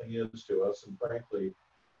important something is to us, and frankly,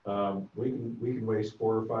 we can waste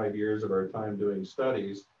 4 or 5 years of our time doing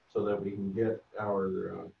studies so that we can get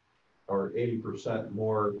our 80%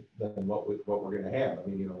 more than what we're going to have. I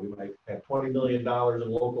mean, you know, we might have $20 million in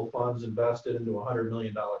local funds invested into a $100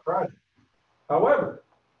 million project. However,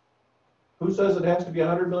 who says it has to be a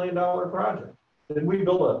 $100 million project? Did we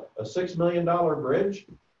build a $6 million bridge?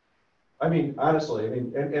 I mean, honestly, I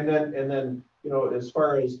mean, and then, you know, as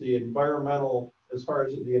far as the environmental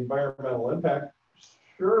impact,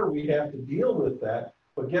 sure, we have to deal with that.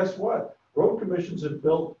 But guess what? Road commissions have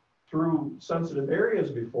built through sensitive areas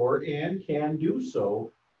before and can do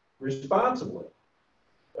so responsibly.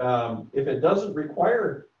 If it doesn't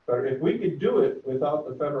require, or if we could do it without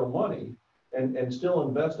the federal money and still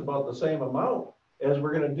invest about the same amount as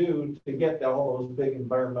we're going to do to get all those big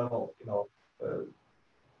environmental,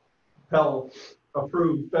 Pell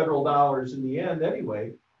approved federal dollars in the end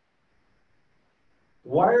anyway,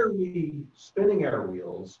 why are we spinning our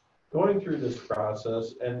wheels going through this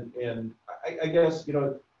process? And I guess,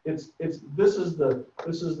 this is the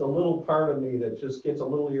little part of me that just gets a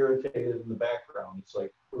little irritated in the background. It's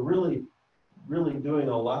like, we're really doing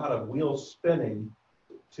a lot of wheel spinning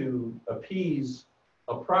to appease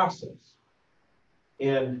a process.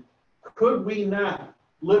 And could we not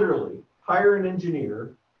literally hire an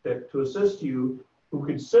engineer to assist you who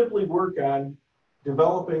could simply work on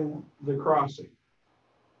developing the crossing?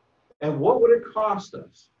 And what would it cost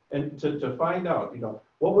us? And to find out,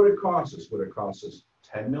 what would it cost us? Would it cost us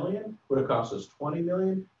 10 million? Would it cost us 20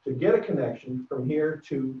 million to get a connection from here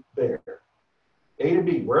to there? A to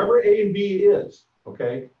B, wherever A and B is,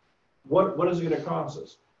 okay? What is it going to cost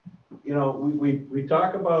us? We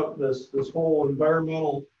talk about this whole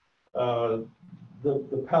environmental, the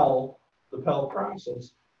Pell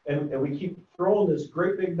process, and we keep throwing this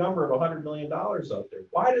great big number of $100 million out there.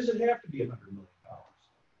 Why does it have to be $100 million?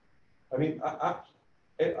 I mean,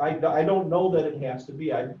 I don't know that it has to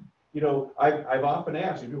be. I've often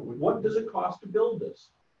asked, what does it cost to build this?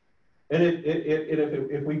 And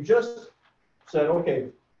if we just said, okay,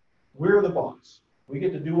 we're the boss, we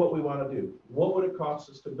get to do what we want to do, what would it cost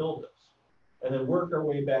us to build this? And then work our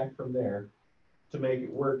way back from there to make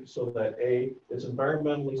it work so that A, it's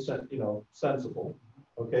environmentally sensible,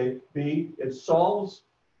 okay? B, it solves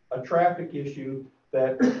a traffic issue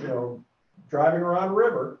that, driving around a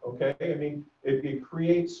river, okay? I mean, it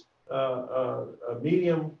creates a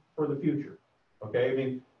medium for the future, okay? I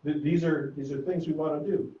mean, these are things we want to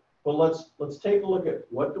do. But let's take a look at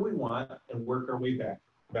what do we want and work our way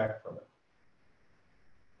back from it.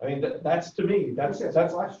 I mean, that's to me, that's a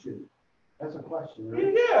question. That's a question,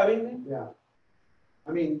 right? Yeah, I mean, yeah.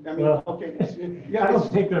 I mean, Well, okay. Yeah, I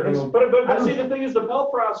don't think they're. But see, the thing is, the Pell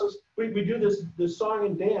process, we do this song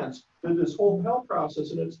and dance through this whole Pell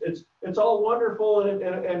process, and it's all wonderful,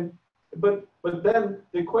 but then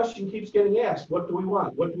the question keeps getting asked, what do we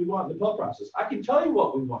want? What do we want in the Pell process? I can tell you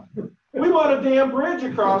what we want. We want a damn bridge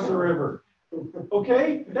across the river.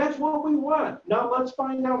 Okay, that's what we want. Now let's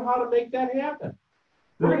find out how to make that happen.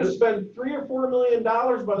 We're going to spend $3 or $4 million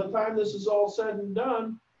by the time this is all said and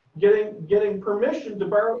done, getting permission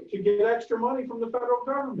to get extra money from the federal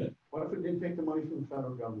government. What if it didn't take the money from the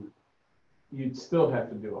federal government? You'd still have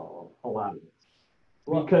to do a lot of this.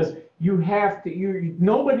 Because you have to,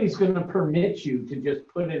 nobody's going to permit you to just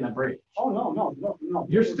put in a bridge. Oh, no.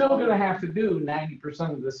 You're still going to have to do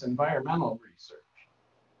 90% of this environmental research.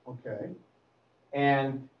 Okay.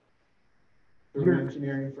 And through an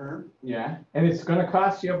engineering firm? Yeah, and it's going to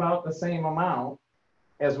cost you about the same amount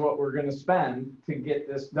as what we're going to spend to get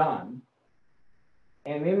this done.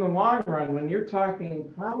 And in the long run, when you're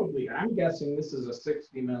talking probably, I'm guessing this is a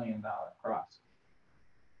 $60 million crossing.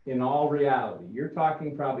 In all reality, you're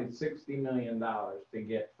talking probably $60 million to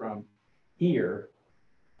get from here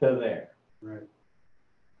to there. Right.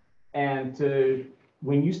 And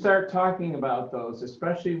when you start talking about those,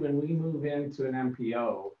 especially when we move into an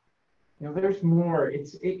MPO, there's more.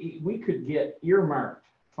 We could get earmarked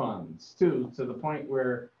funds too, to the point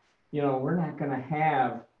where, we're not going to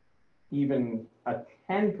have even a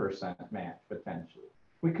 10% match potentially.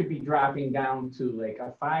 We could be dropping down to like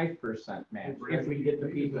a 5% match if we get the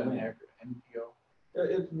people in there.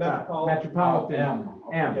 It's metropolitan.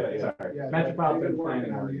 Metropolitan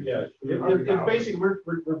planning. Yeah, it's basically,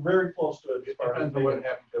 we're very close to it. Depends on what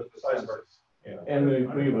happens with the census. Yeah. And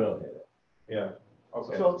we will hit it. Yeah.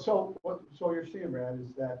 Okay. So you're saying, Brad,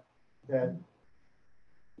 is that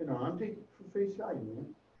I'm taking for face value, man,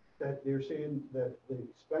 that they're saying that the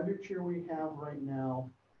expenditure we have right now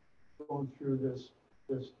going through this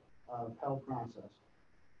Pell process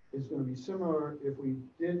is going to be similar if we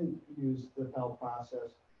didn't use the Pell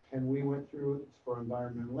process and we went through it for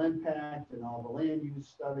environmental impact and all the land use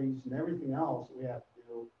studies and everything else we have to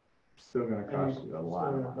do. Still going to cost you a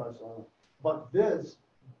lot. But this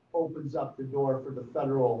opens up the door for the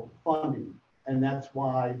federal funding, and that's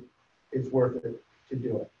why it's worth it to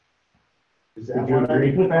do it. Is that Would you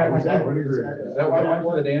agree with that? Is that Is that why I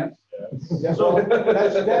want the dance? So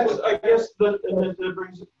that's I guess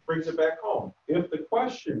that brings it back home. If the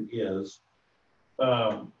question is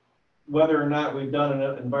whether or not we've done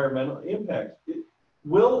an environmental impact,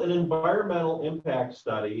 will an environmental impact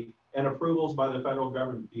study and approvals by the federal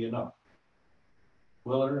government be enough?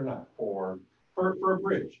 will it or not, for a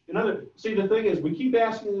bridge. See, the thing is, we keep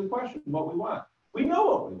asking the question, what we want. We know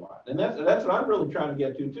what we want, and that's what I'm really trying to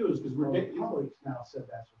get to too, is because Well, we're, the public's now said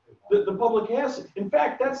that's what they want. the public has, in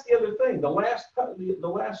fact, that's the other thing, the last part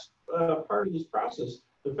of this process,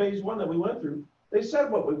 the phase 1 that we went through, they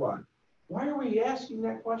said what we want. Why are we asking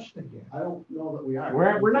that question again? I don't know that we are.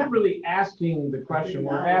 We're not really asking the question,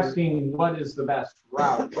 we're asking what is the best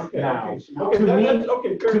route now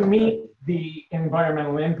to meet the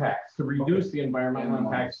environmental impacts, to reduce the environmental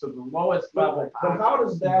impacts to the lowest level. But how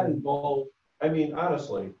does that involve, I mean,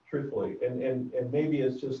 honestly, truthfully, and maybe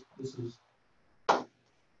it's just, this is,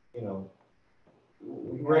 you know,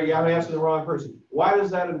 Greg, I'm asking the wrong person. Why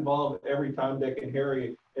does that involve every Tom, Dick, and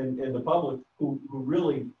Harry and the public who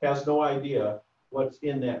really has no idea what's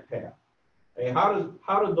in that path? And how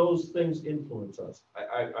do those things influence us?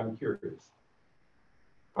 I'm curious.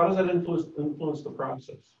 How does that influence the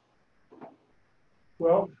process?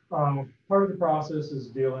 Well, part of the process is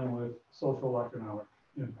dealing with social economic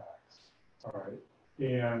impacts. All right.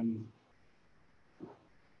 And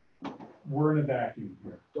we're in a vacuum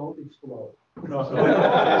here. Don't explode. No,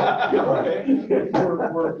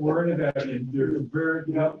 we're in a vacuum.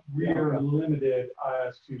 We are limited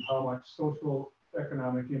as to how much social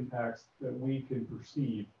economic impacts that we can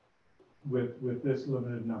perceive with this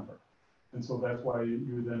limited number. And so that's why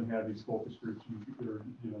you then have these focus groups,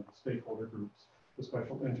 stakeholder groups, the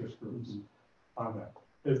special interest groups on that.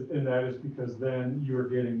 And that is because then you're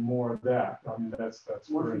getting more of that. I mean, that's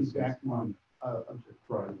More feedback on,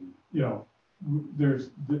 right. You know,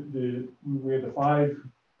 there's we had the 5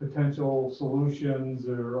 potential solutions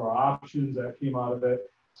or options that came out of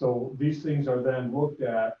it. So these things are then looked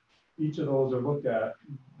at. Each of those are looked at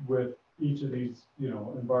with each of these,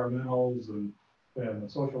 environmentals and the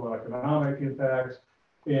social and economic impacts.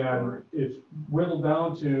 And it's whittled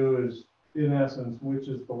down to is, in essence, which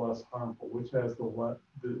is the less harmful, which has the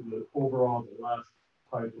overall the less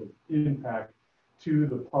type of impact to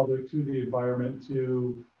the public, to the environment,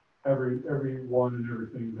 to everyone and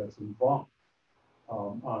everything that's involved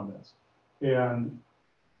on this. And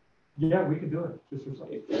yeah, we can do it just for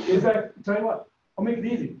something. In fact, tell you what, I'll make it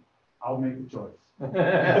easy. I'll make the choice.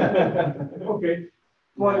 Okay,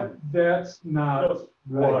 but that's not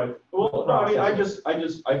what. Well, no, I mean, I just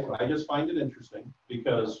find it interesting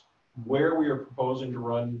because where we are proposing to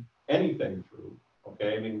run anything through,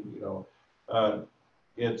 okay, I mean,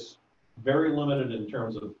 it's very limited in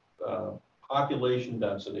terms of population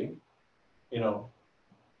density.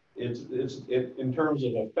 It's in terms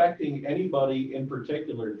of affecting anybody in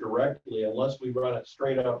particular directly, unless we run it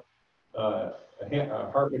straight up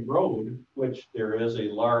Hartman Road, which there is a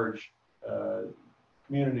large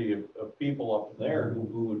community of people up there who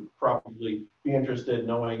would probably be interested in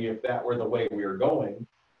knowing if that were the way we were going.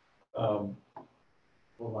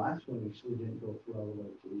 well, last one, we didn't go through all the way,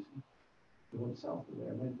 Jason. We went south of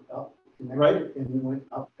there, went up. Right. And we went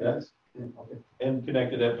up. Yes. And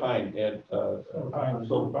connected at Pine, at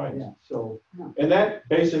Silver Pines. Yeah, so. And that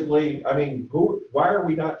basically, I mean, why are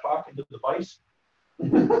we not talking to the bison?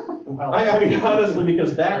 I mean, honestly,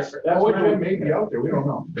 because that's where may be out there. We don't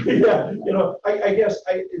know. Yeah, I guess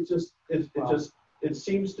it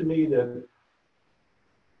seems to me that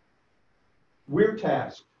we're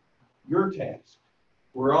tasked, you're tasked,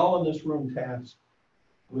 we're all in this room tasked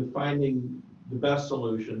with finding the best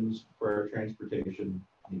solutions for our transportation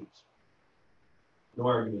needs. No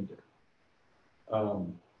argument there.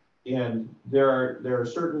 And there are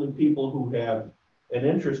certainly people who have an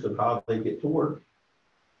interest of how they get to work.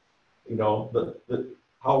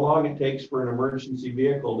 How long it takes for an emergency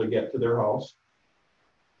vehicle to get to their house.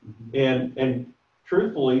 And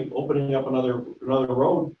truthfully, opening up another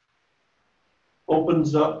road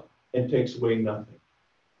opens up and takes away nothing.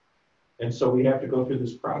 And so we have to go through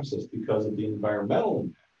this process because of the environmental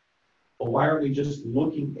impact. Well, why aren't we just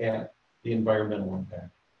looking at the environmental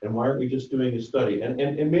impact? And why aren't we just doing a study? And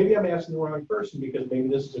maybe I'm asking the wrong person, because maybe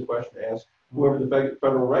this is a question to ask whoever the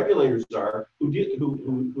federal regulators are who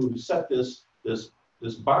set this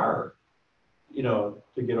bar, to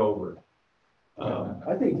get over.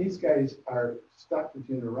 I think these guys are stuck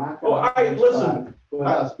between a rock and listen with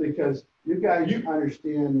us, because you guys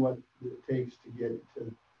understand what it takes to get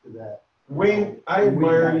to that. Wayne, I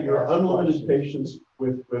admire your unlimited patience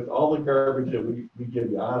with all the garbage that we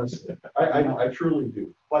give you, honestly. I truly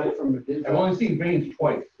do. But I've only seen veins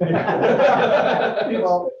twice.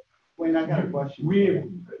 Well, Wayne, I got a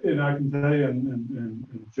question. And I can tell you, and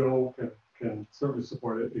Joe can certainly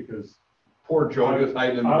support it, because Poor Joe just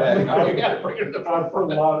hiding in the back. I've put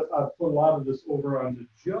a lot of this over onto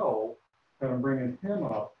Joe, kind of bringing him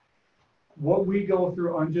up. what we go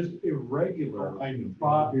through on just a regular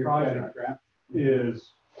project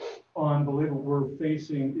is unbelievable. We're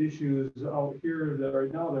facing issues out here that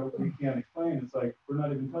right now that we can't explain. It's like, we're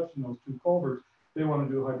not even touching those 2 culverts. They want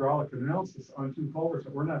to do hydraulic analysis on 2 culverts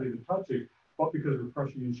that we're not even touching, but because we're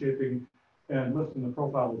crushing and shaping and lifting the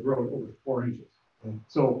profile of the road over 4 inches.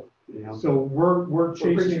 So, we're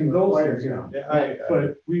chasing those things now.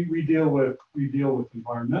 But we deal with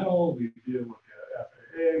environmental, we deal with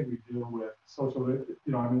FAA, we deal with social, we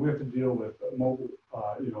have to deal with mobile,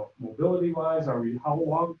 mobility wise. How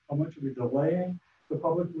much are we delaying the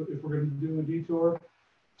public if we're going to do a detour?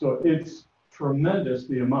 So it's tremendous,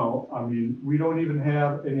 the amount. I mean, we don't even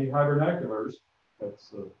have any hibernaculars.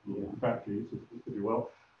 That's fat trees, if you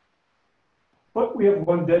will. But we have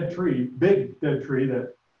one dead tree, big dead tree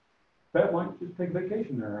that might just take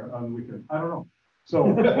vacation there on the weekend. I don't know.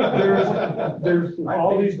 So there's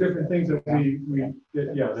all these different things that we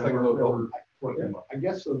we're working on. I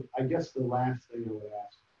guess the last thing I would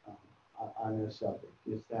ask on this subject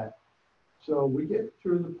is that, so we get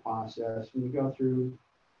through the process and we go through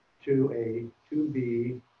 2A,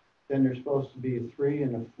 2B, then there's supposed to be a 3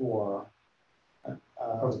 and a 4.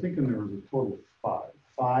 I was thinking there was a total of 5.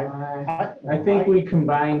 5. I think we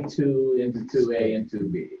combined 2 into 2A and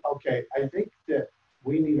 2B. Okay, I think that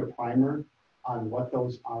we need a primer on what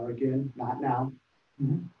those are again, not now,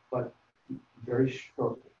 but very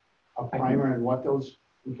shortly. A primer on what those,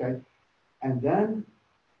 okay? And then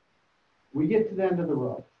we get to the end of the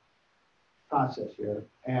road process here,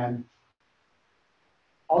 and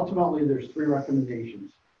ultimately there's 3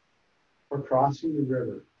 recommendations for crossing the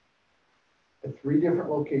river at 3 different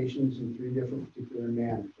locations in 3 different particular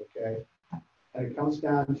manners, okay? And it comes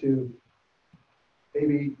down to A,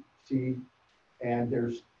 B, C, and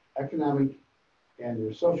there's economic, and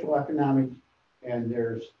there's social economic, and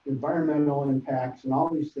there's environmental impacts and all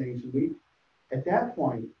these things. And at that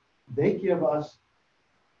point, they give us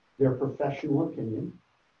their professional opinion,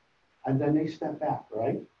 and then they step back,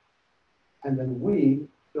 right? And then we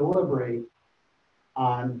deliberate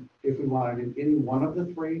on if we want to do any one of the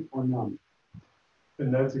 3 or none.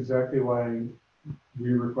 And that's exactly why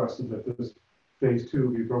we requested that this phase 2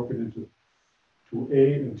 be broken into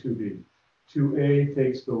 2A and 2B. 2A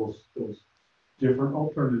takes those different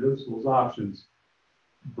alternatives, those options,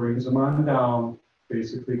 brings them on down,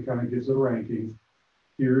 basically kind of gives a ranking.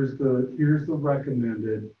 Here's the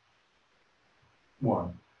recommended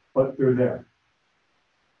one, but they're there.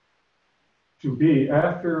 2B,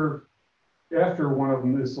 after one of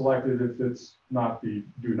them is selected, if it's not the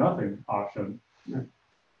do nothing option,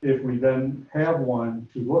 if we then have one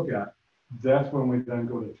to look at, that's when we then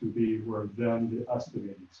go to 2B, where then the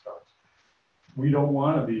estimating starts. We don't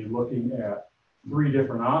want to be looking at 3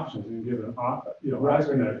 different options and give an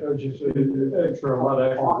estimate. Extra, a lot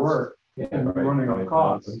of extra work and running up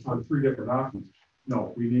costs on 3 different options.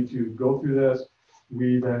 No, we need to go through this.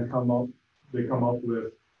 We then they come up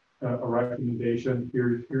with a recommendation.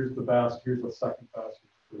 Here's the best. Here's the second best.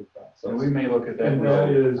 So we may look at that, And that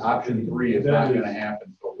is option 3 is not gonna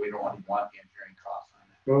happen, so we don't want the engineering costs on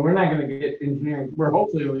it. Well, we're not going to get engineering. We're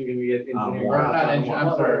hopefully only going to get engineering.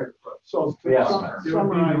 I'm sorry. So Yes. It would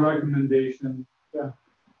be the recommendation.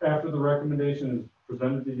 After the recommendation is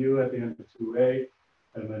presented to you at the end of 2A,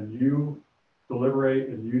 and then you deliberate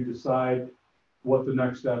and you decide what the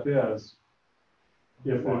next step is.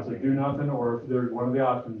 If it's a do nothing, or if there's one of the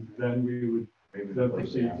options, then we would then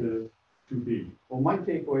proceed to 2B. Well, my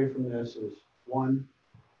takeaway from this is, 1,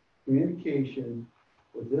 communication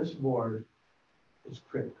with this board is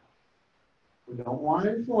critical. We don't want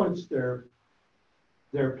to influence their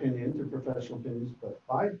opinions, their professional opinions, but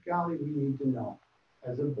by golly, we need to know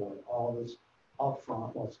as a board all this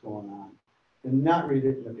upfront, what's going on, and not read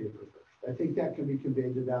it in the paper first. I think that can be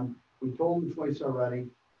conveyed to them. We told them twice already.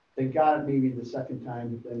 They got it maybe the second time,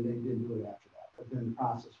 but then they didn't do it after that. But then the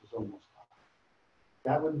process was almost done.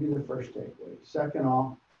 That would be the first takeaway. Second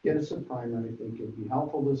off, get us a primer. I think it'd be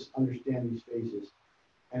helpful to understand these phases.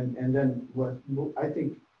 And then what I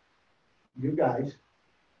think you guys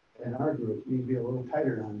and our group need to be a little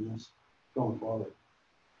tighter on this going forward.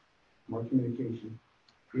 More communication,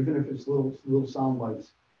 even if it's little sound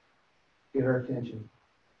bites. Get our attention.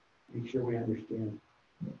 Make sure we understand.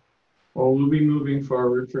 Well, we'll be moving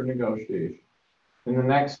forward for negotiation. And the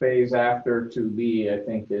next phase after 2B, I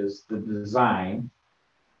think, is the design.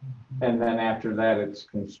 And then after that, it's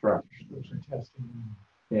construction.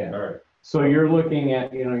 Yeah. All right. So you're looking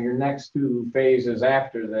at, your next 2 phases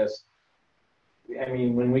after this. I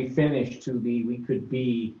mean, when we finish 2B, we could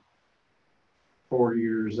be 4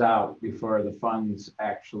 years out before the funds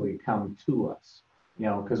actually come to us,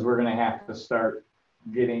 because we're going to have to start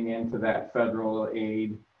getting into that federal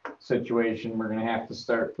aid situation, we're gonna have to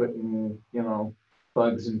start putting, you know,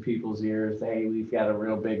 bugs in people's ears. Hey, we've got a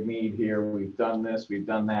real big need here. We've done this, we've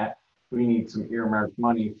done that. We need some earmarked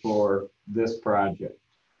money for this project.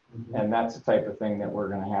 And that's the type of thing that we're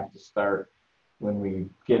gonna have to start when we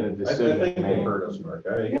get a I decision think they made. heard us, Mark.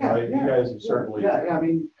 You guys have certainly. Yeah, I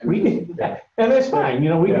mean. We did, and it's fine, you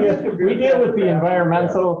know, we deal with the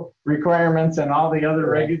environmental requirements and all the other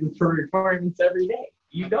regulatory requirements every day.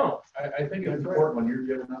 You don't. I think it's important when you're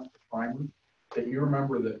giving us the primer, that you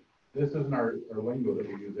remember that this isn't our lingo that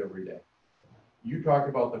we use every day. You talk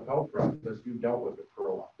about the PEL process, you dealt with it for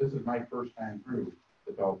a while. This is my first time through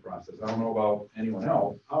the PEL process. I don't know about anyone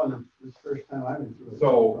else. Oh, no, this is the first time I've been through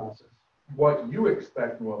So- the process. What you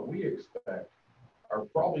expect and what we expect are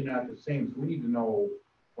probably not the same. So we need to know,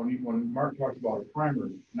 when Mark talks about a primer,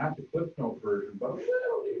 not the Cliff Note version, but a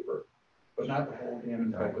little deeper, but not the whole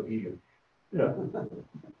damn encyclopedia. Yeah.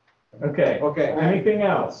 Okay. Okay. Anything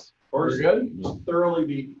else? We're good? Just thoroughly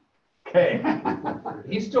be. Okay.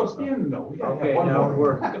 He's still standing though. We gotta have Okay, one now more.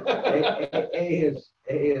 we're, A is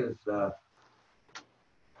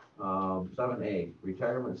 7A,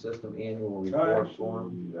 retirement system annual report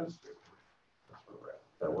form. That's Is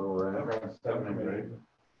that where we're at?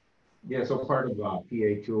 Yeah, so part of PA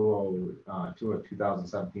 202 of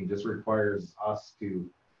 2017 just requires us to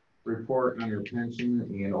report on your pension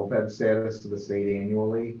and OPEB status to the state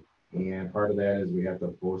annually. And part of that is we have to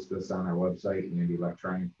post this on our website and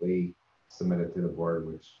electronically submit it to the board,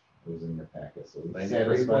 which was in your packet. So we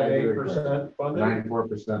satisfied the requirement. 93.8% funded.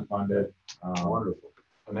 94% funded. Wonderful.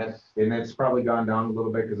 And it's probably gone down a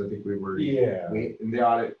little bit because I think we were, Yeah. in the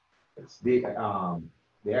audit,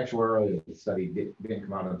 the actuarial study didn't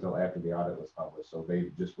come out until after the audit was published. So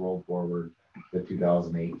they just rolled forward to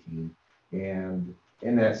 2018. And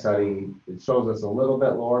in that study, it shows us a little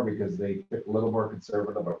bit lower because they took a little more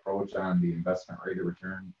conservative approach on the investment rate of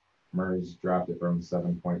return. MERS dropped it from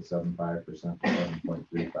 7.75% to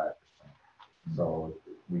 7.35%. So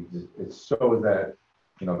it shows that,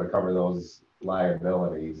 you know, to cover those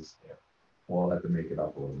liabilities, we'll have to make it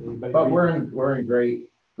up a little bit. But we're in great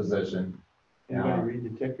position. Anybody read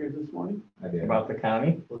the ticker this morning? I did. About the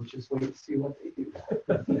county? We'll just wait and see what they do.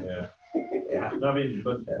 Yeah. Yeah. I mean,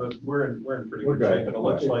 but we're in pretty We're good good. shape, and it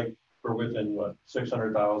looks like we're within, what,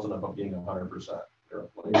 600,000 of being 100%.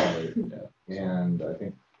 And I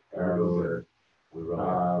think our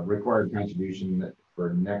required contribution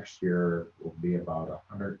for next year will be about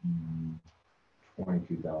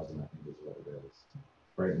 122,000, I think is what it is,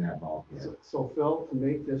 right in that ballpark. So Phil, to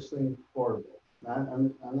make this thing portable,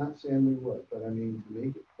 I'm not saying we would, but I mean, to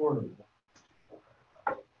make it portable,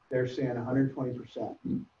 they're saying 120%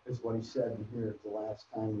 is what he said in here the last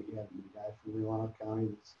time we had the guy from Leelanau County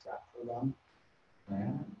that's got for them.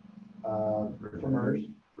 For MERS.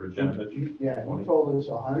 Yeah, he told us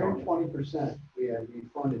 120% we had to be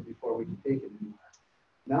funded before we could take it anywhere.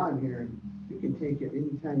 Now I'm hearing you can take it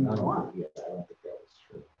anytime you want. Yeah, I don't think that was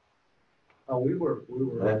true. Oh, we were.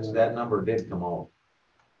 That number did come out,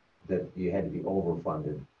 that you had to be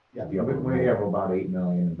overfunded. Yeah. We have about 8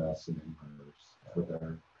 million invested in MERS with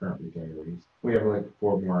our current retirees. We have like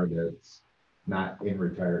 4 more that's not in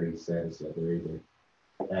retiree status yet. They're either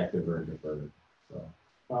active or deferred. So.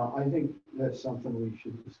 Well, I think that's something we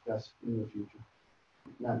should discuss in the future.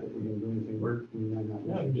 Not that we're gonna do anything, we might not.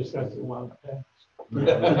 Yeah, we discussed it a while back.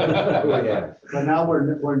 Yeah. But now we're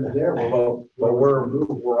there. Well, but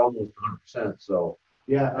we're almost 100%, so.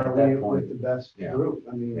 Yeah, at are that we point, with the best yeah. group?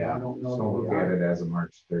 I mean, Yeah. I don't know. So that we look at are. it as of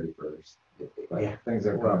March 31st. But Yeah. things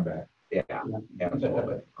are coming back. Yeah,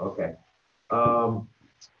 absolutely. Okay.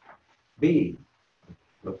 B,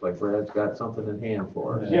 looks like Brad's got something in hand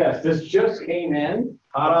for us. Yes, this just came in.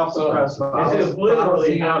 Hot off the press. This is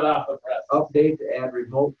literally hot off the press. Update to add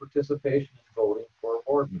remote participation in voting for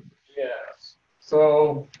board members. Yes.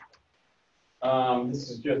 So, this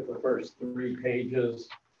is just the first 3 pages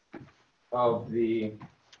of the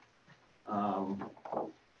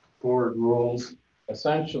board rules.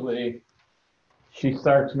 Essentially, she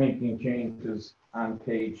starts making changes on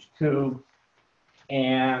page 2,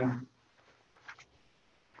 and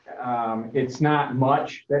it's not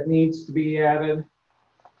much that needs to be added.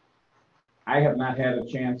 I have not had a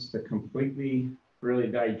chance to completely really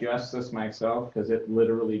digest this myself because it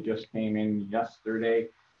literally just came in yesterday,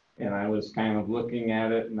 and I was kind of looking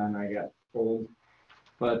at it and then I got pulled.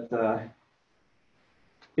 But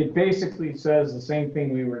it basically says the same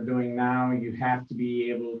thing we were doing now. You have to be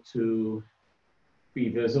able to be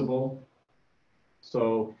visible.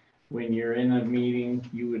 So when you're in a meeting,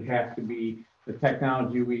 you would have to be, the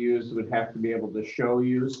technology we use would have to be able to show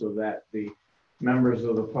you so that the members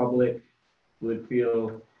of the public would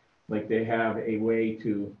feel like they have a way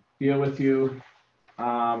to deal with you.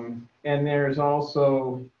 And there's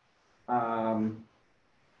also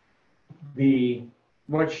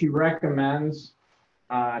what she recommends.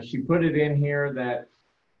 She put it in here that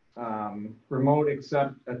remote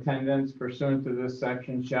accept attendance pursuant to this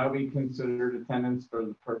section shall be considered attendance for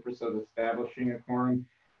the purpose of establishing a quorum.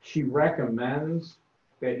 She recommends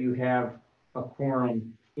that you have a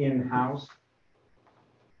quorum in-house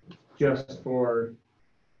just for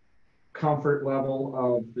comfort level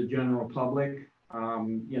of the general public,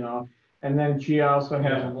 you know. And then she also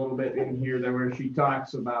has a little bit in here that where she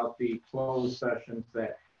talks about the closed sessions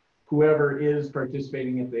that whoever is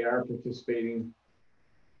participating, if they are participating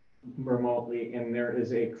remotely and there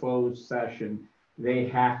is a closed session, they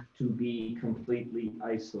have to be completely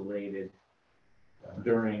isolated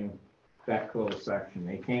during that closed section.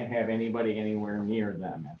 They can't have anybody anywhere near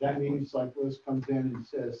them. That means like Liz comes in and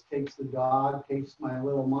says, takes the dog, takes my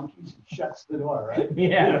little monkeys, and shuts the door, right?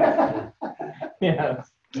 Yeah.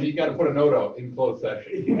 Yes. You got to put a note out in closed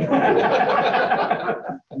session. Yeah.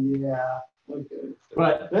 Okay.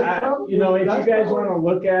 But, you know, if you guys want to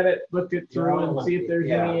look at it, look it through and see if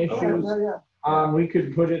there's any issues, we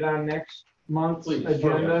could put it on next month's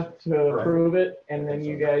agenda to approve it, and then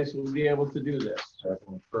you guys will be able to do this.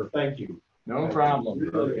 Thank you. No problem.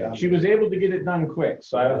 She was able to get it done quick,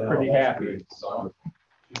 so I was pretty happy.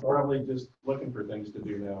 She's probably just looking for things to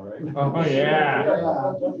do now, right? Oh,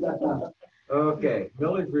 yeah. Okay,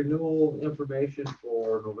 millage renewal information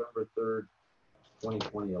for November 3rd,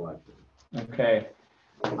 2020 election. Okay.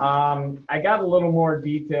 I got a little more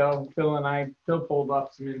detail. Phil pulled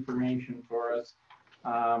up some information for us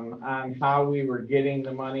on how we were getting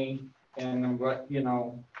the money and what, you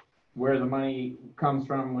know, where the money comes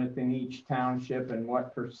from within each township and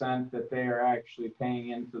what percent that they are actually paying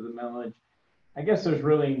into the millage. I guess there's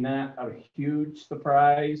really not a huge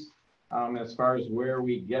surprise as far as where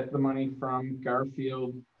we get the money from.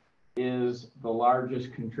 Garfield is the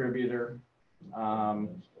largest contributor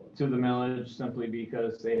to the millage simply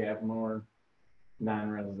because they have more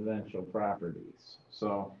non-residential properties.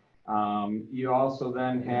 So you also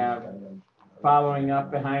then have, following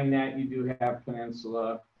up behind that, you do have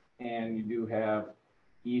Peninsula and you do have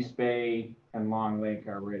East Bay and Long Lake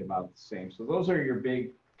are right about the same. So those are your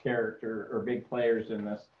big big players in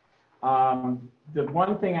this. The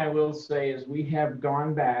one thing I will say is we have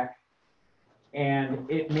gone back, and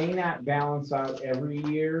it may not balance out every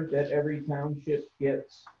year that every township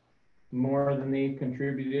gets more than they've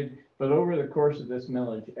contributed, but over the course of this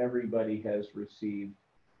millage, everybody has received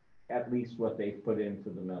at least what they've put into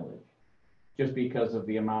the millage, just because of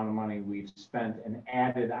the amount of money we've spent and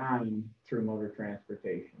added on through motor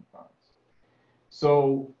transportation funds.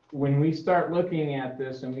 So when we start looking at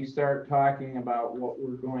this and we start talking about what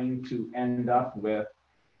we're going to end up with,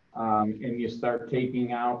 and you start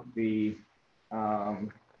taking out the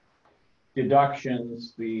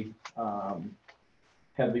deductions, the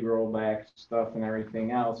Headley rollback stuff and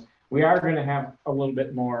everything else, we are going to have a little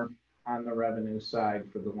bit more on the revenue side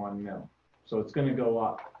for the 1 mil. So it's going to go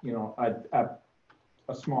up, you know, a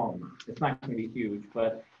small amount. It's not going to be huge,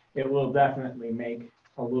 but it will definitely make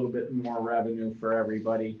a little bit more revenue for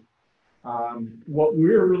everybody. What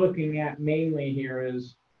we're looking at mainly here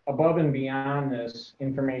is above and beyond this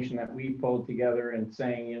information that we pulled together and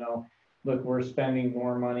saying, you know, look, we're spending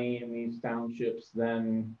more money in these townships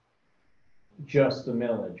than just the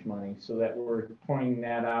millage money, so that we're pointing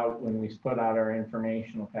that out when we put out our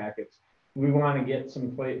informational packets. We want to get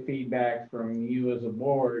some feedback from you as a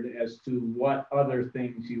board as to what other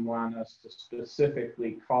things you want us to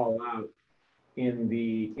specifically call out in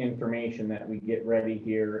the information that we get ready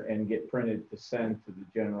here and get printed to send to the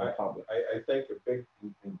general public. I think a big,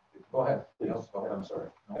 go ahead, please. I'm sorry.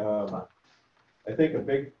 I think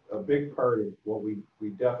a big part of what we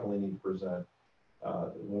definitely need to present,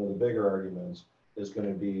 one of the bigger arguments is going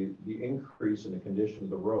to be the increase in the condition of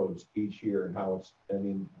the roads each year and how it's, I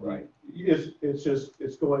mean, right. It's just,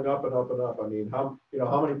 it's going up and up and up. I mean,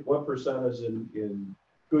 what percent is in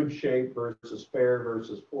good shape versus fair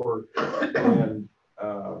versus poor? And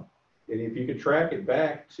if you could track it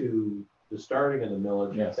back to the starting of the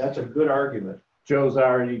millage, yes, that's a good argument. Joe's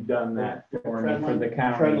already done that for me for the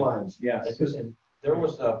county. Trend lines. Yes. And there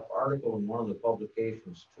was an article in one of the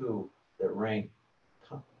publications too that ranked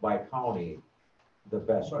by county the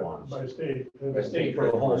best ones. By state. By state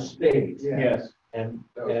for the whole state. Yes. And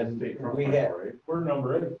we had, We're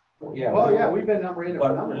number 8. yeah. Oh, yeah, we've been number 8.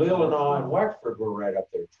 But Leelanau and Wexford were right up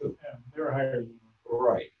there too. Yeah, they were higher.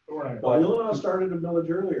 Right. But Leelanau started a millage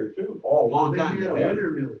earlier too. Oh, long They time had a ago.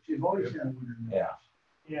 winter millage. You've always had a winter millage. Yeah.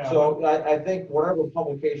 Yeah. So I think whatever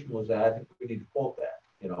publication was that, I think we need to quote that,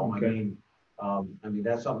 you know, Okay. I mean,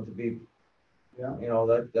 that's something to be, Yeah. you know,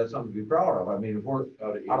 that's something to be proud of. I mean, if we're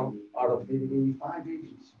out of, 85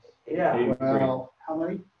 agencies. yeah, Well, how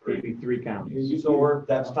many? 83 counties. so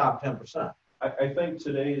that's top 10%. I think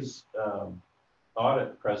today's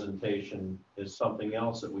audit presentation is something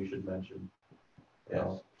else that we should mention. You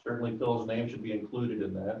know, Yes. certainly Phil's name should be included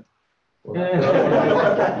in that.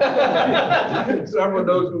 Someone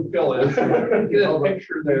knows who Phil is. Get a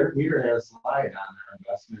picture there. We had a slide on our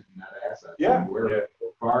investment in net assets. Yeah. And we're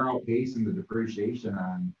far outpacing the depreciation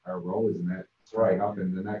on our roads, and that's right up.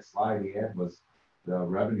 And the next slide he had was the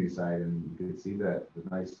revenue side, and you could see that the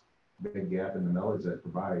nice big gap in the millage that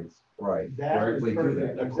provides. Right. That is Directly to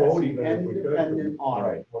perfect. that. That's quote an even if we could. independent audit.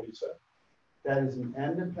 Right. What do you say? That is an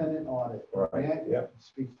independent audit. Right, That yep.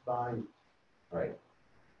 speaks volumes. Right.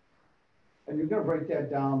 And you're gonna break that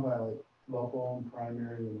down by like local and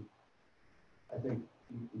primary, and I think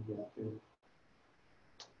you have to.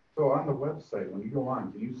 So on the website, when you go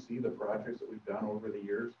on, can you see the projects that we've done over the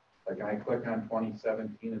years? Like, can I click on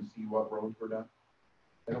 2017 and see what roads were done?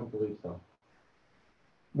 I don't believe so.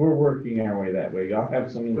 We're working our way that way. I'll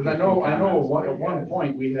have some. Because I know at one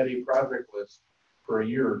point, we had a project list for a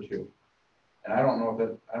year or two. And I don't know if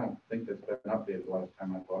that, I don't think that's been updated the last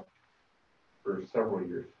time I looked, for several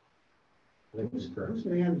years. I think it's correct. Who's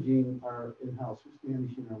managing our in-house, who's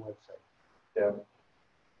managing our website? Yeah.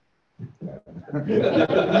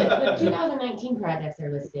 The 2019 projects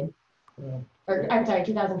are listed. Or, I'm sorry,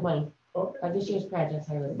 2020. This year's projects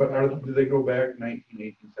are listed. But do they go back 19,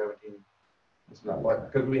 18, 17? It's not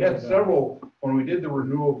like, because we had several, when we did the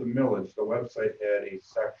renewal of the millage, the website had a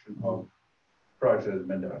section of projects that had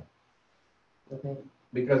been done. Okay.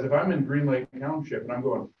 Because if I'm in Green Lake Township and I'm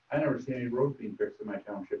going, I never see any roads being fixed in my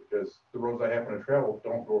township because the roads I happen to travel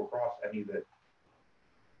don't go across any that,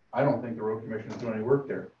 I don't think the road commission is doing any work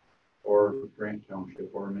there. Or Grant Township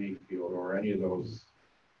or Mayfield or any of those.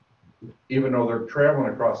 Even though they're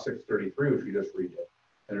traveling across 633, which we just redid,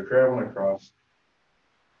 and they're traveling across.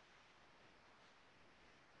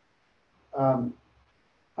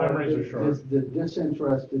 Memories are short. Is the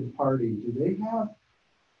disinterested party, do they have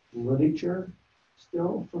literature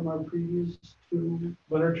still from our previous two?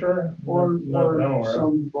 Literature? Or No,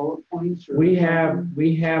 some bullet points? Or We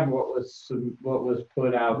something? have what was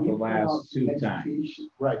put out the We put out last two times. education-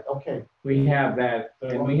 Right, okay. We have that,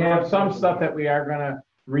 and we have some stuff that we are gonna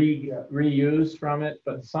reuse from it,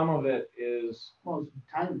 but some of it is, Well,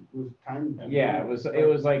 it was time. yeah, it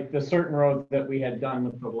was like the certain road that we had done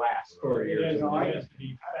with the last 4 It years. has, ago. it has to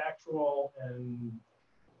be factual and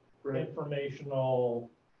informational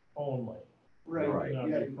only. Right, Not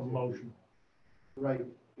yeah, be promotional. right,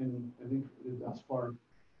 and I think thus far,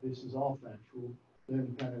 this is all factual, the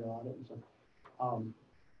independent audit and stuff.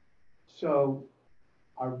 So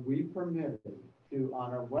are we permitted to,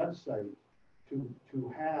 on our website, to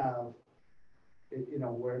have, you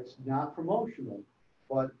know, where it's not promotional,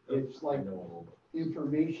 but it's like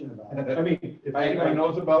information about it? I mean, if anybody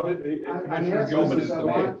knows about it, I'm Commissioner asking Gilman this is 'cause I the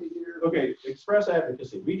man. want to hear. Okay, express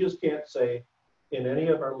advocacy. We just can't say in any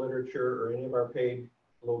of our literature or any of our paid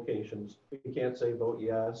locations, we can't say vote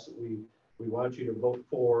yes, we want you to vote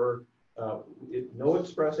for. No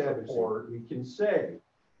express advocacy. We can say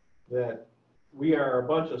that we are a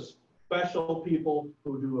bunch of special people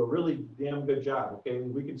who do a really damn good job, okay?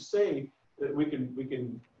 We can say that we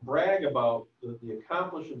can brag about the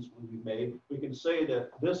accomplishments we've made. We can say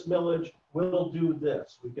that this millage will do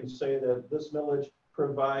this. We can say that this millage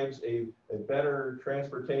provides a better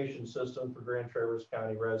transportation system for Grand Traverse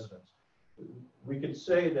County residents. We could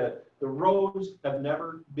say that the roads have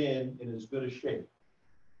never been in as good a shape,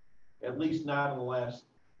 at least not in the last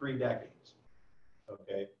 3 decades,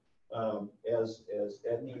 okay? As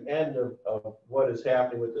at the end of what is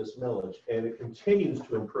happening with this millage, and it continues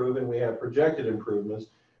to improve, and we have projected improvements.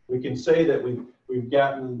 We can say that we've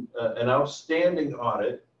gotten an outstanding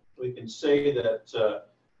audit. We can say that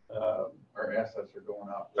Our assets are going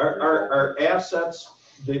up. our assets,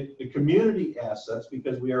 the community assets,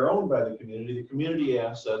 because we are owned by the community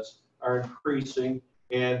assets are increasing,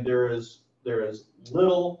 and there is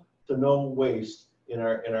little to no waste in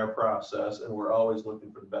our process, and we're always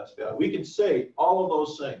looking for the best value. We can say all of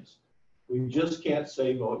those things. We just can't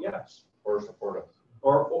say vote yes. Or support us.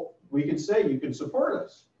 Or we can say you can support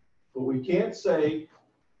us, but we can't say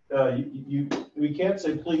we can't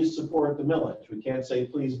say please support the millage. We can't say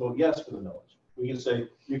please vote yes for the millage. We can say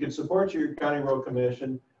you can support your county road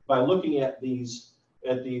commission by looking at these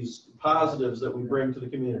at these positives that we bring to the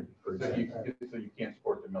community, for So example. you can't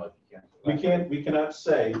support the millage, you can't. We cannot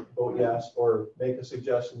say vote yes or make a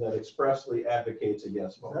suggestion that expressly advocates a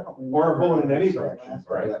yes vote. Or vote in any direction,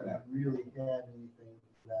 for that matter. Really had anything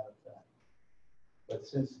to that effect. But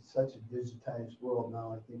since it's such a digitized world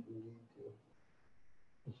now, I think we need to.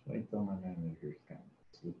 Just wait till my manager's coming.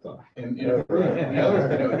 And the other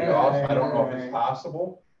thing that would be awesome, I don't know if it's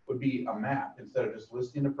possible, would be a map, instead of just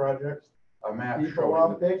listing the projects, a map People showing.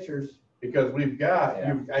 want pictures. Because we've got,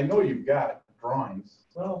 I know you've got drawings,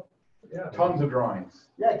 Well, yeah. tons of drawings.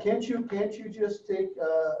 Yeah, can't you just take,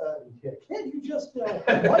 can't you just,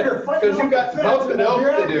 while you're fighting. 'Cause you got something else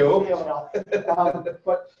to do.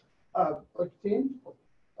 But, team,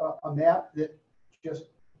 a map that just,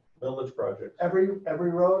 Village project. every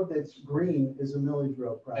road that's green is a millage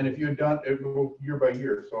road project. And if you had done, it would go year by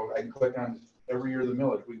year, so I can click on every year of the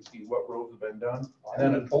millage, we can see what roads have been done,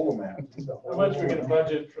 and then a total map. How much we gonna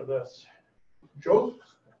budget for this? Joe's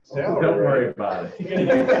salary. Don't worry about it. You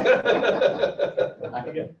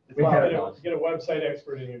get a website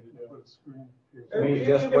expert in here to do it. We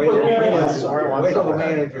just You wait can put me on till the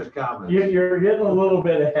manager's comment. You're getting a little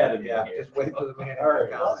bit ahead of me Yeah, here. just wait till the All manager's right,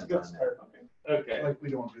 that's a good comment. start. Okay. Like,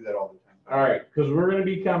 we don't do that all the time. All right, because we're gonna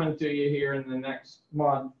be coming to you here in the next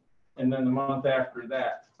month, and then the month after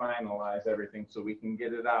that, to finalize everything, so we can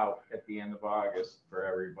get it out at the end of August for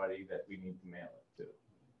everybody that we need to mail it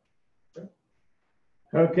to.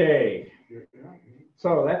 Okay,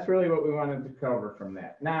 so that's really what we wanted to cover from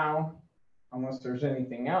that. Now, unless there's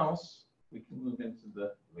anything else, we can move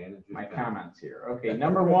into my comments here. Okay,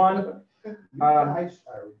 number one. You guys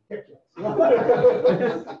are ridiculous.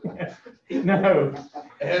 No.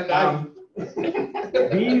 And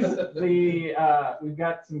We've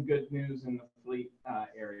got some good news in the fleet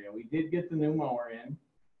area. We did get the new mower in,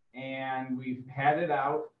 and we've had it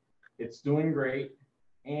out. It's doing great,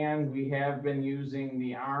 and we have been using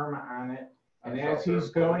the arm on it. And as he's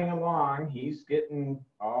going along, he's getting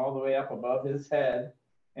all the way up above his head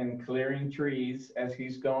and clearing trees as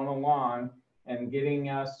he's going along and getting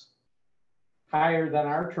us higher than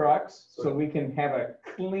our trucks, so we can have a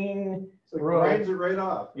clean road. Grinds it right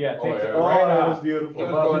off. Yeah, Oh, takes it yeah. right that off. was beautiful. I was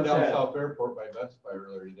Above going his down head. South Airport by Best Buy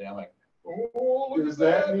earlier today, I'm like, oh, look Is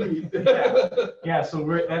at that that. neat? Yeah, so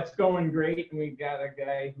that's going great, and we've got a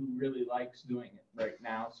guy who really likes doing it right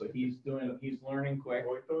now, so he's learning quick,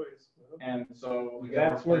 and so We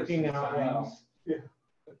got that's more working places out signs.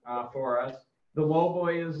 well for us. The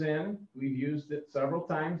lowboy is in. We've used it several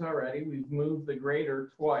times already. We've moved the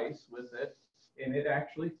grader twice with it, and it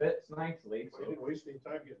actually fits nicely. So Didn't waste any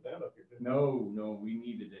time getting that up here, did you? no, we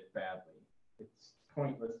needed it badly. It's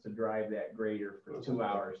pointless to drive that grader for 2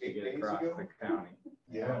 hours to get across the county.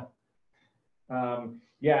 Yeah.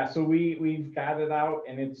 Yeah, so we've got it out,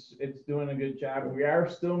 and it's doing a good job. We are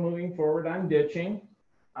still moving forward on ditching.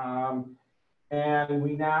 And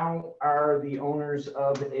we now are the owners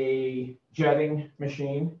of a jetting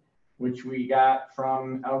machine, which we got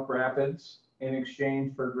from Elk Rapids in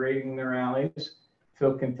exchange for grading their alleys.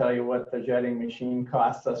 Phil can tell you what the jetting machine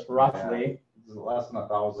cost us roughly. It's less than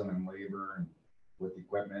 1,000 in labor and with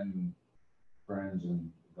equipment and fringe and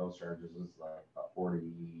those charges is like about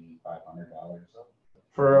 $4,500.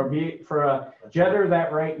 For a jetter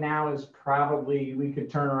that right now is probably, we could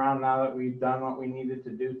turn around now that we've done what we needed to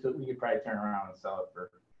do, we could probably turn around and sell it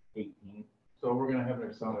for 18. So we're gonna have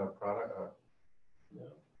a product,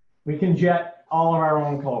 We can jet all of our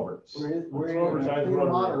own culverts. We're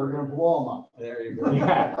gonna blow them up. There you go.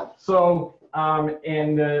 Yeah, so,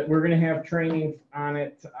 we're gonna have training on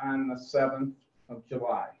it on the 7th of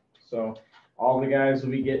July. So all the guys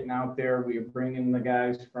will be getting out there. We're bringing the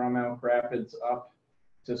guys from Elk Rapids up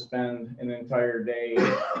to spend an entire day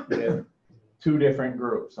with 2 different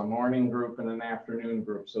groups, a morning group and an afternoon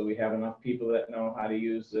group. So we have enough people that know how to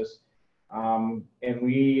use this. And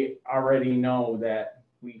we already know that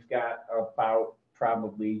we've got about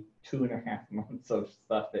probably 2.5 months of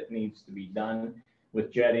stuff that needs to be done with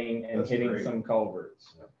jetting and That's hitting great. some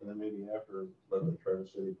culverts. And then maybe after, let the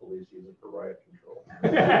Traverse City Police use it for riot control.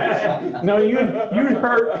 No, you'd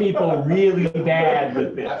hurt people really bad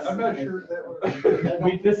with this. I'm not sure that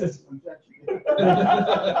would. This is,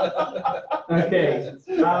 okay,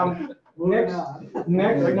 next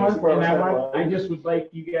month, and I just would like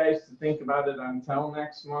you guys to think about it until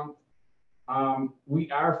next month. We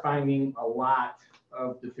are finding a lot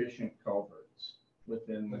of deficient culverts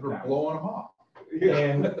within the We're town. blowing them off.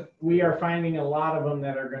 And we are finding a lot of them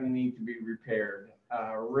that are going to need to be repaired.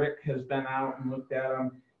 Rick has been out and looked at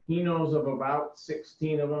them. he knows of about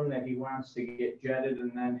 16 of them that he wants to get jetted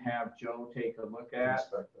and then have Joe take a look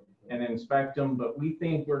at and inspect them. But we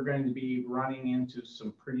think we're going to be running into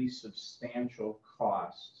some pretty substantial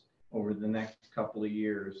costs over the next couple of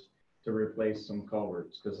years to replace some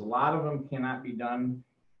culverts, because a lot of them cannot be done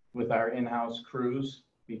with our in-house crews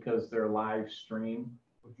because they're live stream.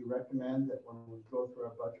 Would you recommend that when we go through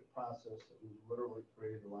our budget process, that we literally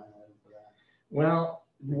create a line item for that? Well,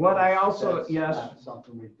 what I also, That's yes, not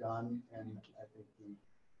something we've done, and I think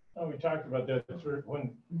We talked about that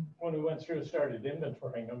when we went through and started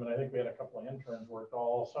inventorying them, and I think we had a couple of interns worked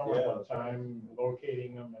all summer one time,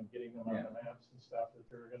 locating them and getting them on the maps and stuff, that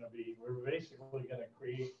they're gonna be, we're basically gonna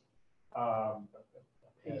create a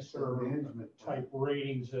pacer type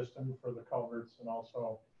rating system for the culverts, and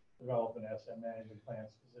also develop an asset management plan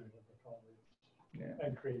specific for culverts.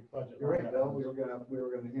 And create budget. You're right, Bill, we were gonna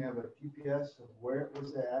have a GPS of where it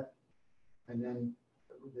was at, and then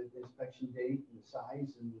the inspection date and the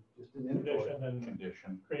size and just an inventory.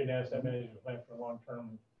 Condition. Create an asset management plan for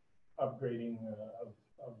long-term upgrading of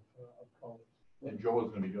culverts. And Joe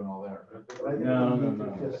is gonna be doing all that, right? No.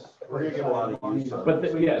 We're gonna get a lot of use out of But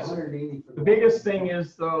it. yes, the biggest thing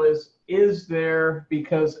is though, is there,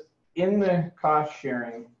 because in the cost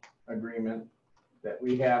sharing agreement that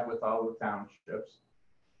we have with all the townships,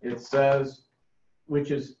 it says,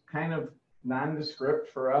 which is kind of nondescript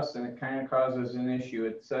for us and it kind of causes an issue.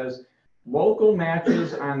 It says local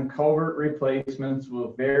matches on culvert replacements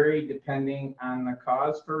will vary depending on the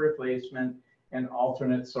cause for replacement and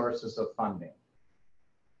alternate sources of funding.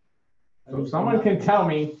 So if someone can tell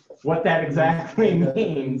me what that exactly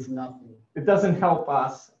means, it doesn't help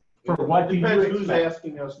us for what do you Depends expect. who's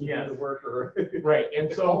asking us to do the work, or Right,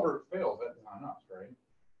 and if so, culvert fails, that's on us, right?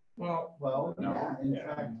 well, No. Yeah, in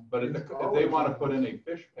fact. But if they want to put in a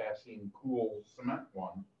fish passing pool cement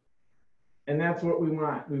one, and that's what we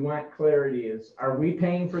want. We want clarity is, are we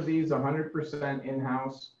paying for these 100%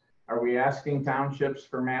 in-house? Are we asking townships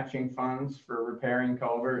for matching funds for repairing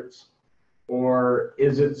culverts? Or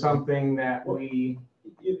is it something that we?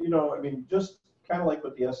 You know, I mean, just kind of like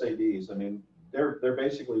with the SADs, I mean, they're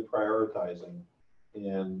basically prioritizing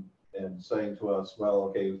and saying to us, well,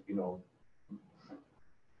 okay, you know,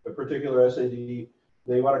 a particular SAD,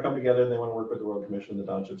 they want to come together and they want to work with the road commission. The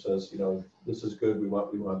township says, you know, this is good. We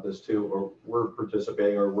want this too, or we're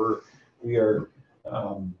participating, or we are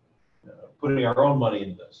putting our own money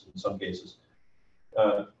into this in some cases.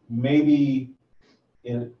 Maybe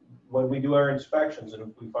when we do our inspections, and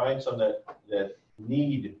if we find some that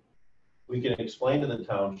need, we can explain to the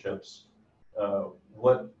townships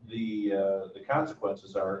what the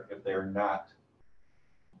consequences are if they're not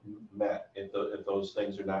met, if those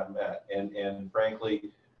things are not met, and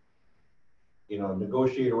frankly, you know,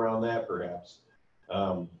 negotiate around that perhaps,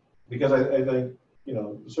 because I think, you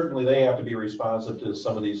know, certainly they have to be responsive to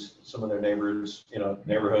some of their neighbors, you know,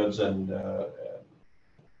 neighborhoods, and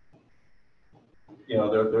you know,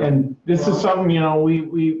 they're And this is something, you know,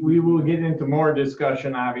 we will get into more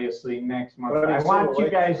discussion obviously next month. But I mean, I want so you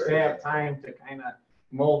guys to great. have time to kind of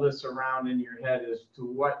mull this around in your head as to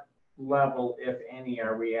what level, if any,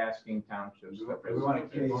 are we asking townships? we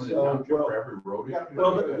want to keep going to So, township for every road issue.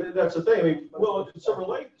 well, that's the thing. I mean, well, Silver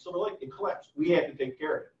Lake, it collapsed. We had to take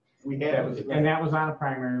care of it. We had to. And that was on a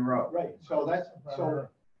primary road. Right, so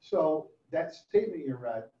so that statement you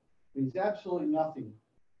read means absolutely nothing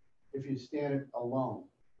if you stand it alone.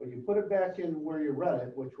 But you put it back in where you read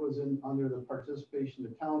it, which was under the participation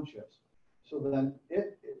of townships. So then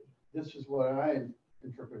this is what I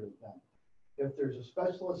interpreted then. If there's a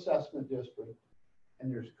special assessment district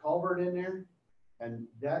and there's culvert in there, and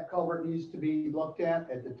that culvert needs to be looked at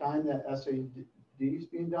the time that SAD is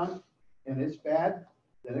being done, and it's bad,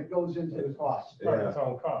 then it goes into the cost. Right, its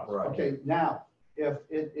own cost. Right. Okay, now, if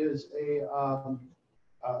it is a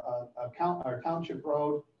township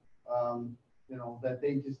road, you know, that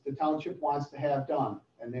the township wants to have done,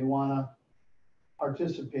 and they want to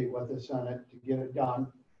participate with us on it to get it done,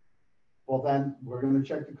 well, then we're going to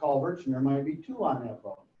check the culverts, and there might be 2 on that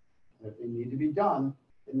road. And if they need to be done,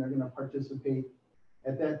 then they're going to participate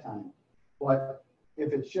at that time. But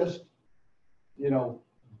if it's just, you know,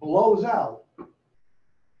 blows out,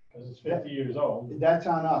 Because it's 50 years old. that's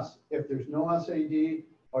on us. If there's no SAD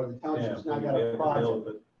or the township's not got a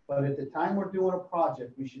project. But at the time we're doing a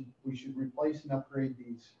project, we should replace and upgrade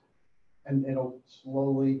these, and it'll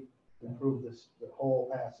slowly improve the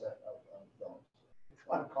whole asset of those. If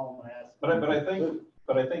you want to call them an asset.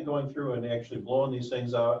 But I think going through and actually blowing these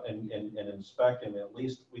things out and inspecting, at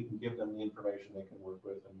least we can give them the information they can work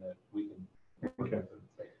with, and that we can work with them.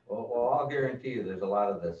 Well, I'll guarantee you, there's a lot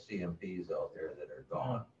of the CMPs out there that are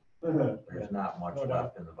gone. There's not much No doubt.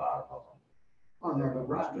 left in the bottom of them. Oh, no, They're but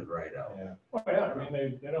right. rusted right out. Yeah. Well, yeah, I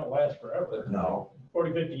mean, they don't last forever. No.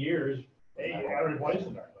 40, 50 years, hey, you gotta replace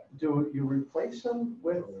them. Do you replace them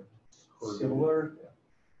with similar,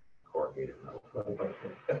 Corrugated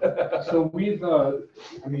metal. So we've,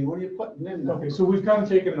 I mean, what are you putting in there? okay, so we've kind of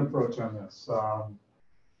taken an approach on this.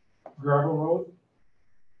 Gravel road,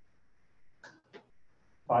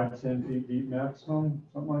 5 to 10 feet deep maximum,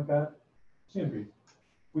 something like that. CMP,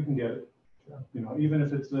 we can get it. You know, even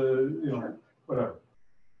if it's whatever.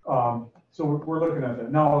 So we're looking at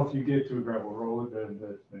that. Now, if you get to a gravel road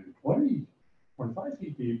that's maybe 20, 25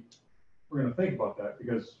 feet deep, we're gonna think about that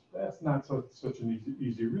because that's not such an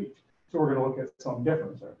easy reach. So we're gonna look at something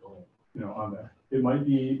different, you know, on that. It might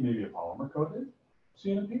be maybe a polymer coated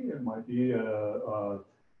CMP. It might be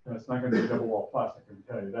it's not gonna be double wall plastic, I can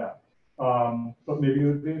tell you that. But maybe it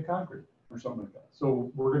would be a concrete or something like that. So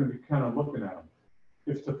we're gonna be kind of looking at them.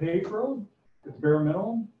 If it's a paved road, it's bare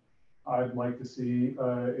minimum, I'd like to see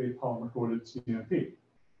a polymer coated CMP.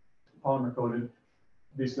 Polymer coated,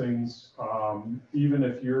 these things, even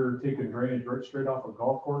if you're taking drainage right straight off a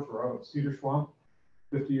golf course or out of Cedar Swamp,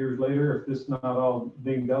 50 years later, if this is not all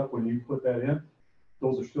dinged up when you put that in,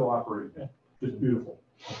 those are still operating, just beautiful,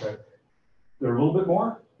 okay? They're a little bit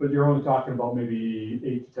more, but you're only talking about maybe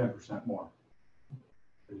 8 to 10% more.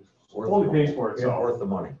 Fully pays for itself. Worth the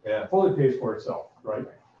money. Yeah. Fully pays for itself, right?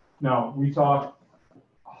 Now, we talk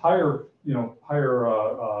higher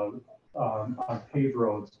on paved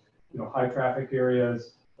roads, high traffic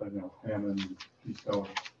areas, Hammond, Keystone,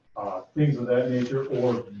 things of that nature,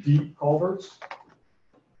 or deep culverts.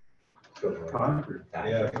 Concrete.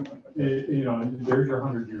 Yeah. There's your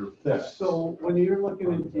 100-year fix. So when you're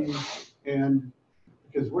looking at these, and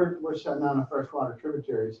because we're shutting down the freshwater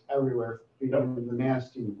tributaries everywhere, feeding the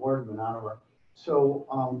Manistee, Boardman, out of our. So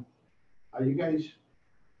are you guys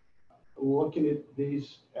looking at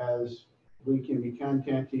these as we can be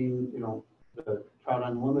contacting, the Trout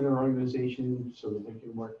Unlimited organization so that they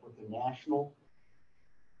can work with the national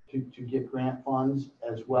to get grant funds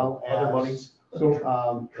as well as Other monies. So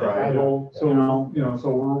tribal, so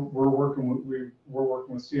we're working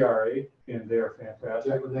with CRA and they're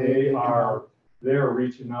fantastic. They are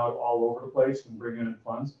reaching out all over the place and bringing in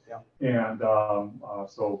funds. Yeah. And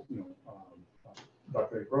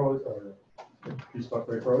Duck Lake Road or East Duck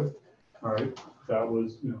Lake Road. All right, that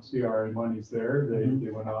was CRA money's there.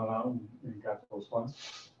 They went out and got those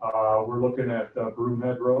funds. We're looking at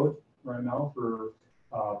Broomhead Road right now for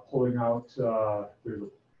pulling out.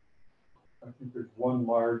 I think there's one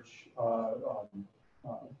large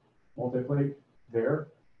multi-plate there.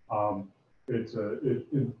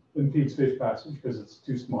 It impedes fish passage because it's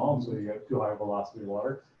too small, and so you got too high velocity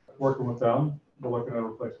water. Working with them, we're looking at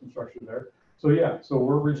replacement structure there. So yeah, so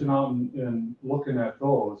we're reaching out and looking at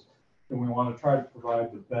those, and we want to try to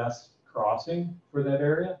provide the best crossing for that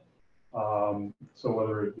area. So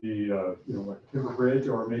whether it be like a timber bridge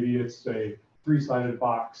or maybe it's a 3-sided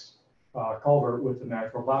box culvert with a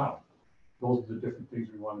natural bottom. Those are the different things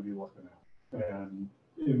we want to be looking at.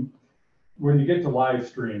 And when you get to live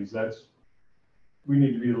streams, we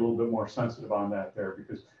need to be a little bit more sensitive on that there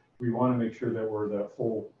because we want to make sure that we're the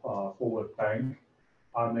full width bank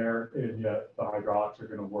on there, and yet the hydraulics are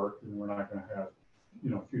going to work, and we're not going to have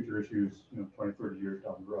future issues 20, 30 years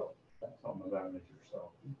down the road, something of that nature.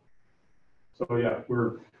 So yeah,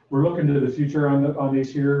 we're looking to the future on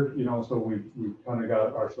these here. So we've kind of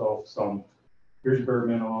got ourselves some. Here's your bare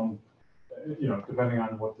minimum. Depending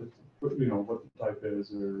on what the type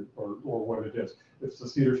is or what it is. If it's a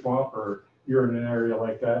cedar swamp or you're in an area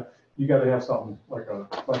like that, you got to have something like a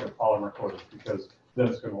polymer coating because then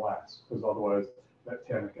it's going to last. Because otherwise, that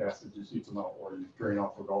tannic acid just eats them out or you drain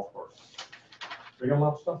off the golf course. They got a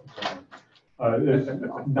lot of stuff. It's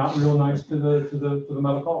not real nice to the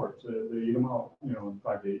metal culverts. They eat them out, in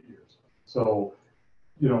 5 to 8 years. So,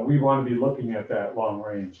 we want to be looking at that long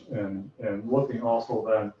range and looking also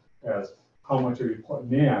then as how much are you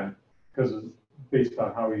putting in, because it's based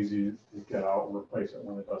on how easy to get out and replace it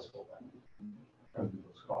when it does go back. And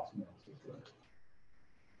those cost analysis.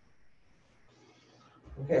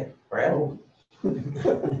 Okay, Brad?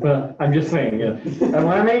 Well, I'm just saying, I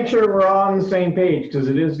want to make sure we're all on the same page because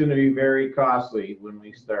it is going to be very costly when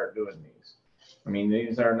we start doing these. I mean,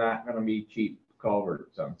 these are not going to be cheap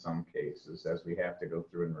culverts on some cases as we have to go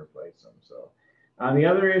through and replace them. So, the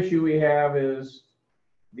other issue we have is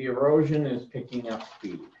the erosion is picking up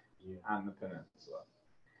speed on the peninsula,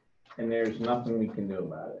 and there's nothing we can do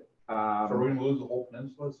about it. So we're gonna lose the whole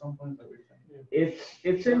peninsula at some point?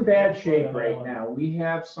 It's in bad shape right now. We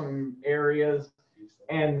have some areas,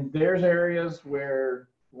 and there's areas where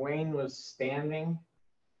Wayne was standing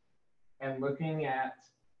and looking at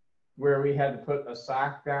where we had to put a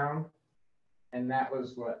sock down, and that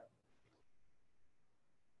was what?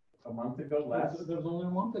 A month ago, less? That was only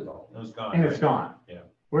a month ago. It was gone. And it's gone. Yeah.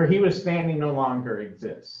 Where he was standing no longer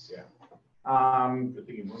exists. Yeah. Um,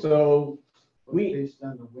 so we, Based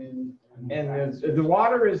on the wind. and the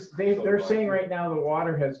water is, they're saying right now the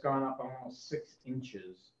water has gone up almost 6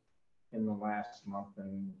 inches in the last month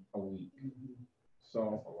and a week. So,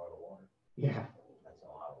 A lot of water. yeah. That's a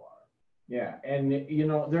lot of water. Yeah, and you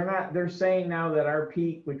know, they're saying now that our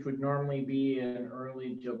peak, which would normally be in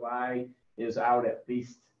early July, is out at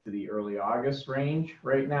least to the early August range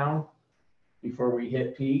right now, before we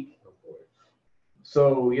hit peak.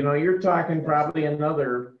 So, you know, you're talking probably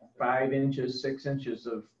another 5 inches, 6 inches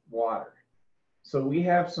of water. So we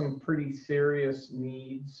have some pretty serious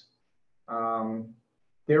needs.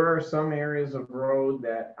 There are some areas of road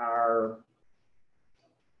that are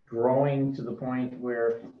growing to the point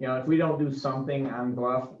where, you know, if we don't do something on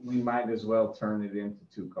Bluff, we might as well turn it into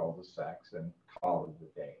 2 cul-de-sacs and call it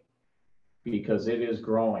a day. Because it is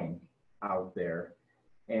growing out there.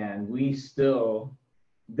 And we still,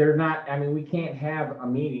 they're not, I mean, we can't have a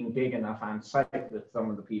meeting big enough on site with some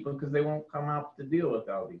of the people because they won't come out to deal with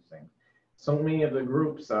all these things. So many of the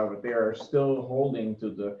groups out there are still holding to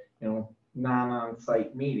the, you know,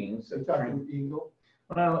 non-on-site meetings. You're talking Eagle?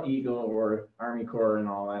 Well, Eagle or Army Corps and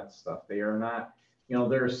all that stuff. They are not, you know,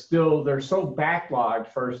 they're so backlogged,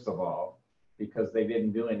 first of all, because they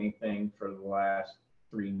didn't do anything for the last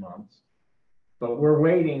 3 months. But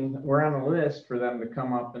we're on a list for them to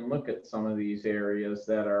come up and look at some of these areas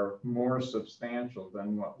that are more substantial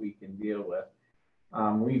than what we can deal with.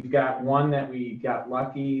 We've got one that we got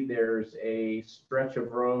lucky. There's a stretch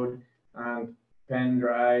of road on Penn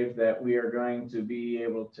Drive that we are going to be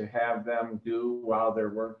able to have them do while they're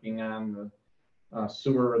working on the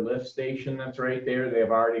sewer lift station that's right there. They've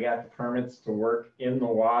already got the permits to work in the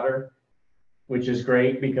water, which is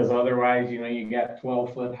great because otherwise, you know, you got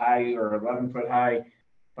 12-foot high or 11-foot high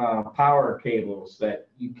power cables that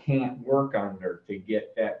you can't work under to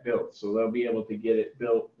get that built. So they'll be able to get it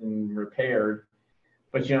built and repaired.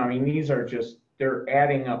 But, you know, I mean, these are just, they're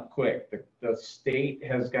adding up quick. The state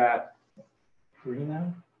has got 3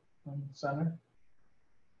 now on center.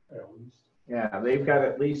 At least. Yeah, they've got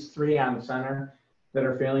at least 3 on center that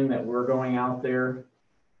are feeling that we're going out there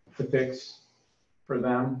to fix for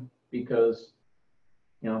them because,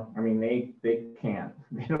 you know, I mean, they can't.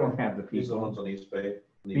 They don't have the people. These are the ones on East Bay.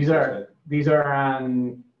 These are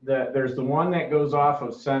on there's the one that goes off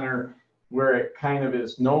of center where it kind of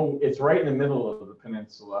is it's right in the middle of the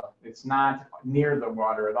peninsula. It's not near the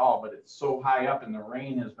water at all, but it's so high up and the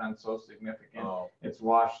rain has been so significant. It's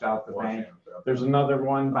washed out the bank. There's another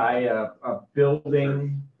one by a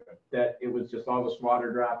building that it was just all this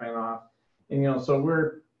water dropping off. And, you know, so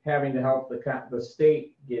we're having to help the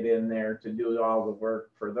state get in there to do all the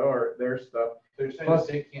work for their stuff. So you're saying Plus-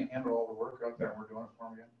 the state can't handle all the work out there and we're doing it for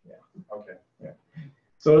them again? Yeah. Okay. Yeah.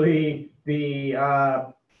 So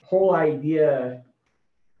the whole idea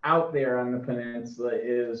out there on the peninsula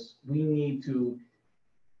is we need to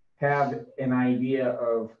have an idea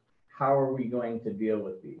of how are we going to deal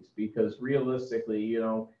with these, because realistically, you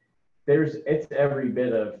know, it's every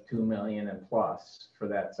bit of 2 million and plus for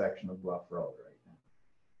that section of Bluff Road right now.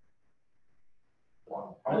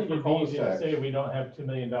 Wow. I think it'd be easy to say we don't have $2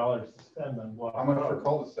 million to spend on Bluff How much Road. for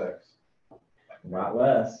cul-de-sacs? A lot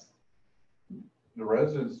less. The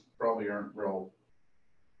residents probably aren't real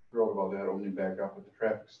thrilled about that opening back up with the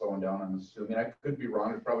traffic slowing down. I'm assuming, I could be wrong,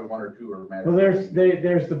 there's probably 1 or 2 are mad. Well, there's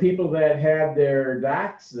the people that had their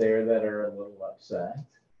docks there that are a little upset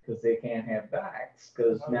because they can't have docks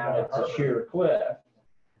because now it's a sheer cliff.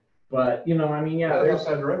 But, you know, I mean, yeah, That's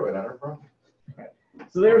outside the right away, not our problem.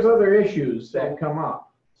 so there's other issues that come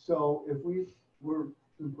up. So if we were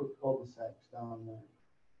to put cul-de-sacs down there,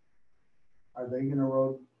 are they gonna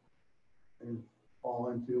road and fall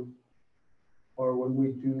into? Or when we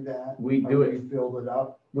do that? We do it. We filled it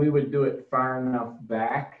up? We would do it far enough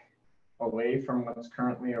back away from what's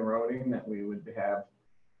currently eroding that we would have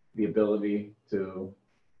the ability to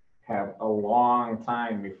have a long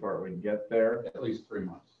time before it would get there. At least 3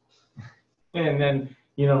 months. And then,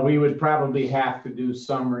 you know, we would probably have to do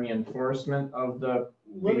some reinforcement of the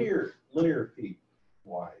Linear feet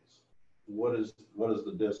wise, what is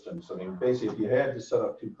the distance? I mean, basically, if you had to set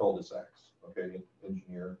up 2 cul-de-sacs, okay,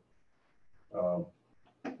 engineer,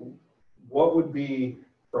 what would be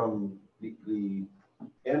from the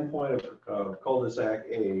endpoint of cul-de-sac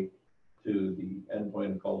A to the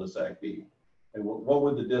endpoint of cul-de-sac B? And what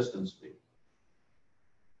would the distance be?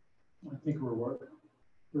 I think we're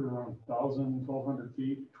for around 1,000, 1,200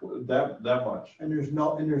 feet. That much. And there's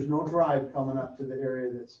no drive coming up to the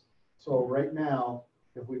area so right now,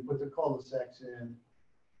 if we put the cul-de-sacs in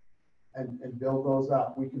and build those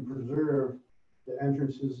up, we can preserve the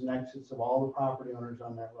entrances and exits of all the property owners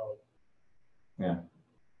on that road. Yeah.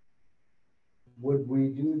 Would we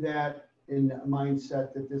do that in the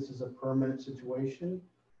mindset that this is a permanent situation?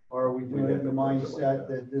 Or are we doing it in the mindset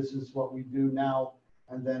that this is what we do now,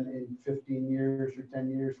 and then in 15 years or 10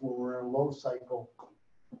 years, when we're in a low cycle,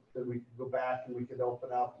 that we could go back and we could open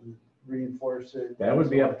up and reinforce it? That would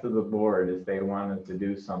be up to the board if they wanted to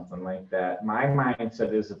do something like that. My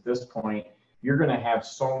mindset is at this point, you're gonna have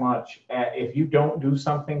so much, if you don't do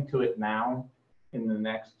something to it now, in the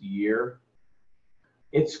next year,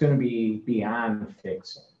 it's gonna be beyond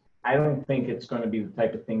fixing. I don't think it's gonna be the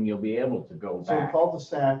type of thing you'll be able to go So back.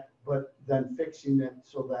 cul-de-sac, but then fixing it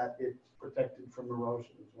so that it's protected from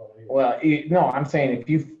erosion is what I hear. Well, no, I'm saying if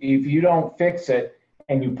you don't fix it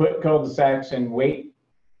and you put cul-de-sacs and wait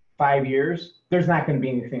 5 years, there's not gonna be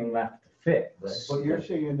anything left to fix. But you're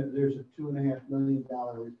saying that there's a $2.5 million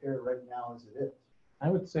repair right now as it is. I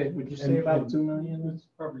would say, would you say about 2 million? It would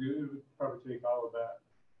probably take all of that.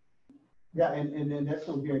 Yeah, and that's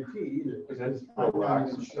no guarantee either. because I'm not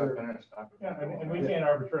even sure. Yeah, and we can't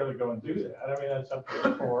arbitrarily go and do that. I mean, that's up to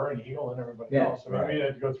the Corps and Eagle and everybody Yeah, else. I mean, we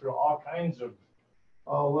had to go through all kinds of.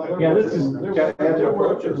 Oh, well. Yeah, this is- They're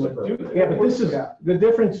working with. Yeah, but this is, Yeah. the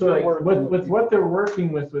difference They're like, working with with what they're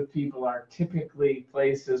working with people are typically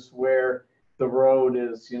places where the road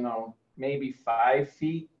is, maybe 5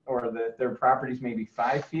 feet, or their property's maybe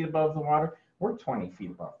 5 feet above the water. We're 20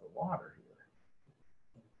 feet above the water here.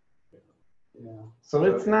 Yeah. So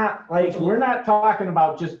it's not like, we're not talking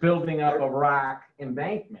about just building up a rock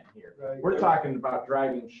embankment here. Right. We're talking about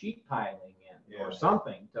driving sheet piling in Yeah. or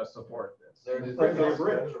something to support this. There's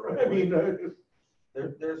I mean,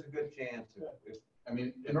 there's a good chance if I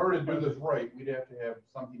mean, in order to do this right, we'd have to have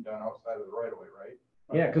something done outside of the right of way, right?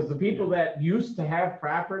 Yeah, because the people that used to have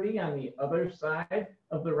property on the other side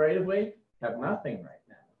of the right of way have nothing right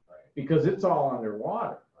now. Because it's all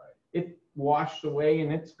underwater. It washed away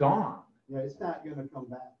and it's gone. Yeah, it's not gonna come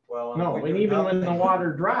back. Well, No, if we and do even when the nothing,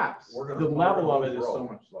 water drops, we're the gonna- level of we're it gonna is so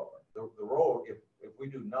lose much lower. the road, if we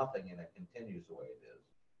do nothing and it continues the way it is,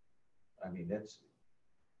 I mean,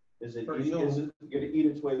 Is it Pretty soon. is it gonna eat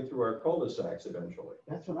its way through our cul-de-sacs eventually?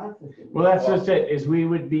 That's what I'm thinking. Well, that's just it, is we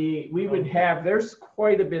would have, there's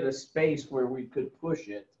quite a bit of space where we could push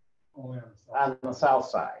it Only on the south. on the south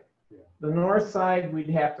side. Yeah. The north side, we'd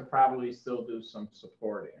have to probably still do some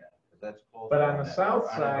supporting. that's close. But on the that-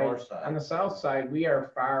 south on the north side, on the south side, we are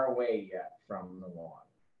far away yet from the water.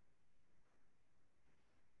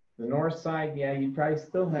 The north side, yeah, you probably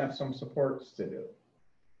still have some supports to do.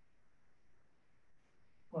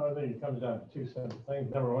 Well, I think it comes down to two simple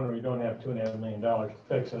things. Number one, we don't have $2.5 million to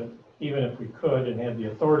fix it, even if we could and had the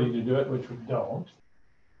authority to do it, which we don't.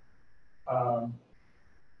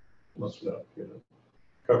 Let's not get it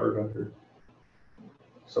covered under,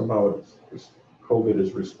 somehow COVID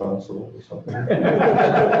is responsible or something.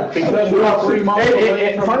 Because,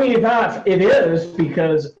 funny enough, it is,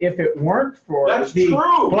 because if it weren't for That's the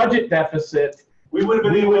true. budget deficit, We would have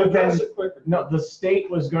been We able to would have address been- it quicker. no, the state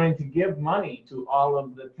was going to give money to all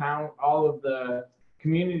of the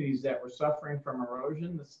communities that were suffering from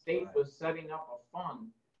erosion. The state was setting up a fund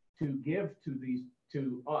to give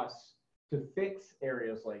to us to fix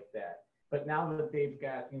areas like that. But now that they've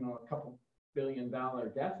got, a couple $1 billion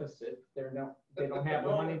deficit, they don't have the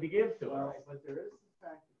money to give to Well, us. but there is the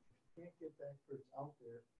fact that you can't get the experts out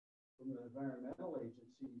there from the environmental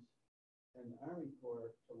agencies and the Army Corps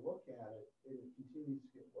to look at it, and it continues to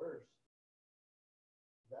get worse.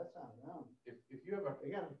 That's on them. If you have a,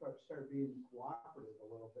 They gotta start being cooperative a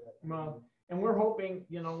little bit. Well, and we're hoping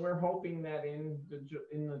that in the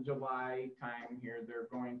July time here, they're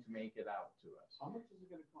going to make it out to us. How much is it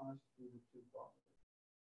gonna cost to do the two properties?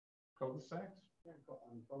 Cul-de-sacs? Yeah,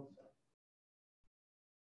 on both sides.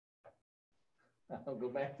 I'll go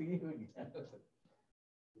back to you again.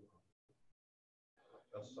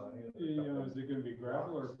 Is it gonna be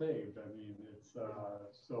gravel or paved? I mean, it's,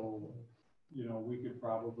 so, we could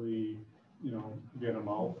probably, get them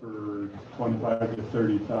out for 25 to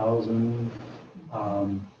 30,000.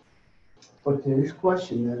 But here's a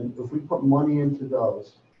question then, if we put money into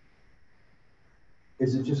those,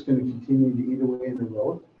 is it just gonna continue to eat away in the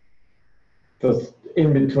road? Just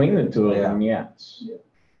in between the two of them, yes.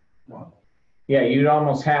 Yeah. Yeah, you'd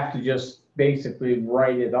almost have to just basically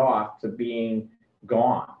write it off to being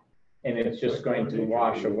gone, and it's just going to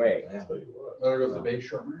wash away. Yeah. there goes the Bay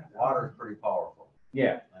Shore. Water is pretty powerful.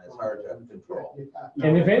 Yeah, And it's hard to control.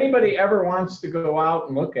 And if anybody ever wants to go out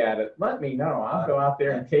and look at it, let me know. I'll go out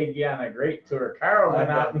there and take you on a great tour. Carl went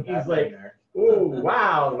out and he's like, "Ooh,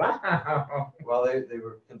 wow, wow." Well, they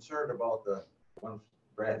were concerned about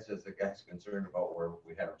Brad says the guy's concerned about where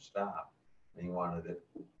we had him stop, and he wanted it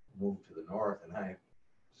moved to the north, and I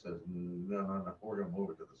said, no, we're gonna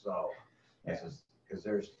move it to the south. I says, because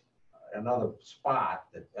there's another spot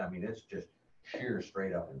that, I mean, it's just sheer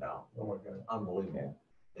straight up and down. Oh my God. Unbelievable.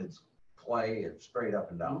 It's clay, it's straight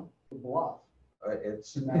up and down. The bluff. It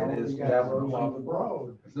is You got definitely, road on the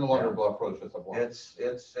road. It's no longer a bluff road, it's just a bluff.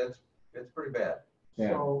 it's pretty bad. Yeah.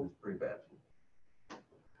 So, It's pretty bad. I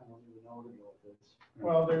don't even know where to go with this.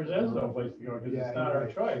 Well, there's no place to go because Yeah, it's not you're our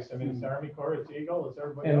right. choice. I mean, it's Army Corps, it's Eagle, it's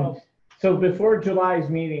everybody And else. so before July's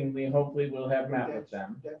meeting, we hopefully will have met with That's-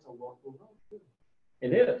 them. That's a local road too.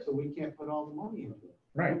 It is, So we can't put all the money into it.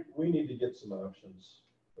 right. We need to get some options.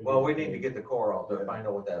 Well, we need to get the core out there, find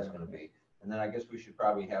out what that's gonna be. And then I guess we should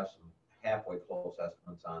probably have some halfway close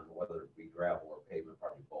estimates on whether it be gravel or pavement,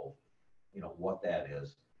 probably both. You know, what that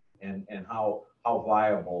is and how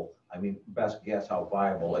viable, I mean, best guess how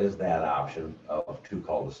viable is that option of 2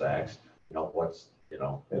 cul-de-sacs? You know, what's, you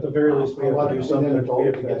know, At the very least, we have to do something, we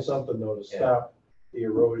have to Yeah. get something though to Yeah. stop the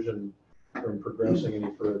erosion from progressing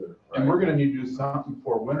any further. And we're gonna need to do something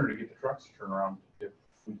before winter to get the trucks to turn around if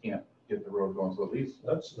we can't get the road going, so at least.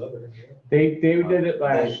 That's another. They did it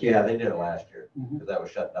last year, yeah, they did it last year, because that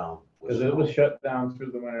was shut down. with because it was snow. shut down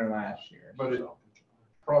through the winter last year. But it So,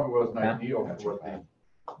 probably wasn't Yeah. ideal for what they.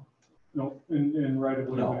 No, and right of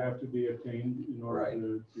way No. would have to be obtained in order Right.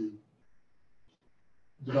 to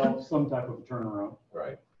develop some type of a turnaround.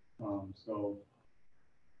 Right. So,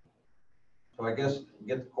 So I guess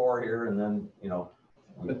get the core here and then, you know.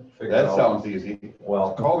 we figure That out- sounds easy.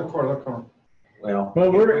 Well, Call the court, they'll come. well.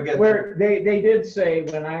 But we get- they did say,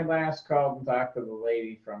 when I last called and talked to the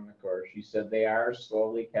lady from the course, she said they are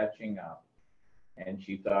slowly catching up. And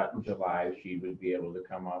she thought in July she would be able to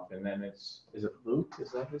come up, and then is it Luke,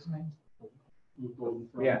 is that his name? Luke Golden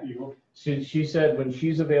from Yeah. Eagle. She said when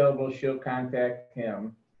she's available, she'll contact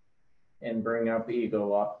him and bring up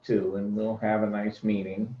Eagle up too, and we'll have a nice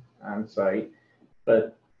meeting on site.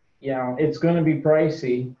 But, you know, it's gonna be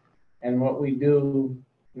pricey, and what we do,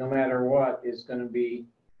 no matter what, is gonna be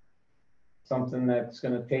something that's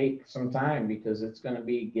gonna take some time, because it's gonna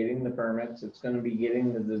be getting the permits, it's gonna be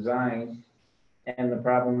getting the design. And the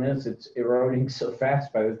problem is, it's eroding so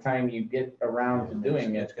fast by the time you get around to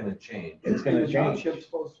doing It's it, gonna change. it's gonna The change. township's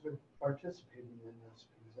supposed to be participating in this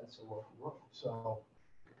because that's a local road, so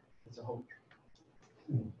it's a hope.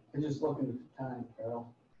 I'm just looking at the time,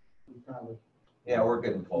 Carol. We probably. Yeah, we're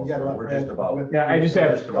getting we closer. gotta let We're just Brad- about, with- Yeah, I just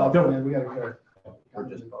have- We gotta go. we're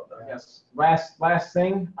just about done. Yes, last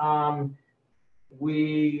thing,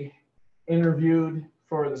 we interviewed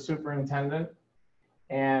for the superintendent,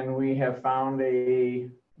 and we have found a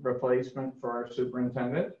replacement for our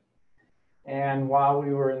superintendent. And while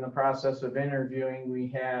we were in the process of interviewing, we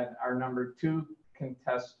had our number 2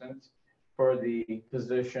 contestant for the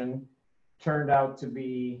position turned out to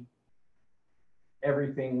be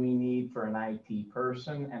everything we need for an IT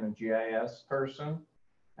person and a GIS person.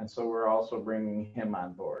 And so we're also bringing him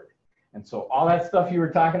on board. And so all that stuff you were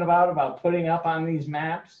talking about putting up on these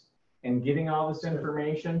maps and getting all this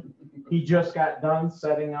information, he just got done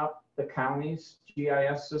setting up the county's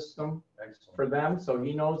GIS system for them. So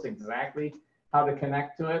he knows exactly how to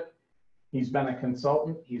connect to it. He's been a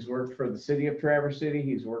consultant. He's worked for the city of Traverse City.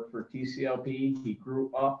 He's worked for TCLP. He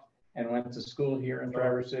grew up and went to school here in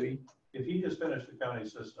Traverse City. If he just finished the county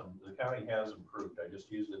system, the county has improved. I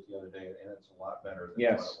just used it the other day and it's a lot better than what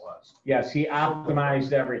Yes. it was. Yes, he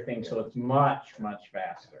optimized everything, so it's much, much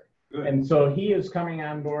faster. Good. And so he is coming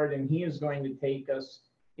on board, and he is going to take us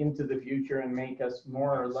into the future and make us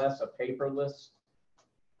more or less a paperless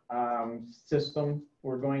system.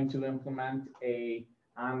 We're going to implement a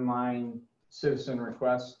online citizen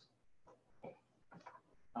request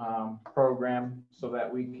program so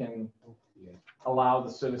that we can allow the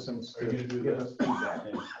citizens to give us feedback.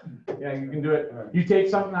 Yeah, you can do it. You take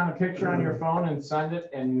something on a picture on your phone and send it,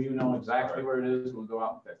 and you know exactly where it is. We'll go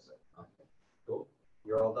out and fix it. Cool.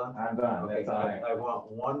 You're all done? I'm done. Okay, That's all I I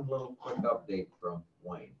want one little quick update from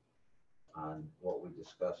Wayne on what we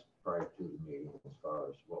discussed prior to the meeting as far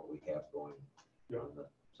as what we have going on the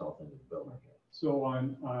south end of the building here. So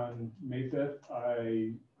on May 5th,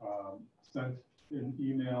 I sent an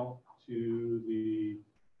email to the,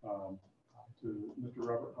 to Mr.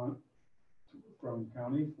 Robert Hunt from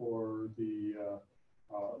county for the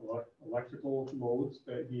electrical loads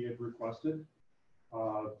that he had requested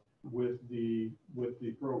with the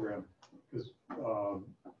program. Because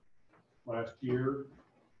last year,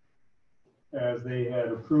 as they had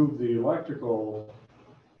approved the electrical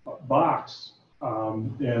box,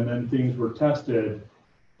 and then things were tested,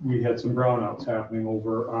 we had some brownouts happening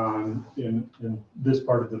over on, in this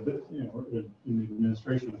part of the, in the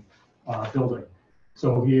administration building.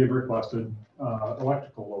 So he had requested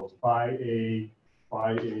electrical loads by a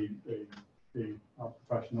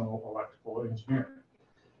professional electrical engineer.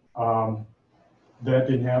 That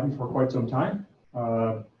didn't happen for quite some time.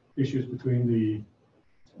 Issues between the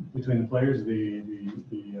players, the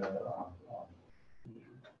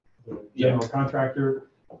general contractor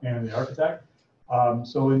and the architect.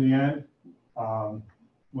 So in the end,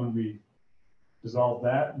 when we dissolved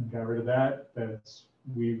that and got rid of that,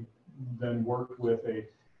 we then worked with a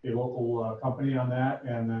local company on that,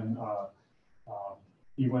 and then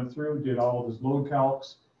he went through, did all of his load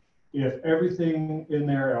calcs. If everything in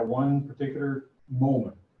there at one particular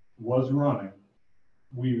moment was running,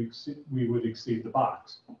 we would exceed the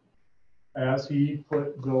box. As he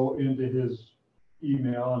go into his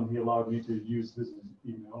email, and he allowed me to use his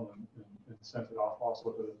email and sent it off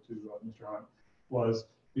also to Mr. Hunt, was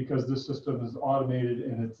because this system is automated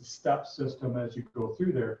and it's a step system as you go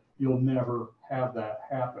through there, you'll never have that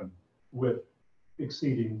happen with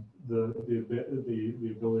exceeding the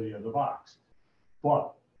ability of the box.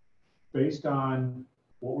 But based on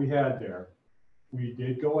what we had there, we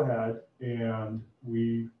did go ahead and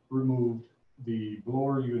we removed the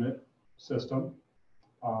blower unit system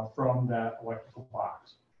from that electrical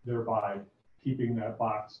box, thereby keeping that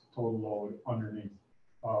box total load underneath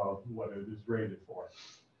of what it is rated for.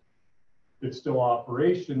 It's still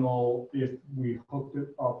operational if we hooked it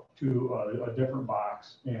up to a different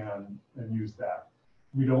box and use that.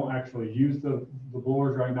 We don't actually use the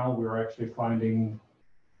blowers right now. We're actually finding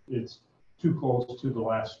it's too close to the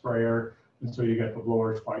last sprayer, and so you get the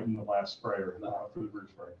blowers fighting the last sprayer for the root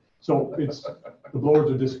spray. So it's the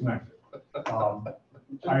blowers are disconnected.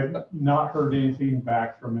 I've not heard anything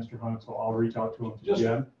back from Mr. Hunt, so I'll reach out to him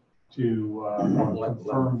again to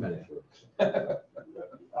confirm.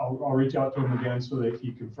 I'll reach out to him again so that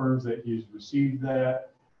he confirms that he's received that,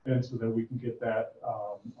 and so that we can get that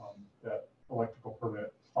that electrical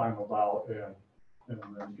permit finalized out and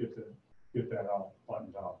then get that all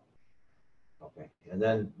buttoned out. Okay, and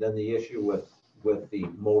then the issue with the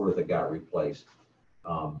motor that got replaced.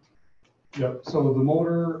 Yep. So the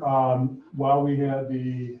motor, while we had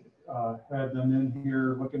had them in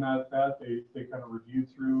here looking at that, they kind of reviewed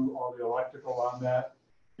through all the electrical on that.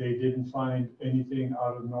 They didn't find anything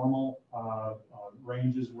out of normal.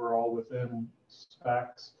 Ranges were all within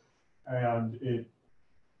specs, and it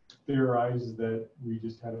theorized that we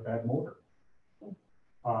just had a bad motor.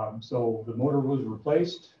 So the motor was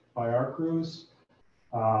replaced by our crews.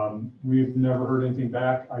 We've never heard anything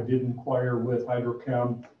back. I did inquire with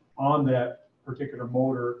Hydrochem on that particular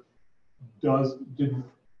motor.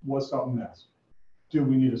 Was something missed? Do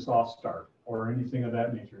we need a soft start or anything of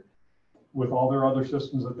that nature? With all their other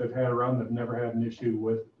systems that they've had around, they've never had an issue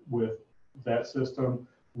with that system,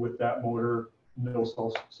 with that motor. No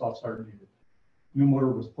soft start needed. New motor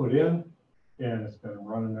was put in, and it's been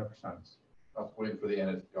running ever since. I was waiting for the end,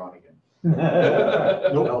 it's gone again.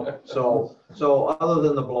 Nope. So other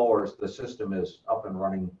than the blowers, the system is up and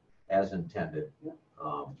running as intended.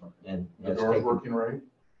 And The door's working right?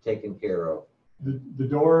 Taken care of. The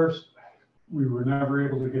doors, we were never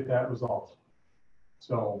able to get that resolved.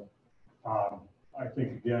 So I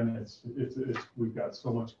think again, it's we've got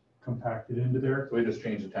so much compacted into there. So we just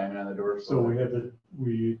changed the timing on the doors. So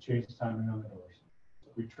we changed the timing on the doors.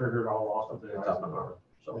 We triggered all off of the.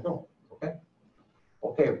 So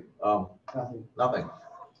okay. Nothing.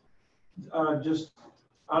 Just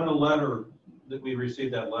on the letter that we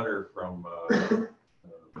received, that letter from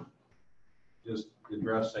just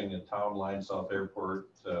addressing a town line South Airport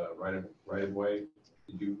right of way.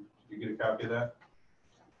 Did you get a copy of that?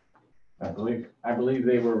 I believe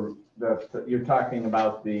they were, you're talking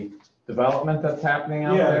about the development that's happening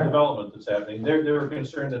out Yeah, there? the development that's happening. They were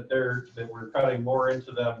concerned that we're cutting more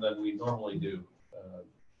into them than we normally do.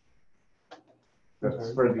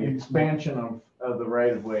 That's for the expansion of the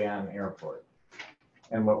right of way on airport.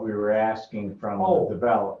 And what we were asking from the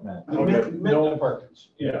development. Mid apartments.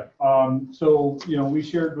 Yeah. So, we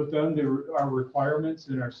shared with them our requirements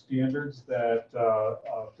and our standards that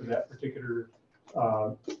for that particular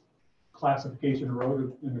classification of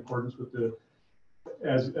road in accordance with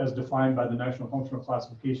as defined by the National Functional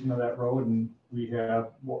Classification of that road, and we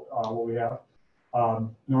have what we have.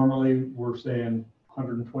 Normally, we're saying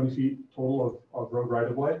 120 feet total of road right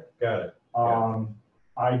of way. Got it.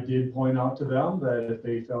 I did point out to them that if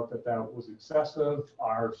they felt that that was excessive,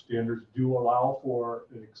 our standards do allow for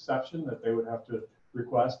an exception that they would have to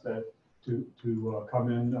request that to come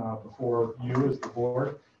in before you as the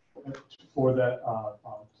board for that,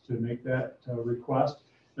 to make that request.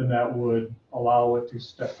 And that would allow it to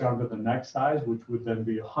step down to the next size, which would then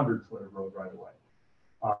be 100-foot of road right away.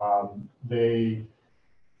 They,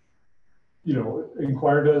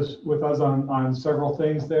 inquired with us on several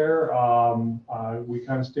things there. We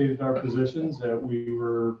kind of stated our positions that we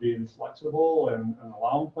were being flexible and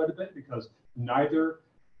allowing quite a bit because neither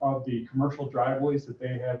of the commercial driveways that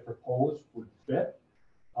they had proposed would fit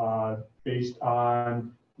based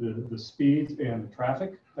on the speeds and the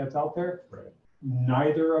traffic that's out there. Right.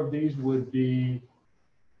 Neither of these would meet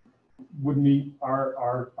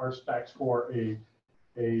our specs for a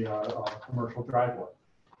commercial driveway.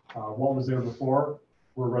 What was there before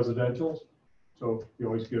were residentials, so you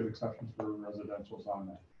always give exceptions for residentials on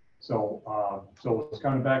that. So it's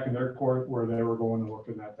kind of back in their court where they were going and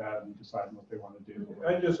looking at that and deciding what they want to do.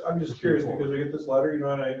 I'm just curious because we get this letter, and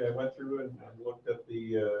I went through and looked at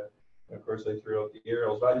of course they threw out the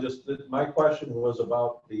arrows. My question was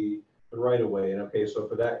about the right of way. And okay, so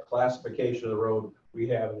for that classification of the road, we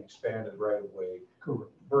have an expanded right of way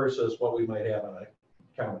versus what we might have on a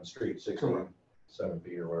common street, 67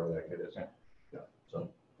 feet or whatever that it is. Yeah. So,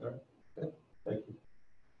 all right. Good. Thank you.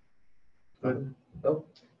 Good. Nope.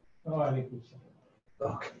 Oh, I think we should.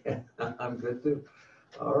 Okay, I'm good too.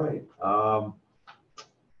 All right.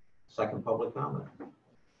 Second public comment.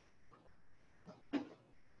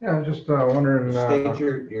 Yeah, I'm just wondering. State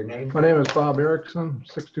your name. My name is Bob Erickson,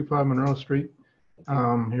 625 Monroe Street.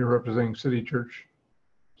 Here representing City Church.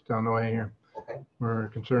 It's down the way here. Okay. We're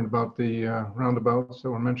concerned about the roundabouts that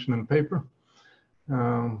were mentioned in the paper.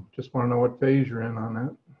 Just want to know what phase you're in on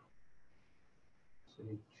that.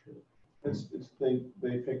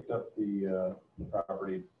 They picked up the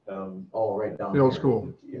property down. Oh, right down The old here.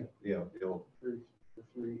 school. Yeah, the old.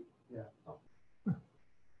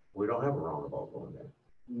 We don't have a roundabout going there.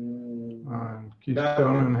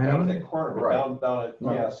 Keystone and Down at Hammond. the corner, but Right. down at,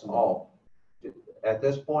 yes. Oh, at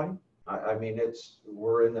this point, I mean,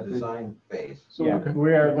 we're in the design phase. So Okay.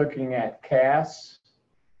 we are looking at Cass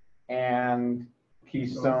and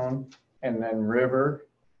Keystone and then River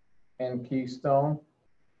and Keystone.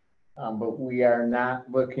 But we are not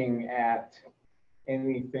looking at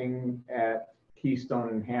anything at Keystone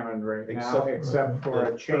and Hammond right now, except for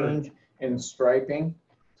a change in striping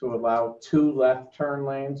to allow 2 left turn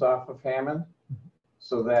lanes off of Hammond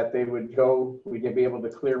so that we'd be able to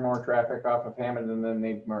clear more traffic off of Hammond and then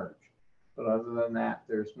they'd merge. But other than that,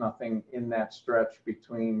 there's nothing in that stretch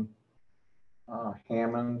between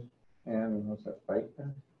Hammond and what's that, Pike?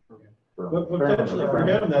 But potentially for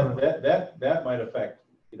him, that might affect,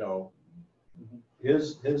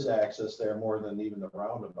 his access there more than even the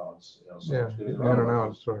roundabouts. So Yeah, I don't know,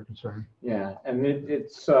 it's sort of concerned. Yeah, and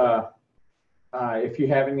it's if you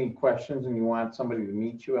have any questions and you want somebody to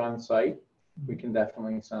meet you on site, we can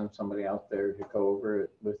definitely send somebody out there to go over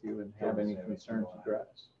it with you and have any concerns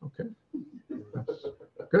addressed. Okay. That's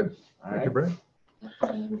good. All Thank you, right.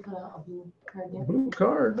 Brad. Blue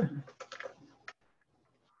card.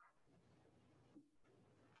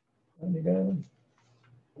 You got it?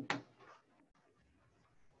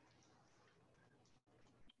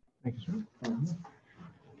 Thank you, sir.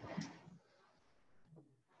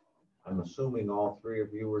 I'm assuming all 3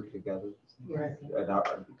 of you were together. Right.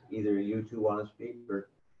 And either you two want to speak or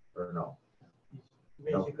no?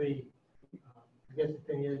 Basically, I guess the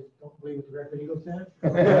thing is, don't believe what the record Eagle said.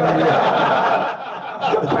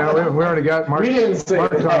 Yeah, we already got Mark. We didn't say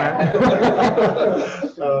Mark's on that.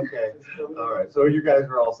 Okay, all right, so you guys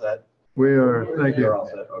are all set? We are, thank You're you. all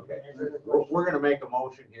set, okay. We're gonna make a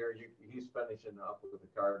motion here. He's finishing up with the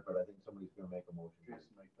card, but I think somebody's gonna make a motion.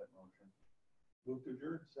 Jason, make that motion. Move to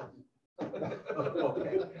adjourn.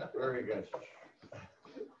 Okay, very good.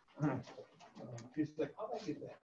 He's like, how'd I get that?